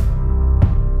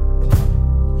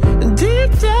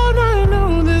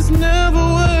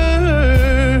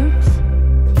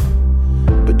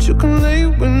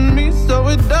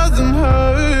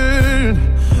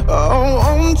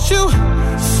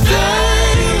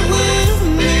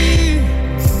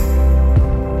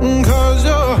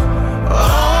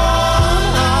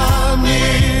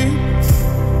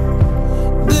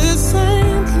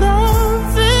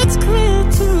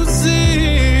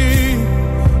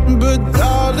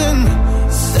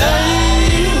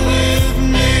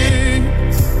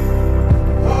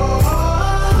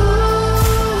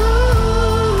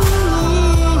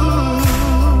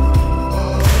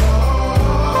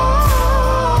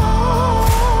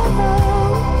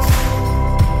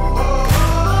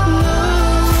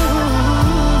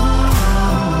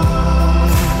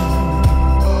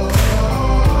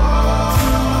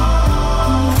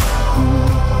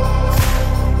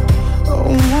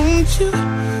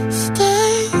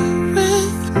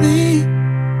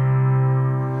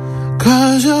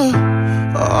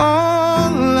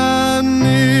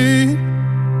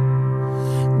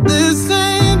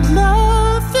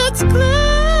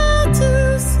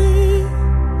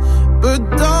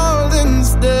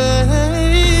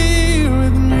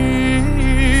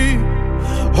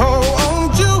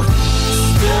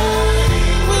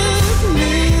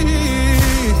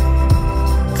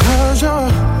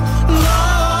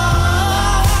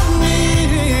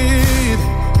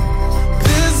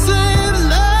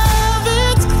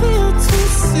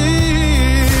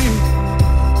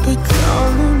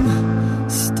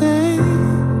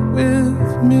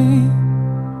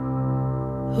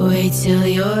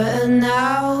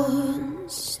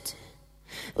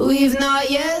 We've not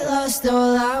yet lost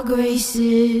all our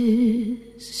graces.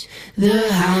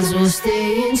 The hounds will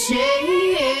stay in chains.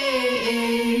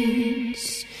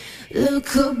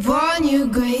 Look upon your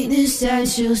greatness and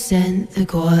she'll send the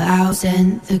call out,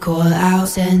 send the call out,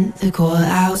 send the call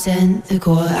out, send the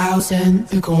call out, send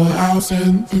the call out,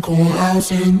 send the call out,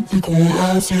 send the call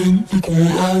out, send the call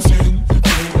out, send the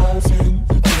call out, send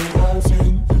the call out,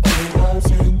 send the call out,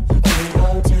 send the call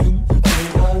out, send the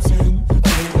call out, send the call out, send the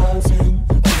call out,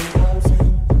 send.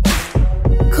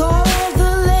 Call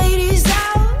the ladies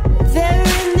out, they're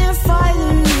in their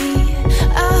finery.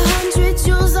 100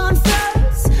 jewels on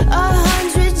throats,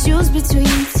 100 jewels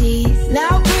between teeth.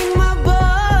 Now bring my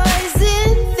boys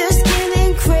in, their skin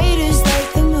in craters like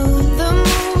the moon. The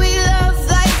moon we love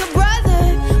like a brother,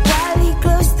 while he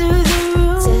glows through the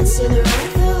room. Dancing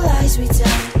around the lies we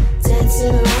tell,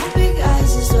 dancing around big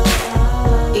eyes as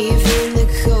well. Even the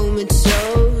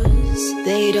comatose,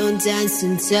 they don't dance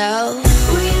and tell.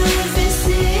 We live in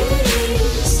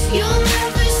cities you'll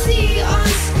never see on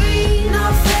screen.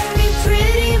 Not very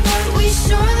pretty, but we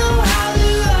sure know how to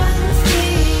run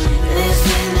free.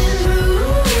 Living in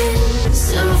ruins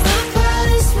of a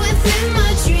palace within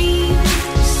my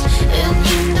dreams. And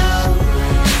you know,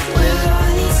 we're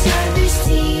on each other's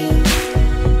team.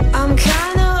 I'm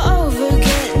kinda over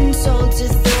getting told to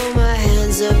throw my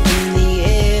hands up in the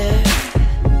air.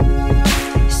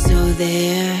 So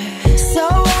there. So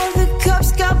all the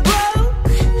cups got broke,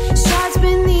 shards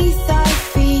beneath our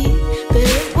feet, but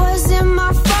it wasn't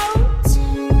my fault.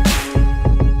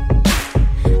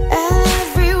 And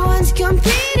everyone's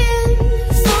competing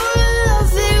for a love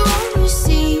they won't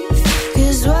receive,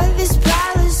 'cause what this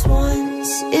palace wants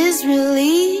is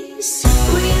release.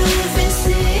 We live in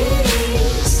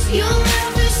cities you'll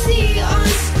never see on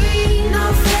screen.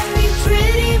 Not very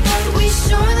pretty, but we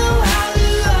sure know how to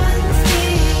run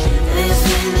free.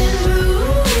 Living in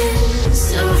ruins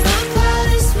of a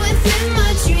palace within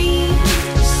my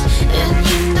dreams. And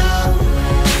you know,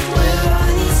 we're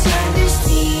on each other's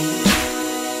team.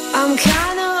 I'm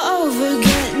kinda over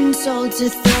getting told to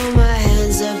throw my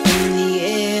hands up in the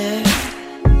air.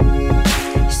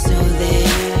 So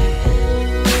there.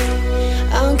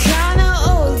 I'm kinda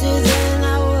older than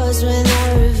I was when I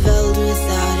rebelled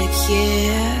without a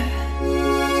care.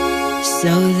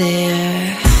 So there.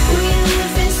 We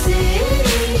live in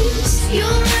cities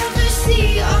you'll never see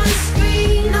on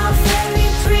screen. Not very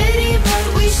pretty, but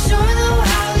we sure know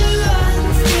how to run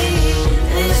free.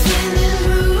 Living in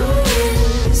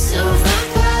ruins of a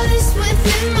palace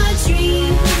within my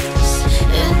dreams.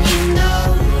 And you know,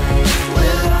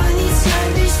 we're on each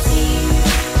other's team.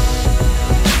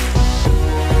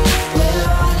 We're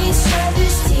on each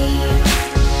other's team.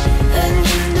 And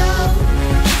you know,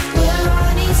 we're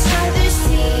on each other's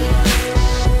team.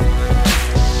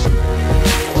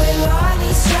 We're on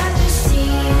each other's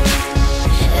team.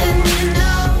 And you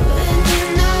know, and you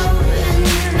know, and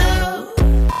you know.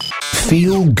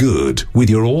 Feel good with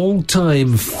your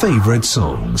all-time favorite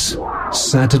songs.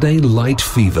 Saturday Light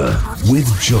Fever with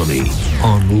Johnny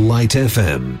on Light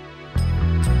FM.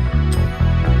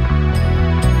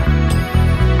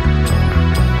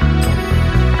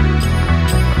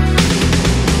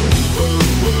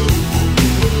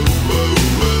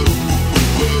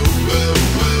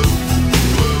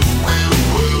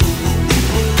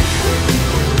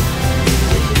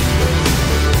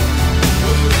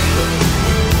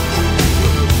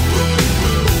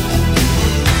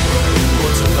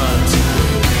 Once upon a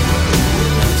time,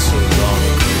 not so long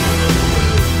ago,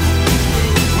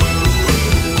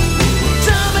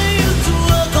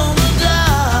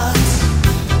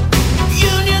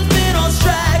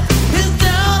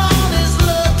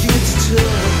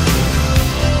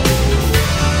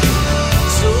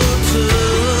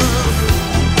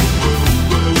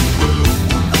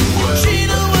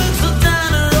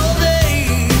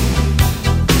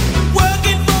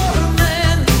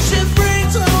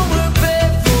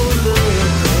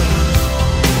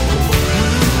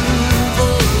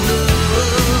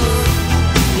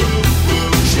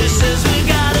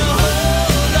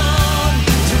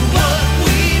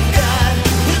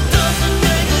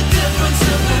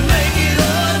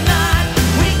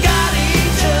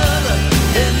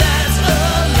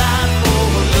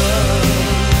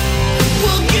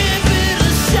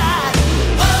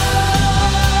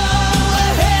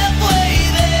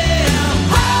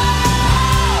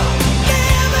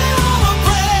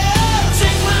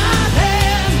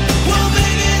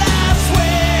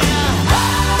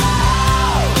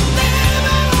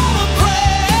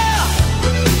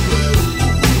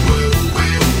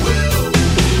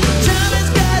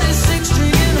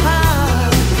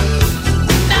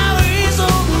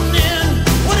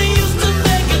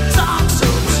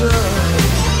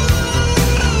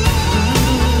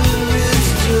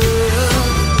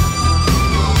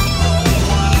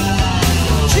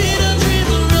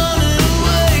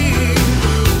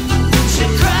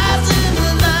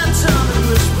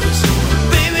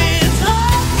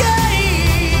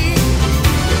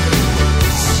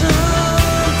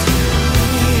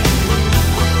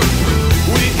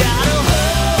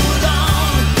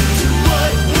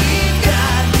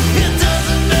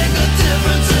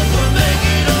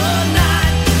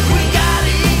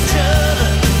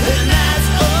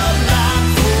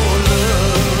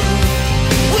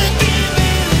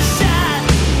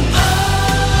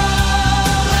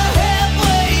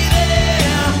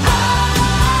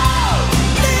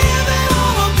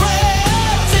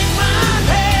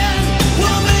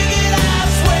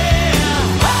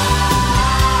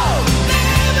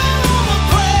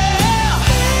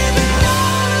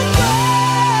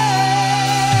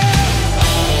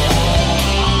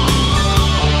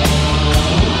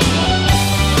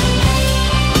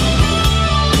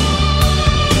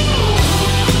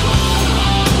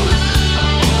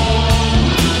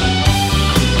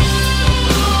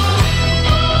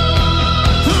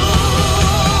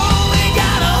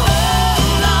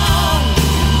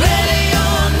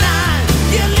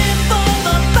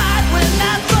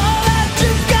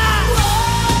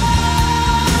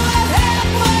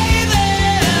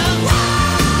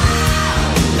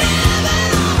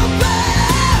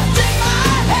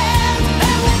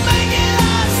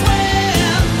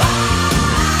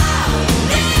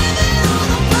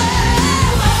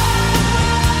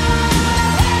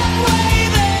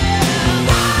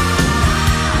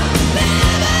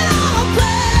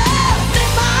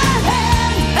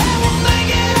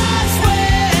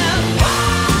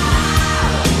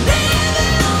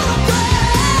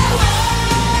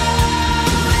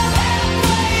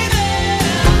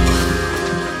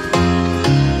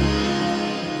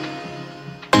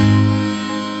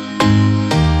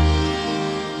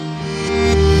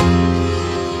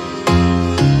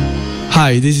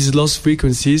 Hi, this is Lost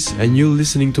Frequencies, and you're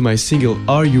listening to my single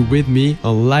Are You With Me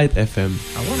on Light FM.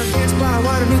 I wanna dance by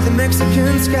water beneath the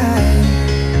Mexican sky.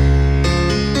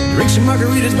 Drink some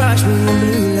margaritas by swinging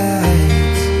blue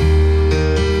lights.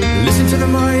 Listen to the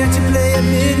mariachi play at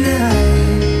midnight.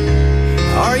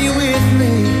 Are you with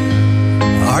me?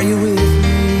 Are you with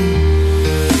me?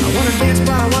 I wanna dance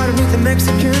by water beneath the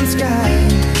Mexican sky.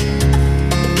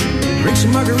 Drink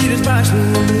some margaritas by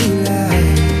swinging blue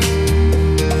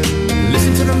lights.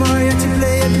 Listen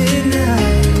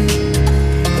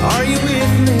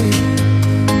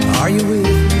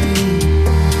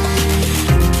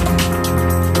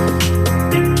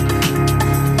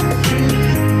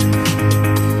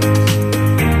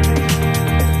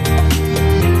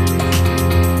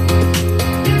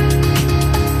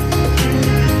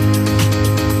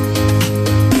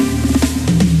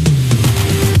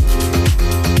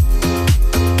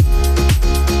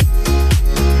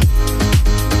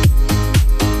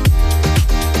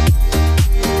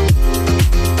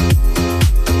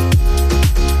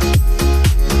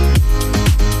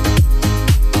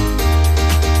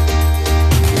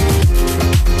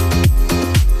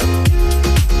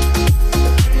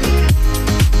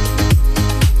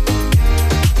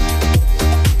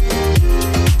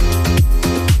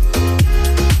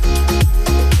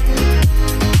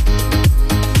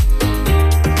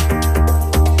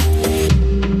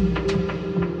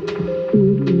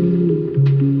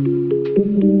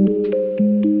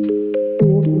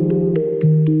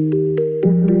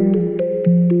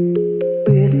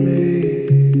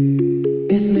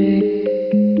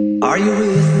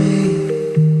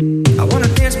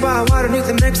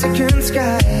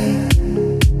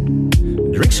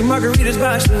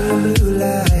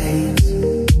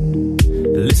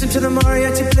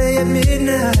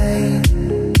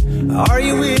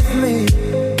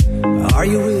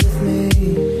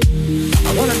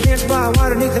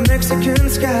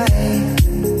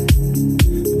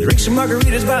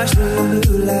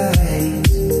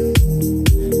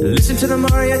to the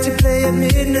mariachi play at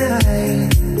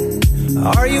midnight.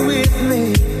 Are you with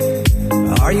me?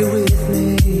 Are you with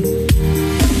me?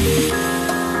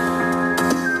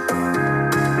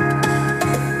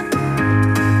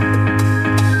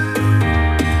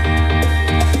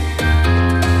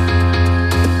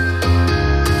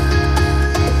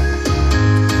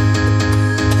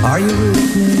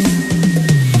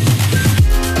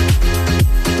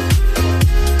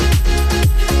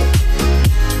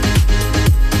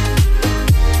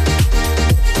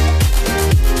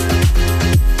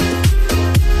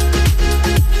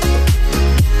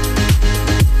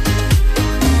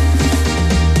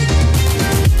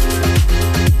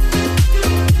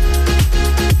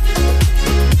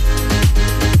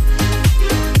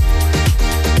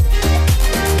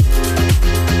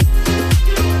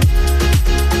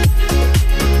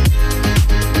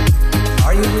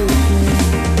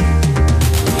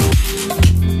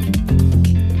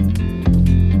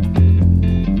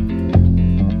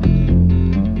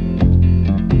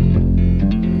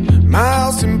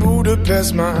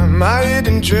 My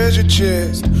hidden treasure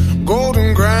chest,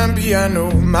 golden grand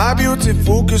piano, my beauty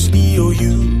focus,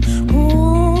 EOU.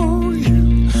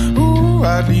 Ooh,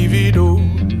 I'd leave it all.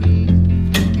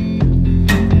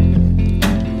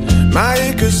 My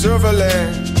acres of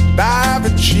land I've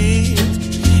achieved.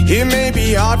 It may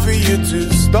be hard for you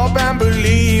to stop and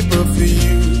believe, but for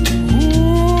you,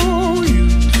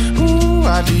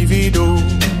 I'd leave it all.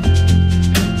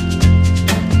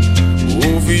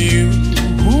 Oh, for you,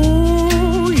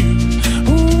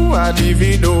 I'd leave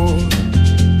it all.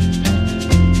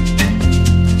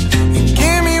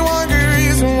 Give me one good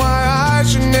reason why I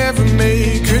should never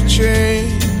make a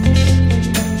change.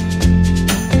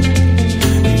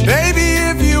 Baby,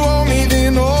 if you owe me,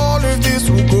 then all of this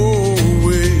will go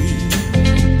away.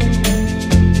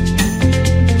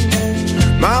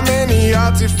 My many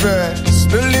artifacts,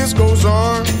 the list goes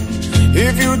on.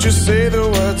 If you just say the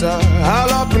words,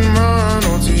 I'll up and run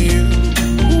onto you.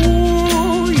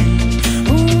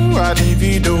 I'd leave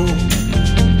it all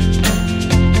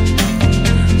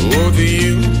over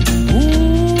you.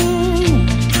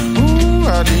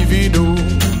 I'd leave it all.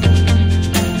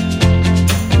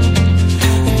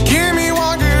 Give me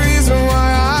one good reason why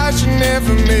I should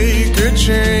never make a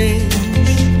change.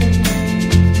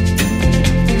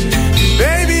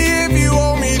 Baby, if you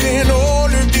owe me, then all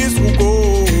of this will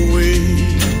go away.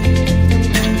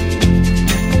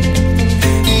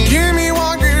 Give me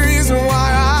one good reason why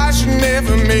I should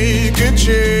never make a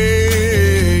change.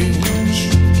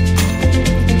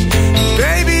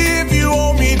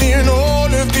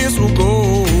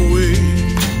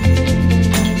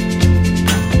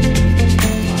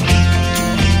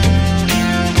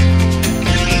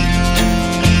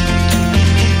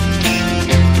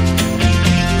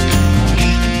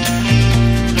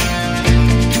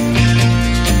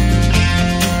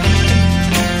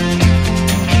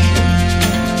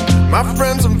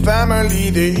 family,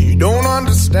 they don't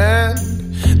understand.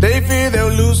 They fear they'll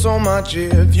lose so much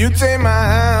if you take my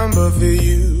hand. But for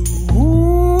you,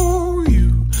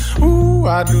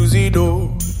 I'd lose it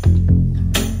all.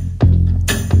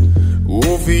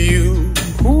 Oh, for you,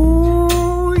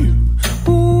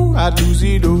 I'd lose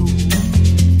it all.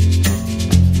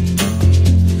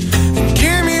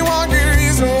 Give me one good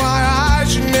reason why I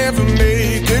should never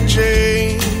make a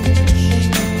change.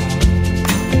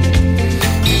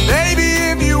 Baby,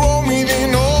 if you owe me,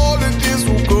 then all of this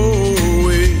will go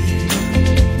away.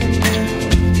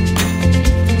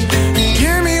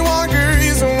 Give me one good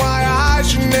reason why I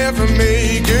should never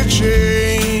make a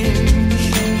change.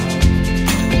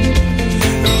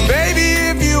 Baby,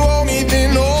 if you owe me,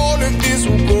 then all of this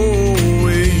will go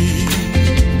away.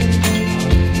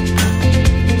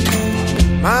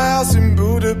 My house in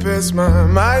Budapest,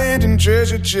 my hidden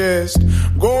treasure chest,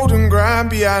 golden grand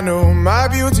piano, my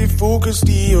beautiful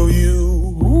Castillo.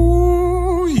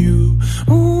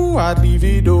 I'd leave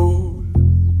it all.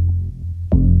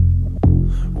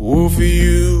 Oh, for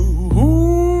you,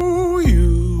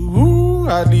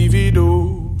 I'd leave it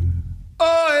all.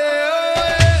 Oh, yeah.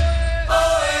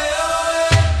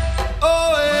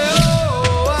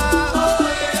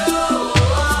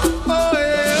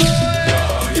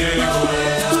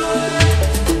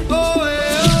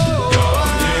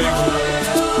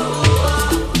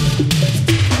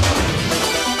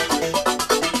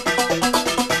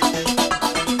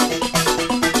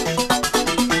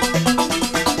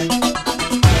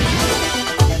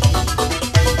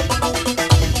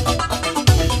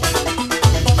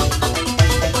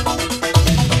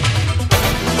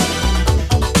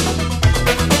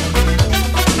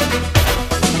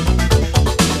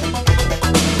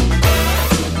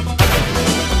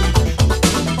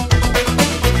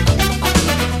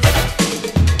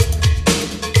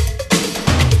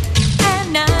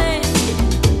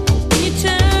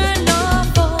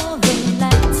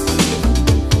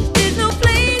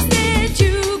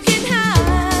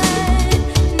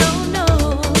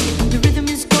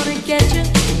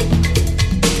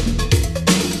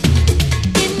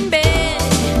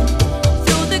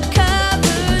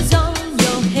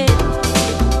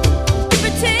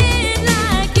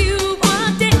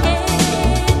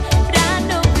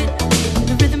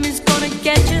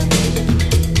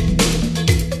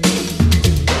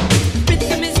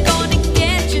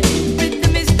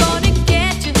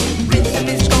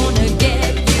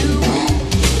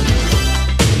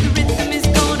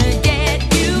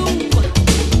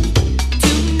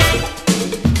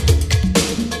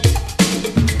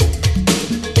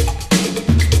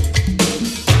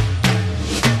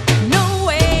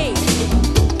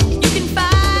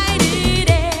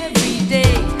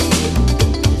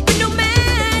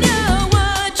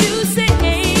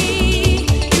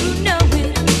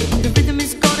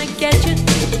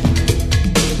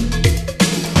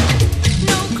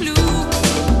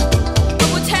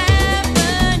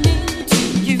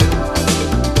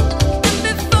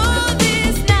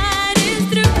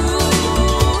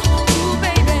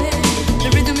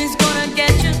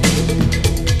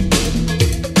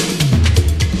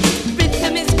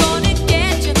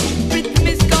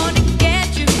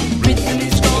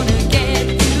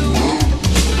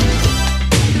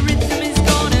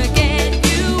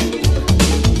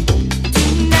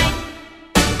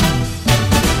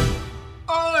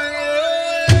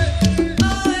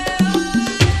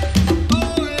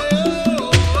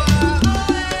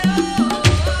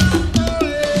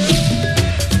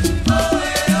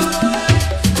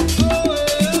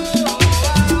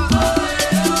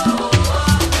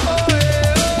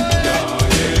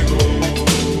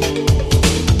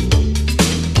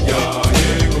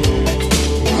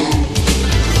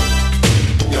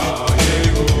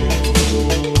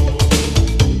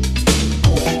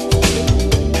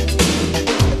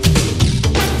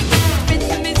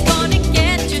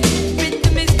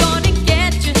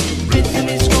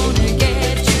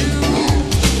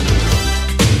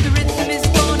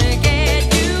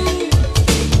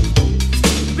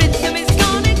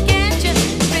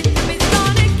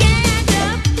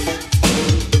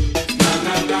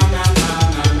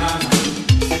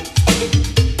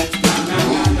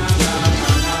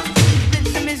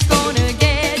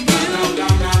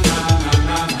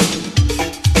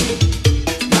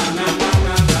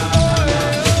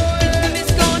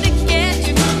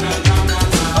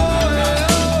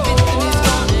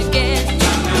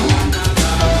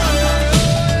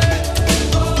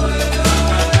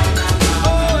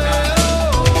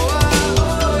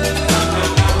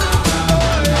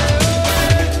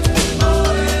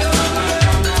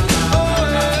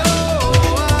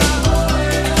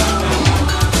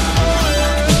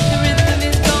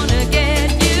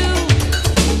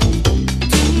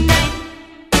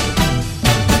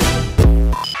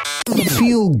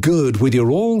 good with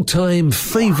your all-time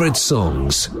favourite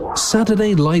songs.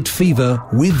 Saturday Light Fever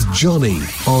with Johnny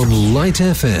on Light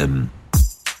FM.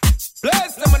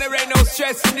 Bless them when there ain't no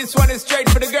stress, and this one is straight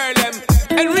for the girl, them.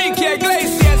 Enrique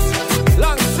Iglesias,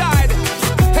 alongside,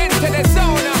 into the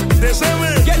zone.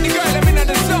 Get the girl, them in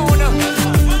the zone.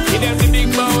 Give them the big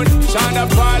moan. Shonda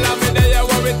Paul, I'm in there,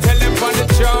 what we tell them on the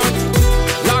throne.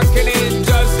 Locking in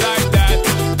just like that.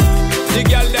 The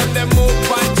girl, them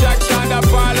move on track. Shonda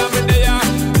Paul, I'm in there.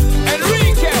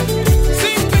 Enrique,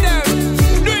 sing for them.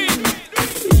 Do it.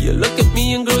 You look at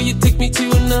me and girl, you take me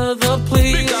to another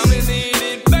place.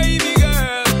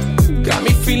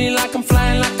 Feeling like I'm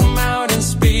flying, like I'm out in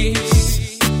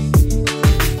space.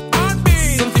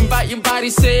 Something about your body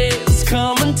says,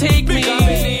 come and take me.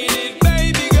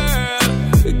 Baby girl.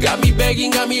 Got me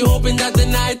begging, got me hoping that the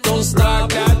night don't stop.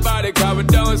 That body cover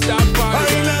don't stop.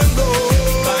 Bailando,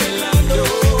 bailando,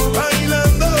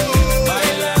 bailando,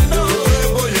 bailando. Tu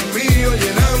cuerpo y el mío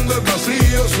llenando el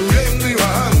vacío, subiendo y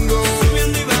bajando.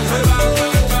 Subiendo y bajando.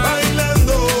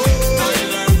 Bailando,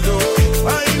 bailando,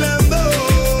 bailando.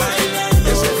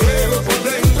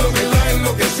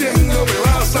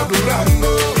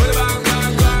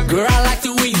 Girl, I like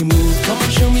the way you move. Come on,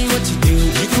 show me what you do.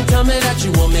 You can tell me that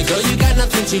you want me, girl. You got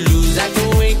nothing to lose. I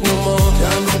can't wait no more. Ya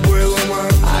no puedo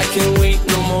más. I can't wait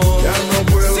no more. Ya no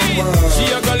puedo más. She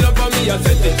a go love for me, I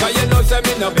set it. Cause you know, say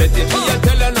me no bet it. Me a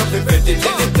tell her not to bet it.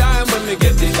 Anytime when me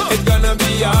get it, it's gonna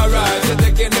be alright. You're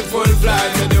taking the full flight.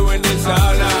 You're doing this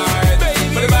all night.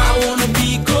 But if I wanna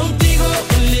be contigo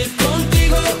and live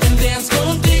contigo and dance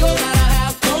contigo. Gotta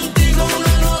have contigo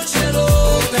una noche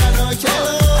loca.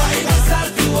 Ay, besar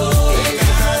tu boca.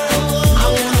 I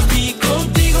wanna be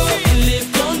contigo and live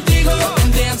contigo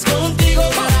and dance contigo.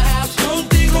 Gotta have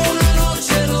contigo una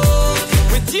noche loca.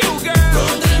 With you, girl.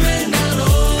 Con tremenda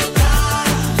nota.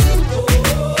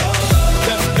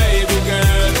 The baby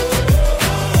girl.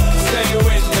 Stay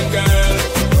with me, girl.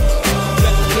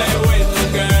 Play with me,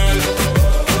 girl.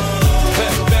 The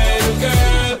baby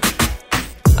girl.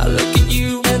 I look at you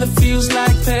and it feels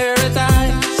like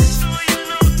paradise.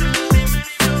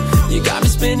 You got me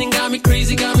spinning, got me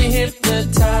crazy, got me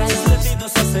hypnotized.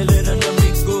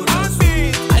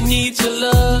 I need your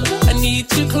love, I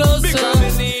need you closer.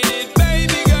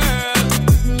 Baby girl.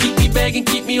 Keep me begging,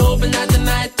 keep me hoping that the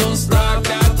night don't stop.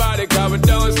 That body cover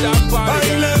don't stop.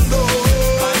 Bailando,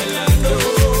 bailando,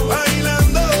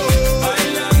 bailando,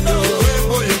 bailando. Tu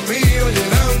cuerpo y el mío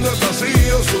llenando el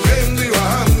vacío, subiendo y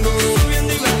bajando.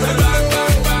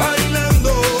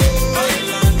 Bailando,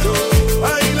 bailando,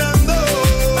 bailando.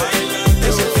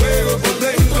 Ese fuego por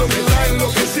dentro me da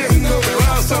enloqueciendo.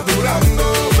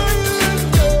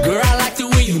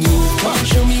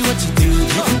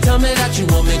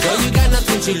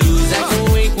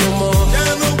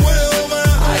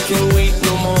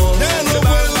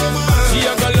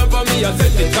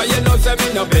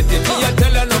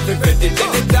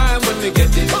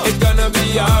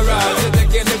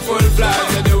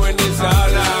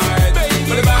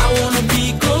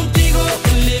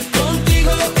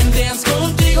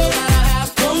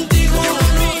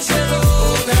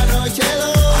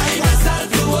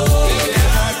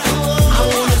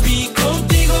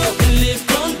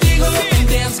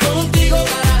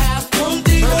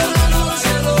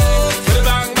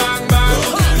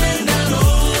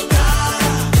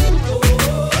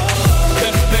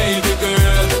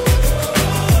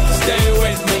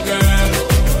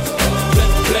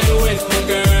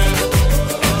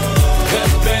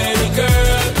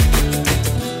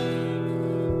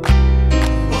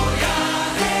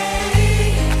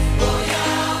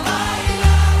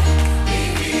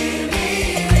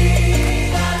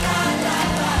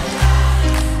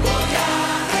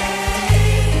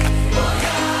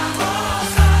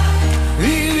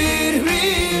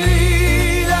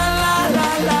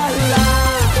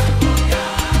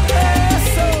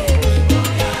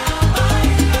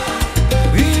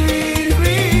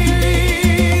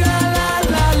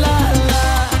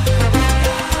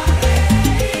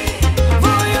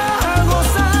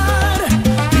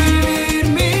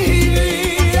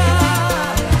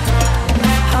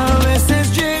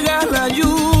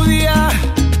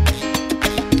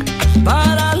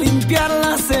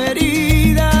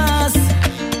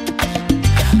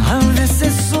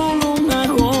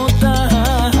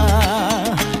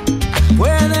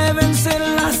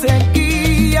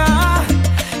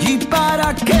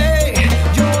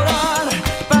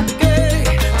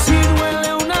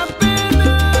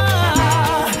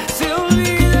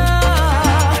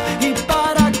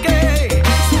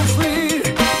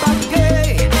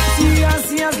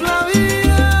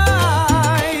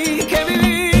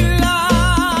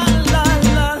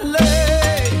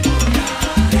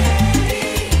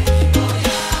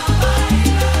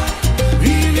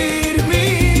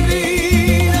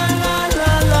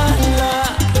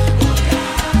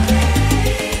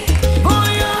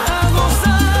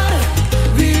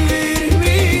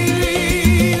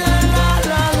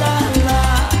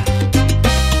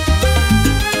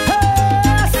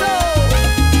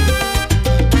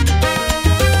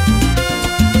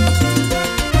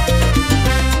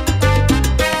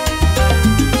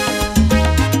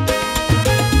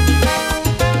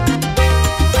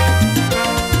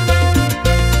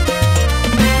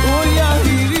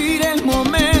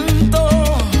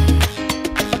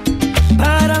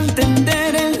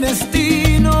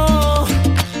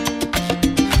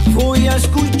 Voy a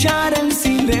escuchar el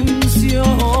silencio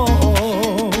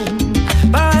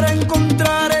para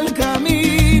encontrar el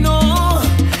camino.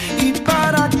 ¿Y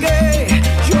para qué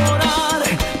llorar?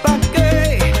 ¿Para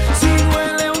qué? Si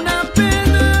duele una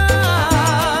pena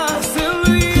se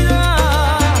olvida.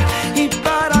 ¿Y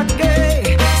para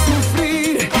qué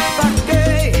sufrir? ¿Para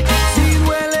qué? Si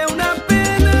duele una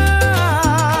pena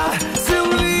se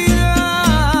olvida.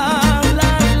 La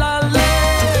la la.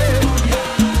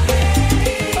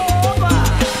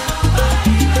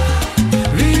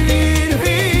 Vivir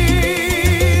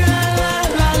vida, la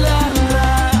la la.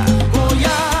 Voy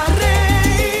a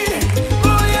reír,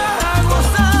 voy a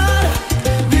gozar.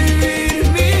 Vivir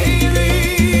mi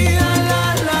vida, la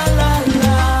la la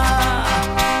la.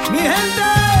 Mi gente.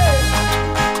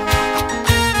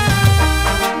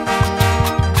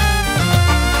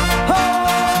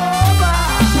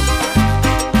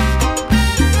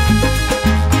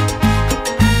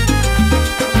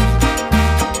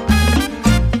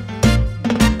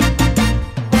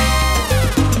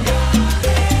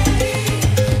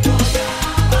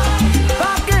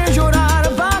 ¿Pa' qué llorar?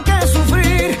 ¿Pa' qué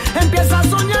sufrir? Empieza a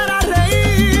soñar, a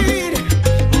reír.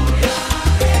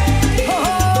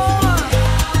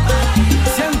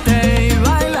 Siente y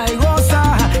baila y goza,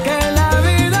 que la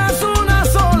vida es una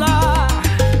sola.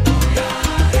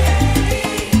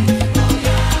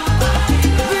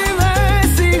 Vive,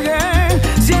 sigue,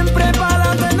 siempre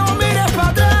para adelante, no mires para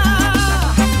atrás.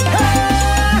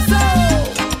 Eso,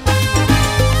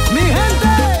 mi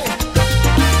gente.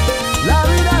 La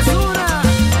vida es una.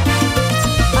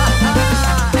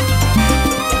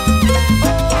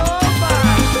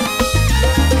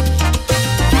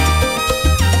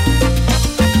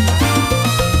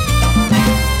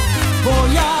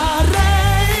 Voy a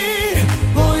reír,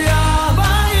 voy a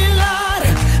bailar,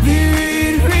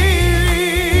 vivir mi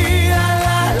vida,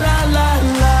 la la la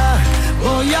la.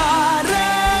 Voy a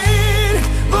reír,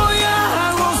 voy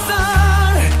a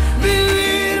gozar,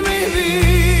 vivir mi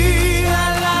vida,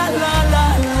 la la la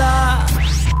la.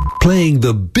 Playing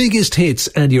the biggest hits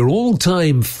and your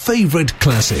all-time favorite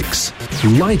classics.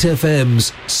 Light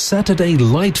FM's Saturday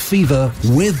Light Fever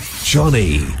with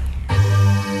Johnny.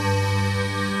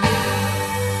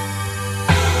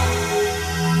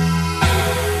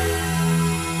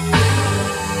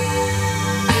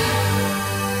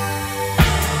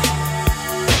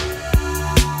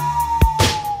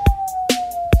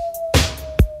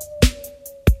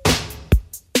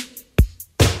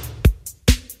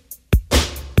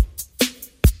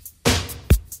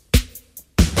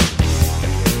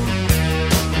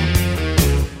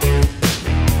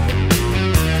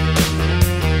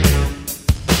 Voy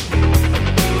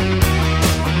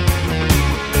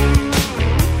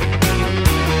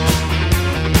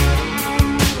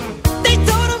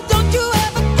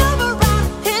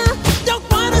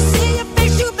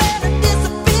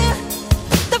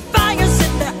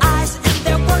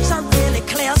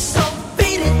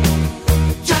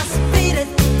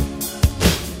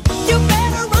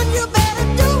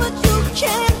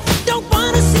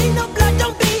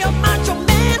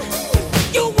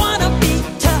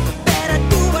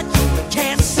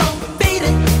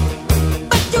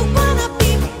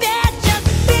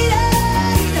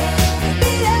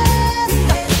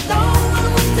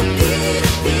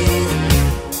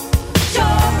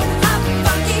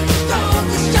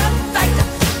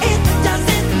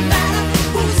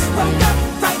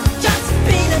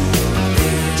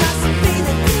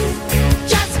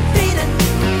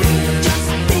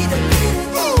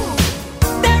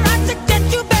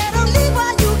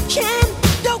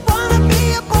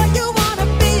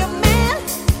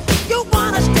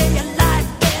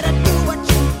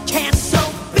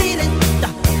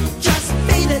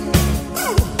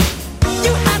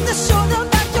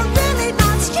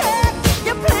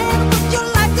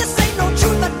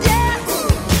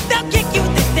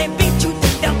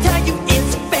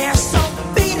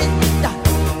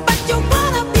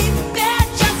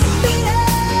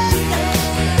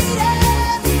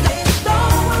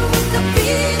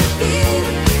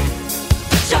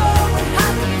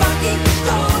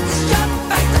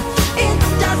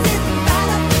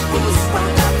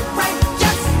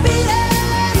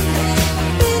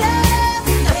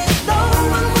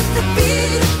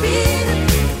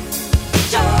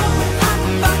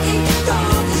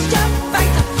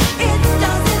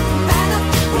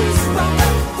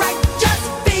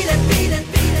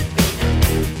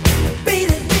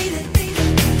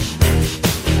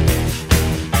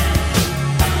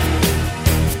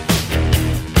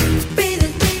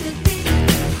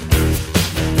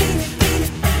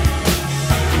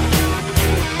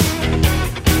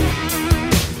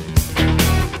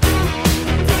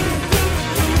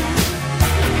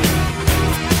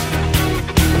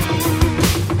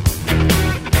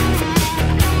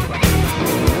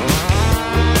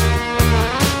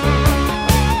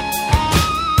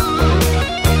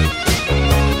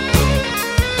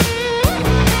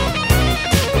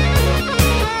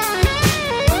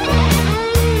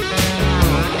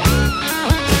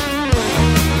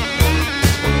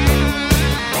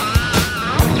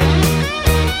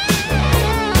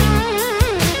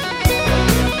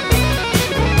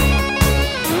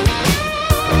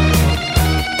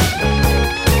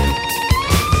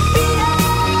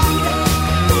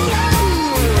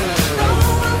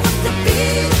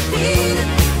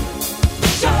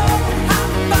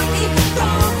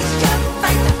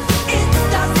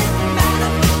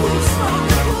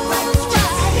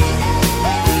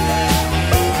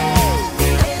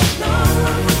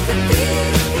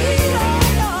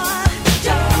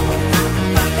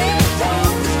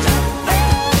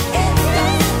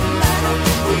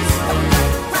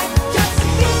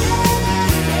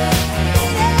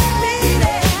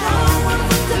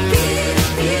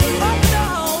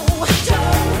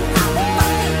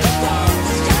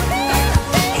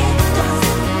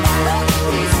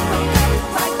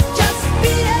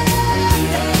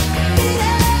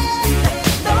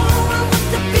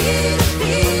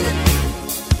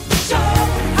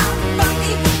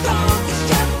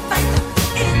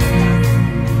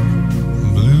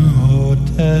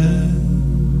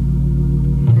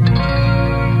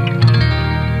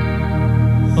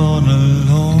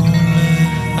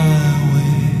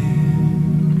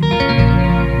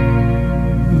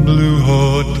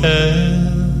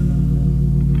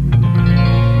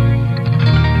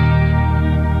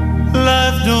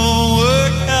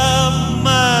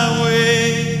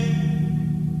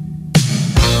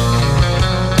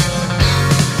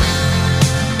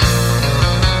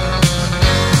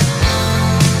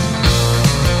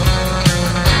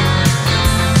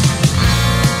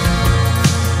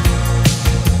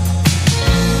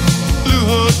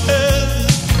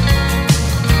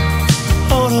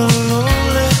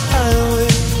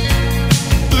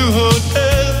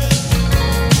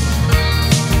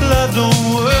life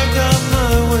don't work out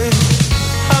my way.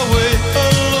 I wait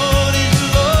alone each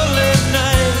lonely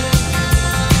night.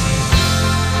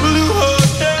 Blue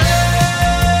hotel,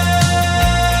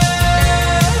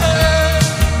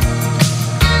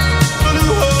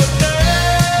 blue hotel,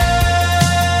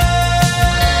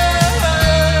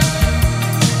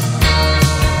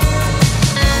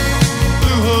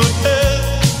 blue hotel.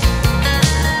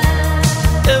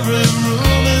 Every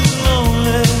room is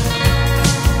lonely.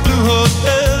 Blue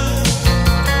hotel.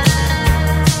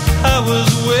 I was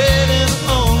waiting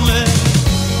only,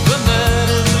 but that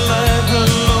is like a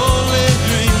lonely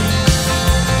dream.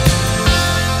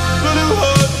 Blue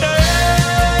hotel,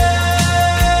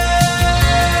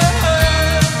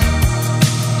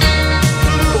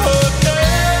 blue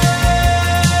hotel,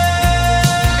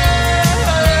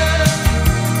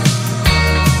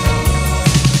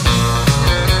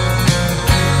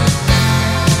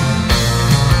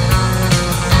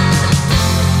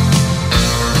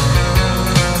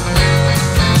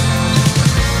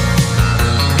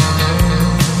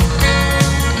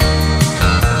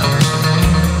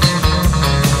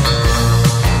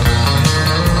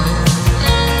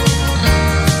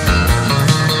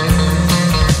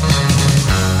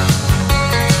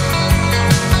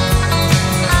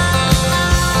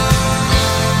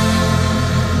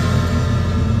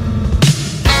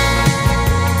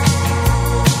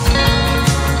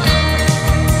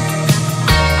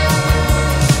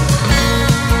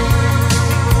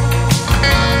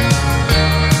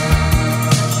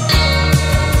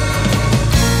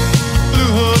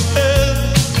 blue hotel.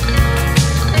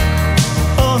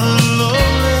 On a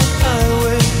lonely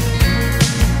highway.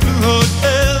 Blue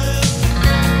hotel.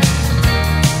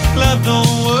 Life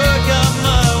don't work out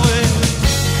my way.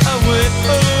 I wait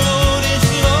alone each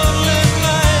lonely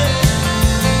night.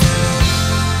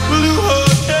 Blue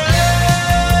hotel,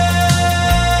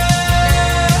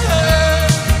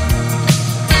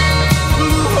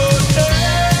 blue hotel.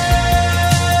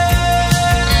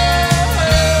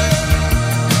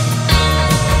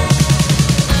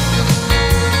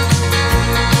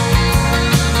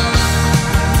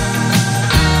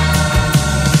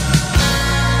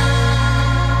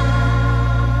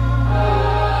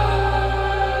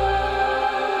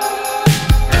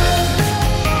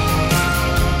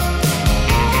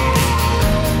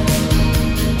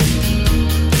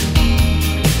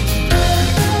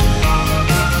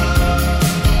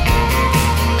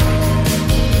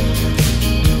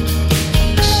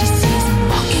 She sees him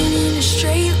walking in a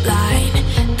straight line.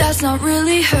 That's not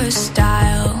really her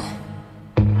style.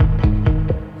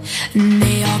 And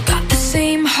they all got the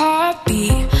same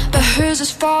heartbeat, but hers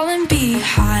is falling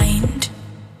behind.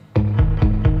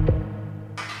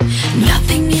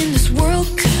 Nothing in this world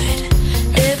could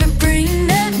ever bring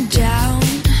them down.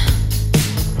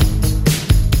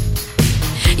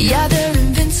 Yeah, they're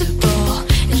invincible,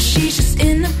 and she's just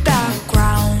in the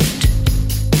background.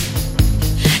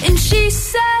 And she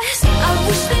says, I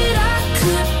wish that I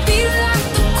could be like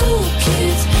the cool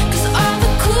kids, 'cause all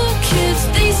the cool kids,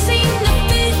 they seem to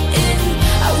fit in.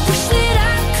 I wish that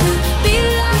I could be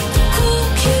like the cool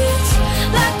kids,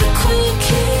 like the cool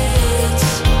kids.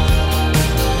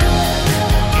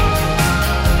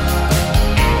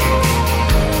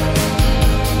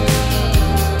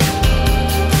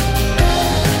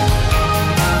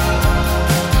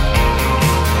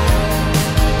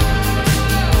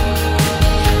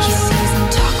 He sees them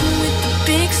talking with a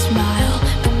big smile,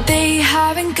 but they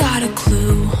haven't got a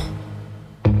clue.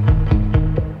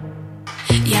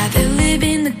 Yeah, they're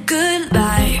living the good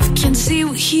life, can't see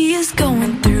what he is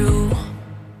going through.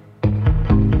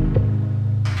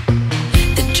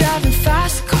 They're driving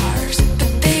fast cars,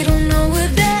 but they don't know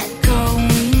where they're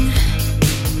going.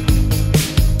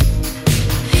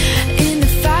 In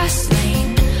the fast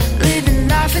lane, living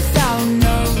life without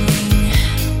knowing.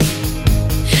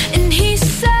 And he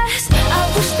says, I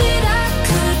wish that I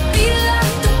could be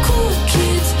like the cool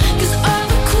kids, 'cause all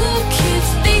the cool kids,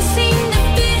 they seem to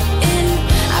fit in.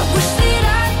 I wish that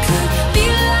I could be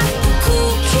like the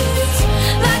cool kids,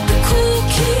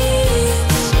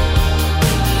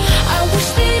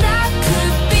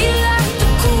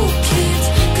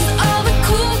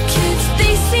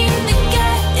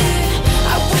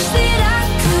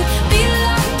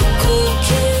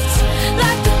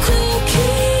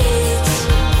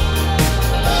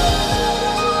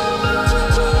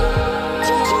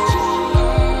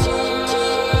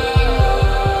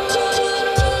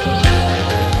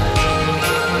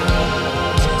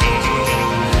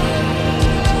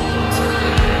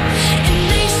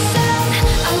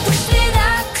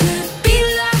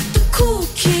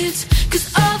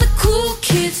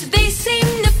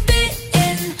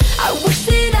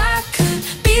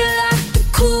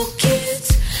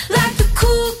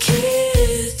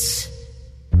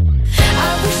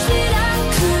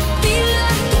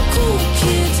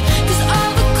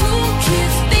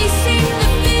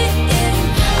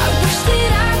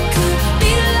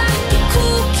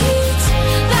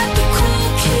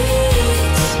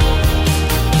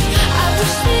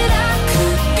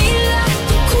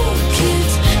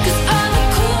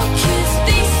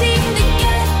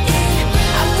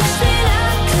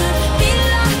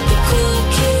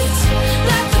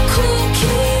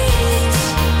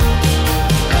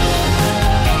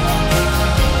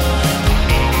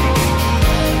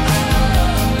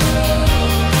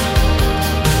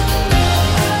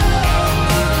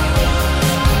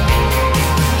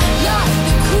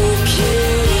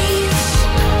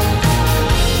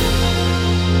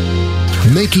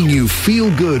 making you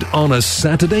feel good on a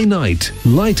Saturday night.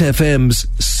 Light FM's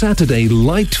Saturday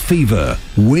Light Fever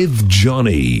with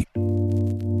Johnny.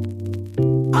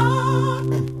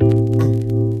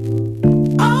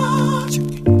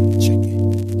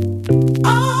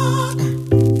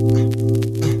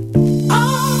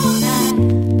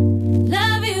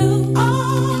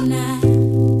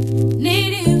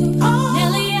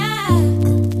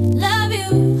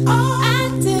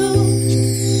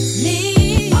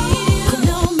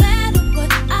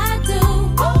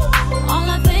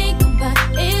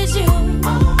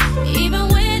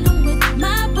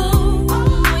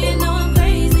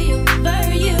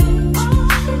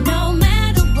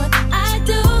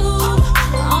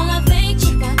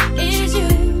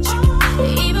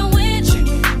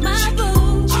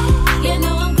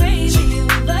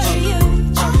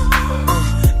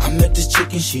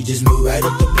 She just moved right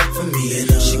up the block for me,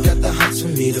 and she got the hots for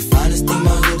me, the finest thing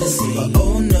my hood has seen. But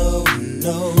oh no,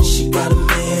 no, she got a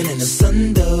man and a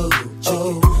son though.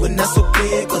 Oh, but that's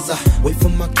okay, cause I wait for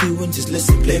my cue and just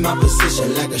listen, play my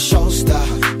position like a show star.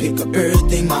 Pick up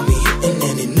everything, mommy hitting,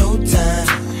 and in no time,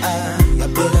 I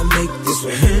better make this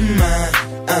with him mine.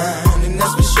 And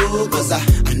that's for sure, cause I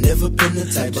never been the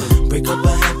type to break up a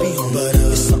happy home. But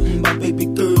it's something about baby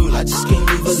girl, I just can't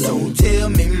leave alone. Tell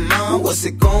me, mom, what's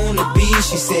it gonna be?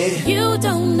 She said, you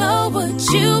don't know what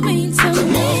you mean to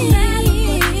me.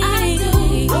 I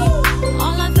do.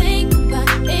 All I think about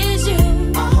is you.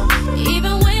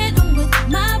 Even when I'm with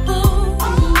my boo,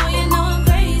 oh, you know I'm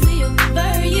crazy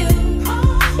over you.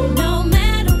 No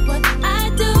matter what I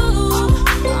do,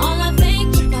 all I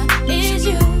think about is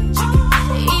you.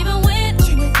 Even when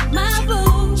I'm with my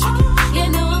boo, you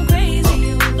know I'm crazy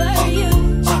over you.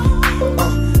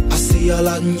 I see y'all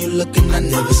out and you looking, I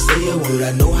never say a word.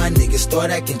 I know how niggas start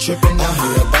acting trippin'. I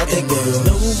heard about that girl.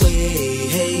 No way,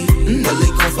 hey, now they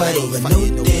gon' fight over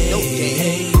no day,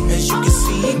 hey, as you can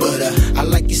see. But I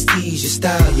like your steez, your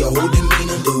style, your whole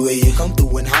demeanor, the way you come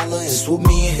through and holler and swoop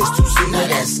me in his two-seater. Now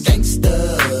that's gangsta,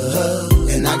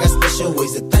 and I got special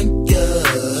ways to thank ya.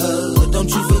 Don't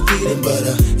you forget it, but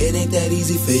it ain't that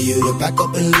easy for you to back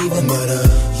up and leave him. But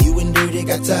you and Dirty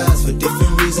got ties for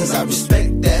different reasons. I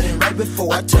respect that. And right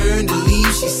before I turned to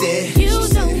leave, she said, you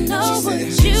don't know what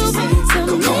you mean to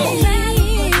me.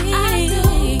 I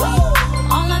do.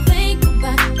 All I think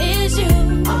about is you.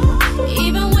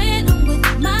 Even when I'm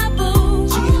with my boo,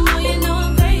 oh, you know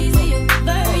I'm crazy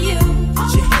over you.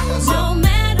 No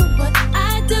matter what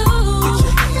I do,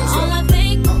 all I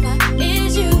think about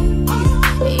is you.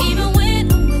 Even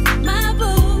when I'm with my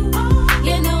boo,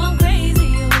 you know I'm crazy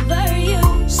over you.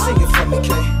 Sing it for me,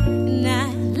 Kay. And I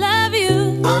love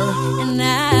you, and I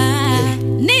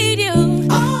need you.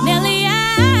 Nelly, I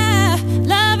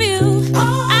love you.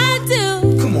 I do.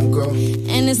 Come on, girl.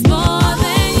 And it's more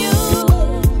than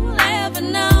you'll ever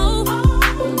know.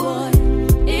 Boy,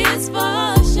 it's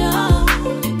for sure.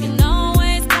 You can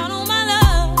always count on my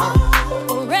love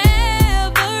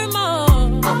forevermore.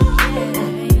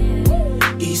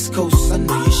 East Coast, I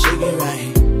know you're shaking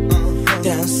right.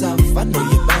 Down south, I know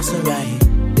you're bouncing right.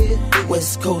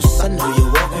 West Coast, I know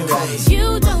you're walking right.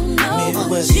 You don't know Midwest,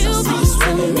 what you I see mean you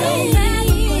swinging to right. me.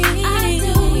 I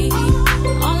do.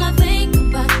 All I think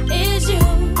about is you.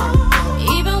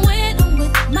 Even when I'm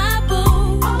with my boo,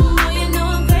 oh, you know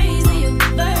I'm crazy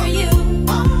over you.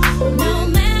 No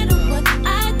matter what I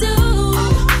do,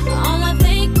 all I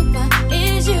think about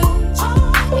is you.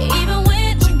 Even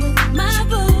when I'm with my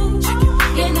boo,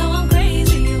 you know I'm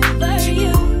crazy over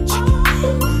you.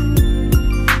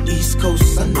 East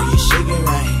Coast, I know you're shaking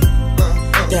right.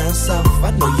 Down south,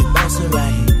 I know you're bouncing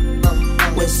right.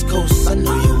 West Coast, I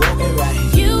know you're walking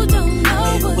right. You don't know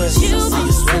Midwest, what you I see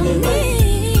you swinging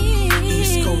right.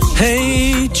 East Coast.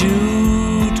 Hey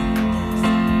Jude,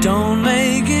 don't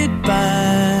make it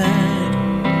bad.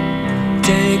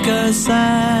 Take a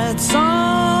sad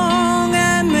song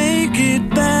and make it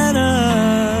better.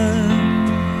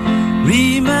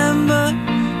 Remember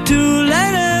to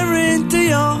let her into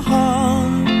your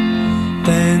heart.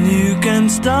 Then you can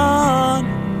start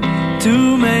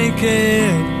to make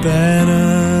it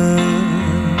better.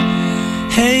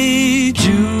 Hey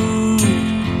Jude,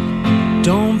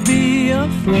 don't be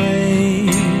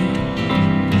afraid.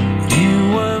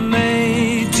 You were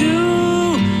made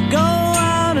to go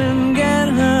out and get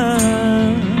her.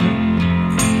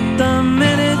 The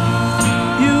minute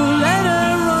you let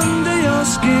her under your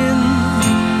skin,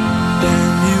 then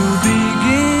you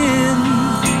begin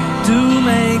to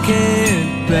make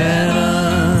it better.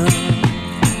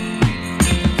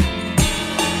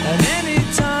 And any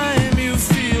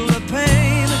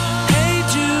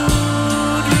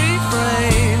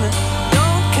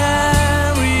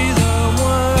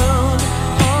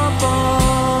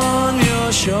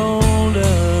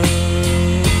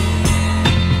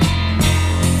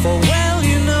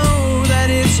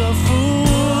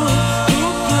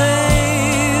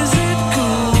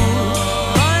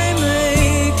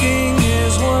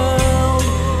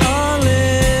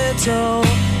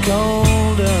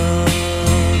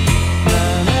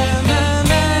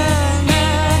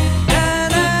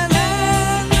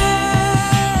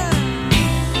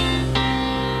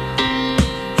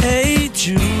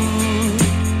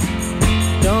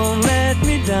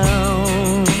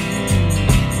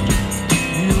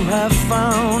have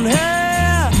found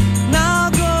her. Now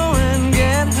go and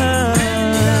get her.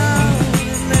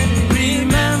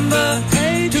 Remember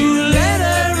to let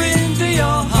her into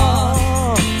your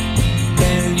heart.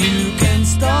 Then you can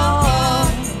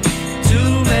start to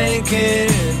make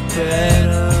it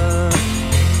better.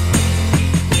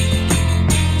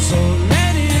 So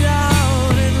let it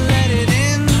out and let it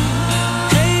in.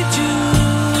 Hate you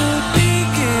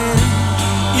begin.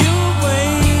 You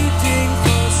waiting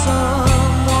for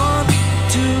someone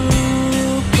to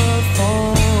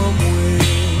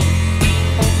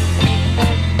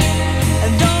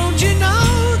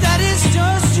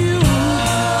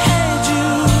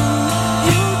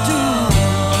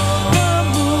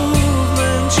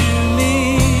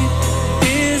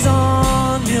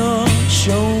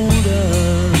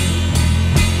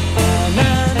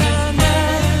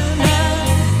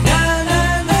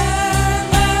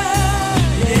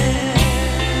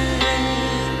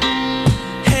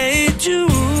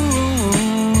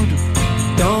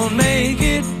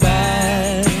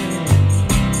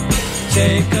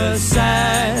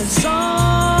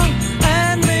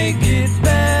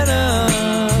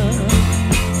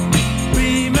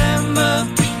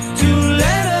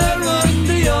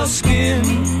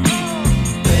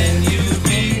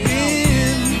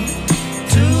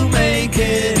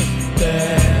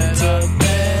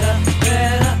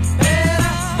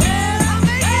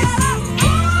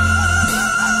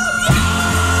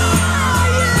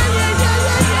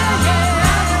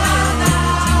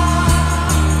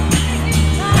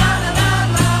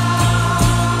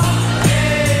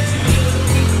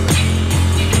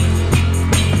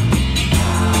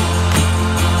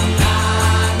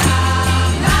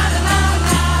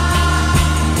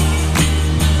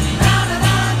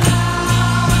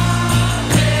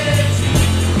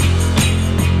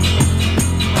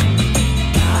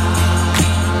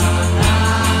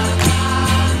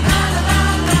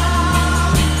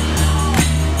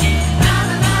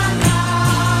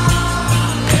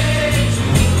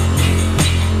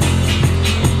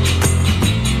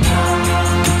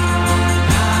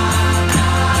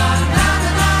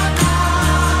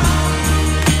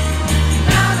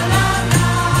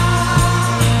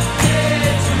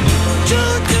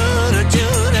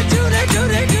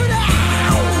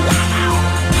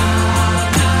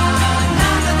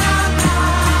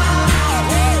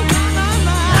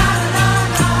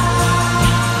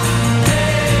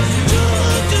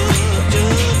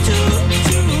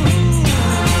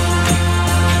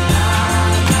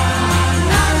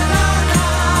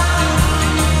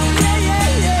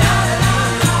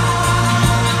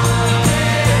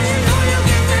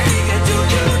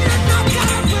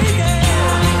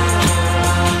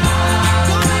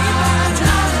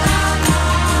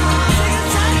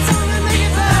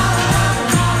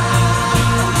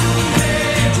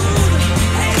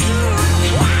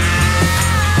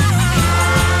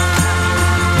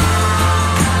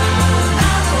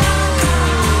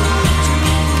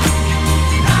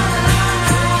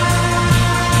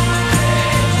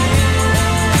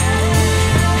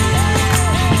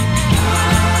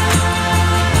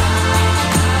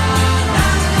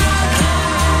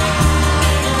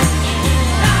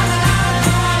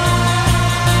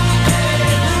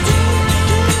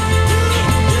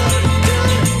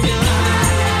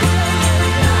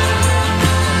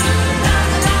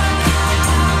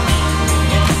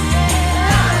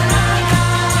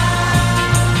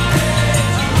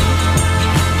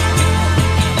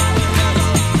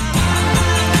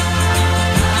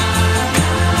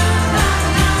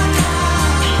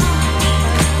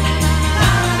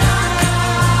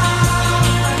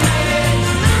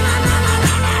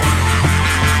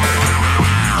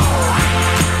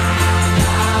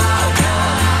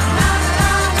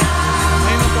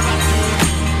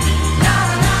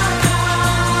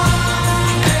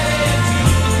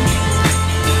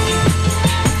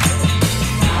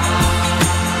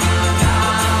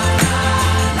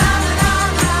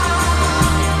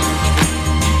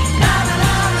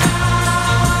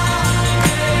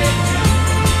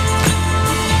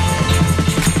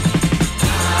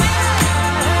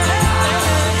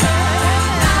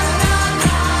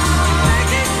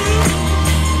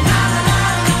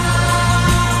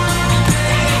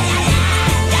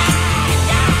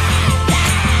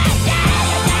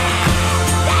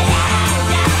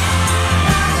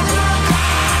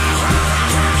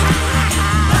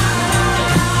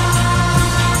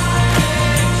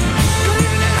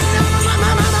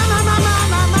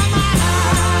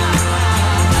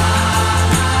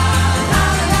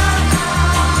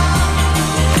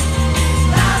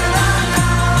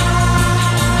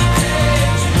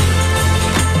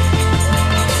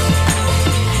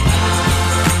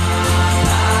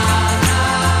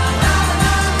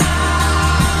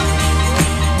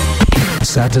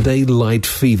Saturday Light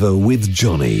Fever with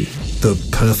Johnny. The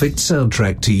perfect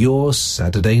soundtrack to your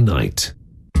Saturday night.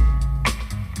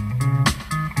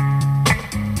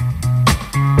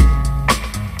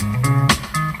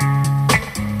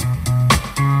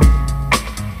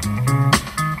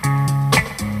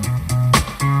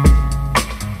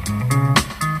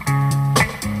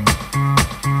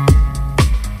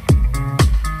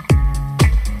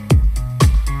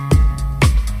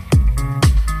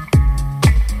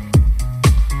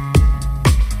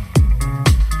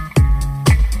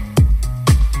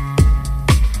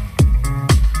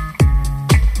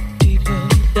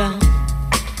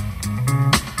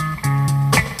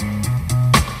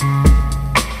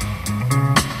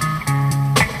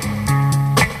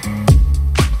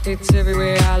 It's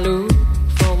everywhere I look,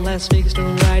 from Las Vegas to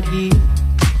right here,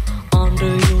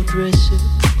 under your dresser,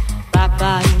 right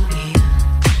by your ear.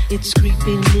 It's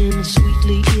creeping in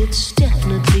sweetly, it's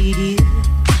definitely here.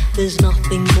 There's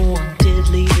nothing more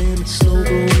deadly than a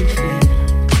slow-growing fear.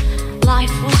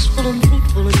 Life was full and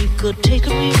fruitful and you could take a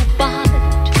real bite.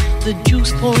 The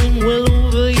juice pouring well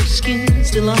over your skin's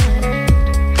delight.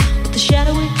 But the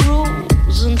shadow it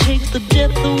grows and takes the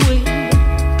depth away,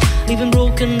 leaving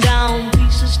broken down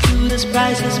pieces to this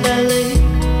priceless ballet.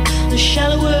 The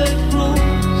shallower it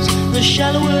grows, the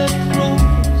shallower it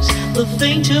grows, the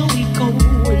fainter we go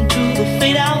into the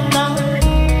fade out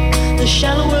line. The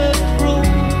shallower it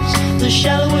grows, the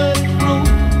shallower it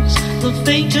grows, the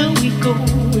fainter we go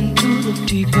into the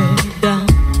deeper down.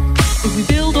 If we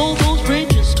build all those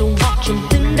bridges, don't watch them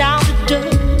thin down to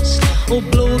dust, or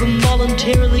blow them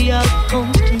voluntarily out of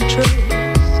constant trust.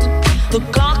 The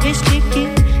clock is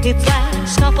ticking, it's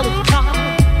last couple of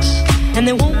clocks, and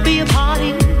there won't be a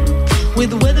party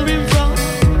with the weather in front.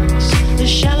 The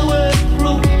shallower it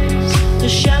grows, the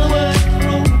shallower it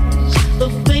grows, the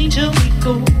fainter we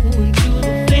go into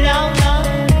the fade out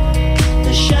line.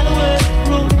 The shallower it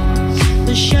grows,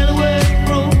 the shallower it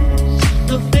grows,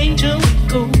 the fainter we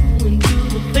go into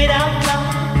the fade out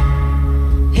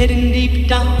line. Heading deep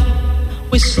down,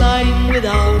 we're sliding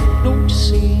without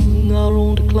noticing our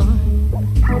own decline.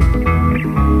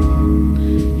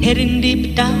 Heading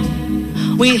deep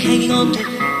down, we're hanging on to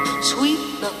sweet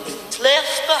nothing's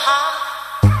left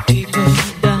behind. Deeper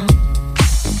down.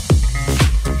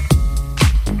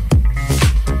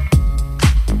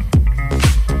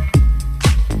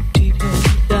 Deeper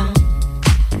down.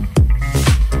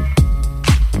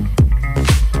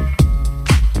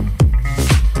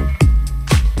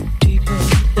 Deeper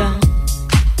down.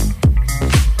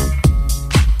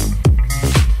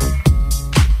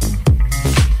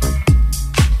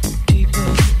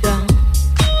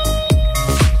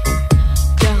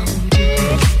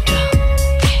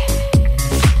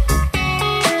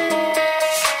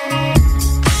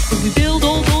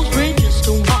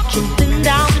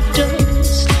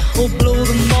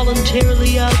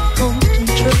 Voluntarily out of constant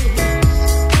trust.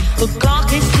 The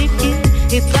clock is ticking,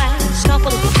 it's last couple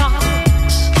of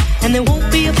clocks, and there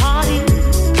won't be a party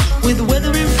with the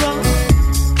weather in front.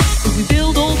 If we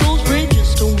build all those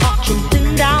bridges, don't watch them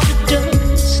thin down to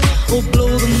dust, or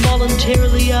blow them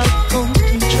voluntarily out of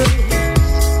constant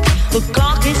trust. The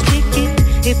clock is ticking,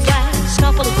 it's last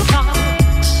couple of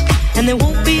clocks, and there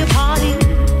won't be a party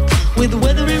with the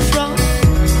weather in front.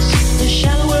 The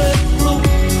shallower it grows,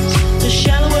 the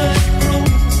shallower it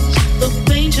grows, the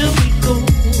fainter we go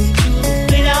into the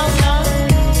fade out line.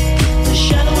 The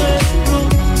shallower it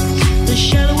grows, the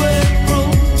shallower it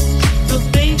grows, the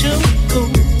fainter we go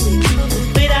into the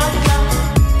fade out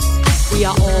line. We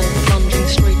are all plunging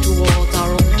straight towards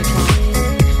our own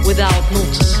decline. Without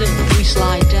noticing, we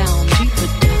slide down, deeper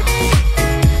down.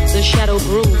 The shadow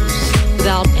grows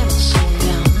without ever slowing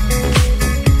down.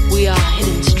 We are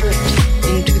heading straight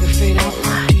into the fade out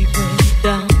line. Deeper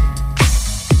down.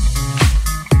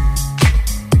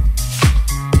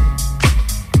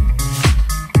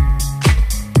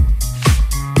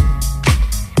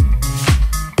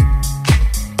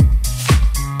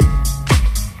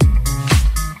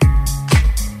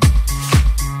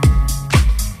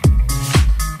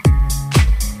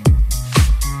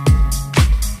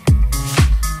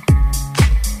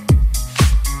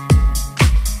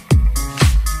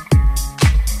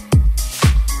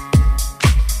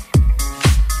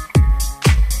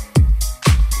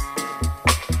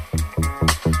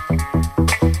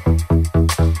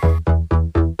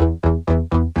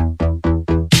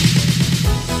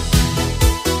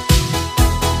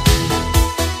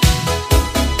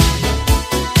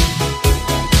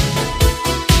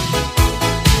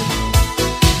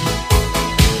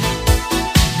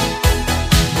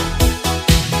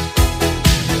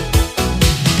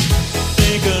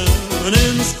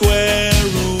 In square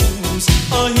rooms,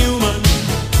 a human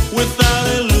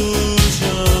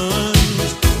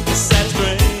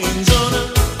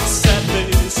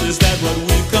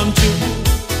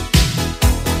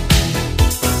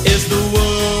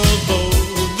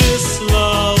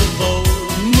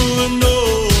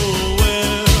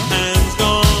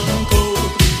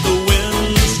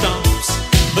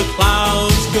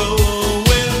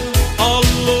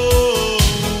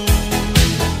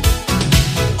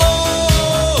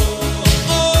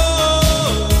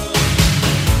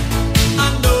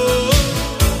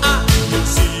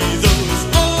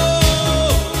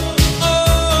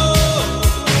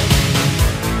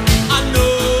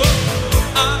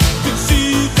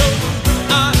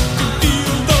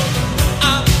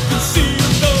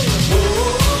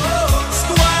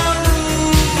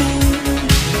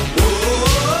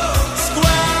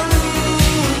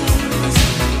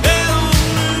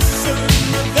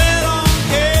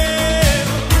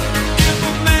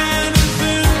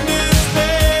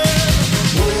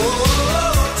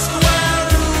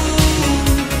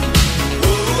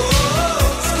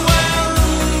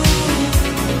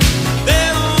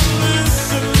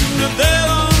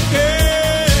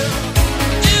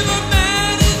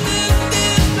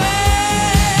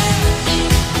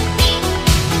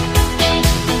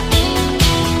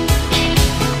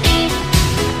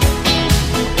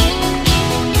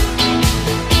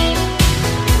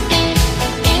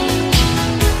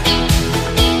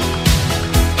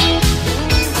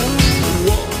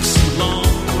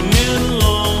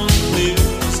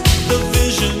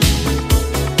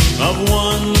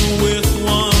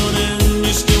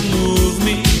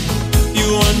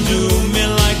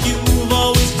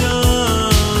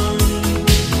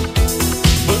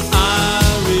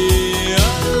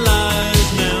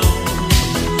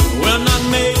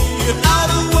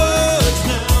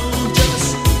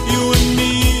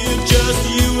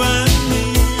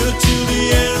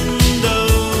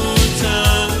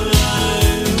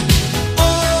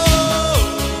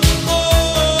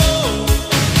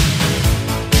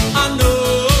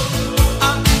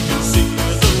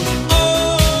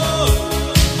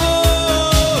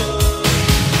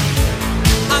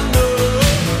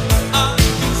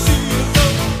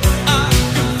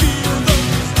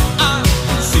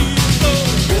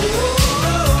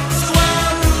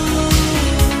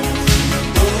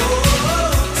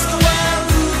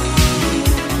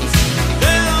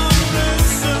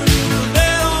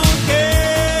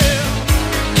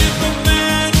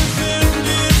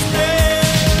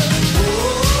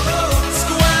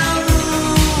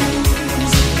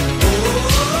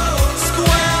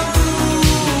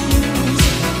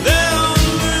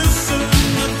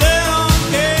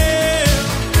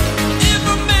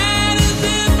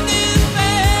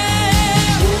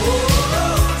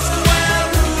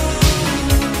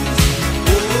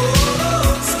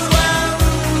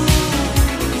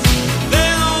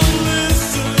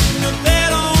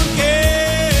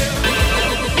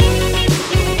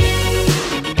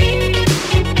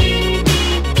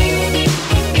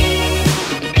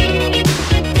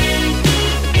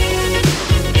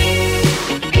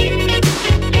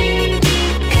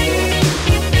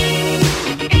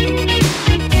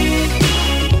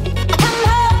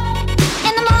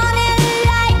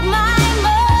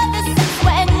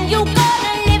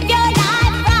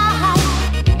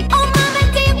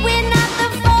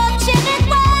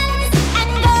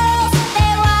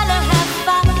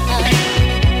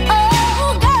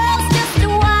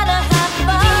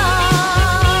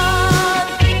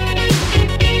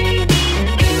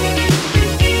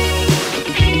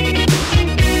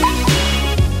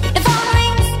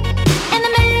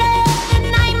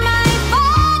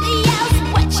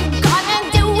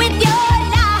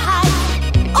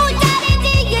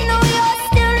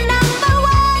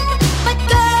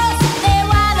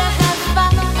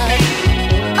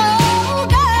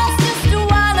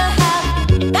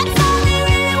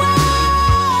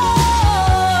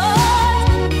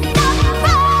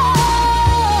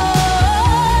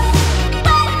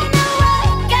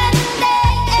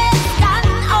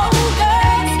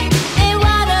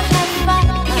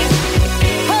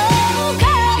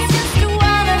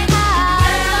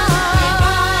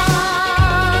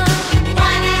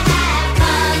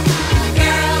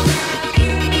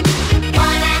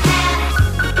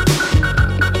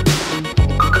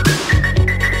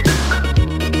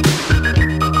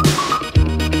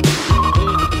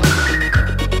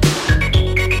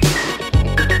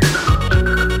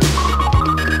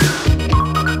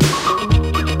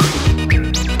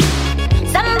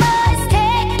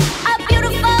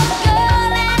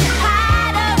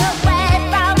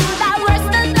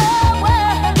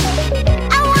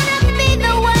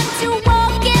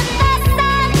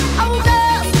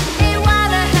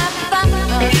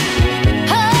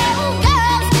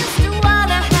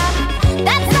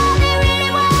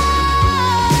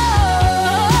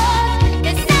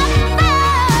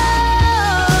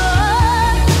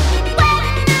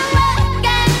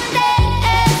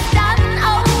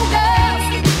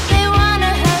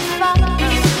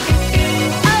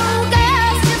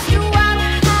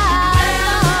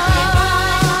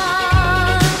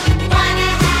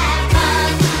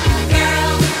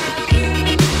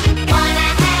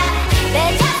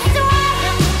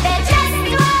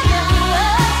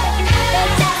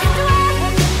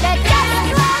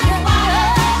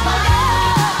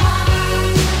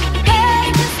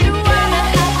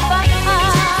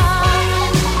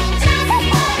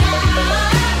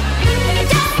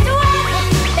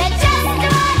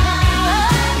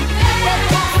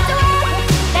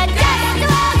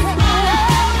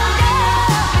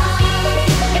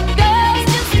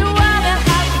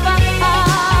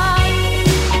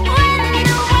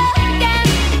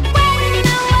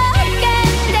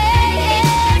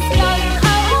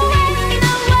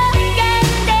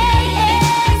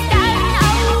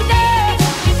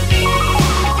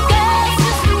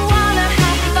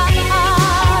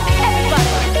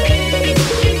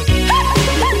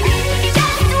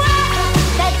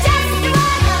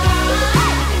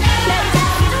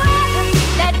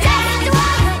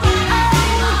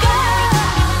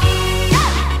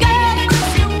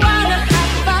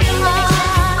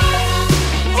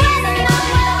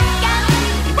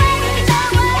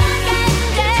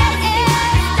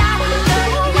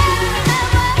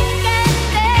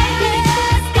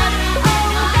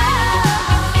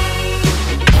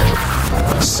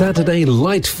Saturday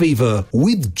Light Fever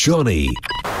with Johnny.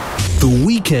 The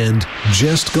weekend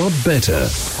just got better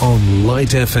on Light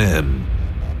FM.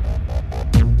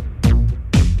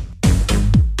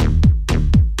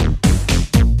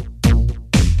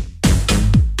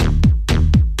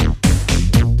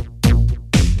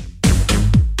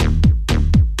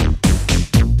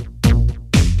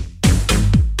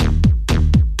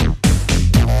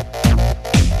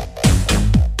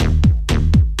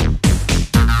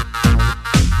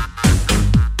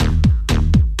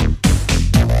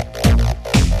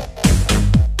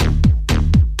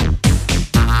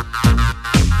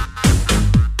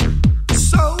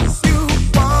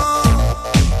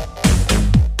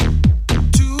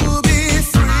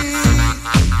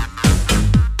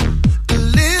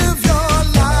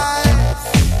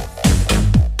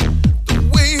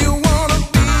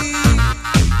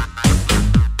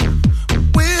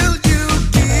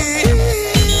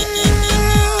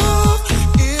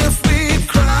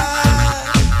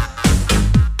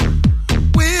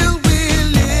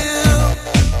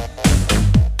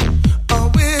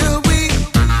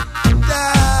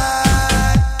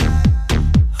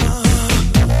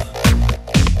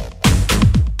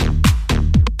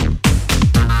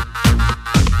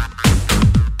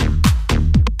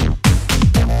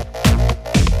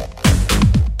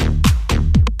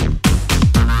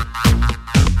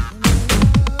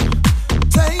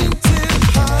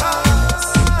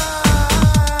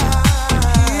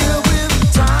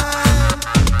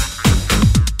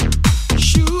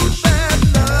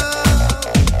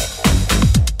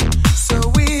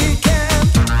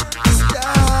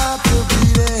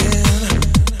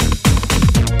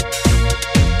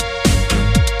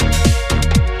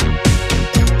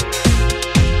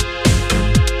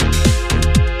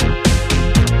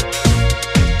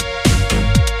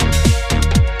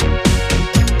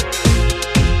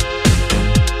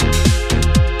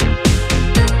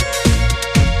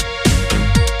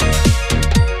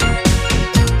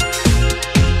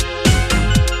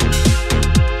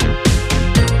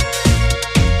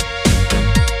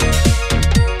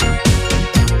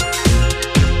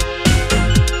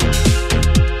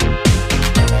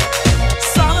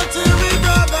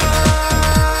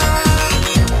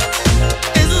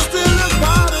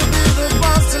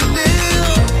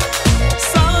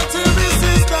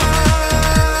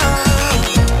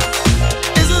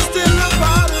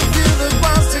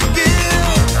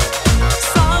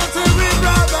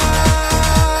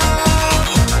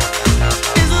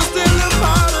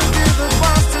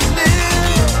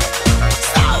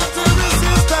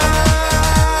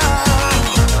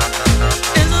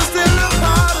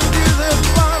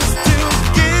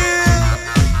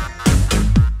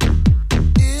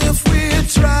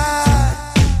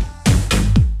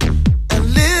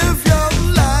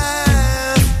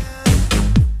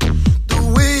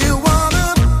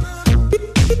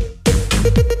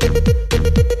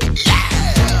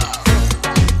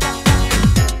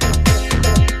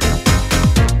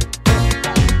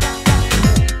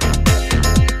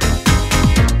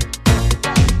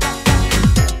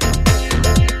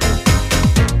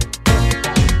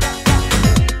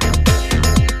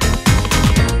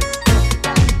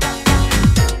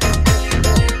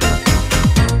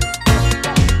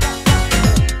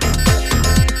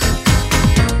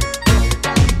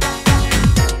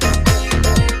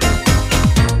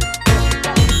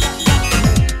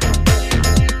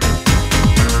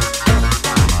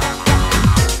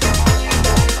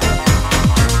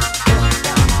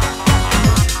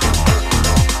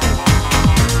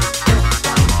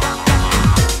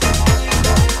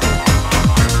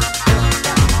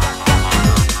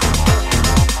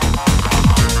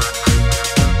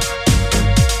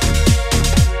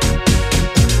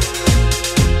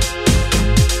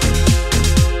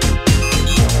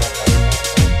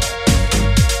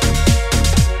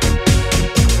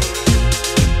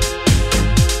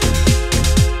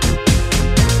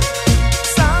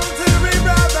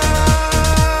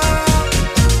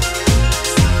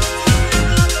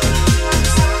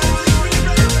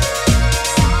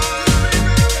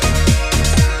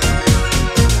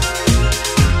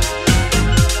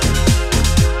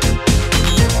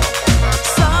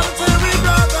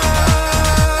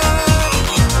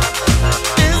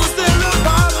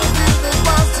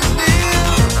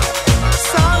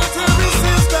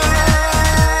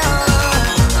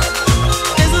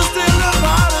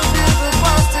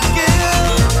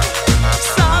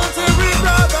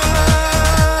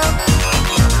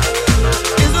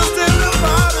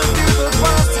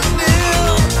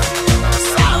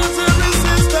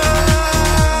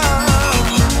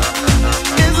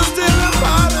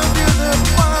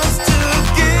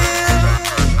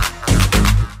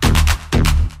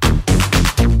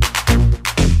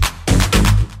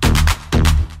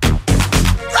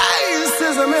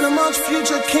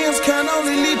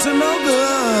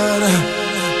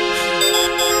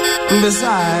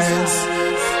 Besides,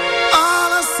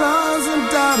 all our sons and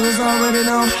daughters already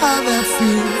know how that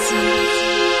feels.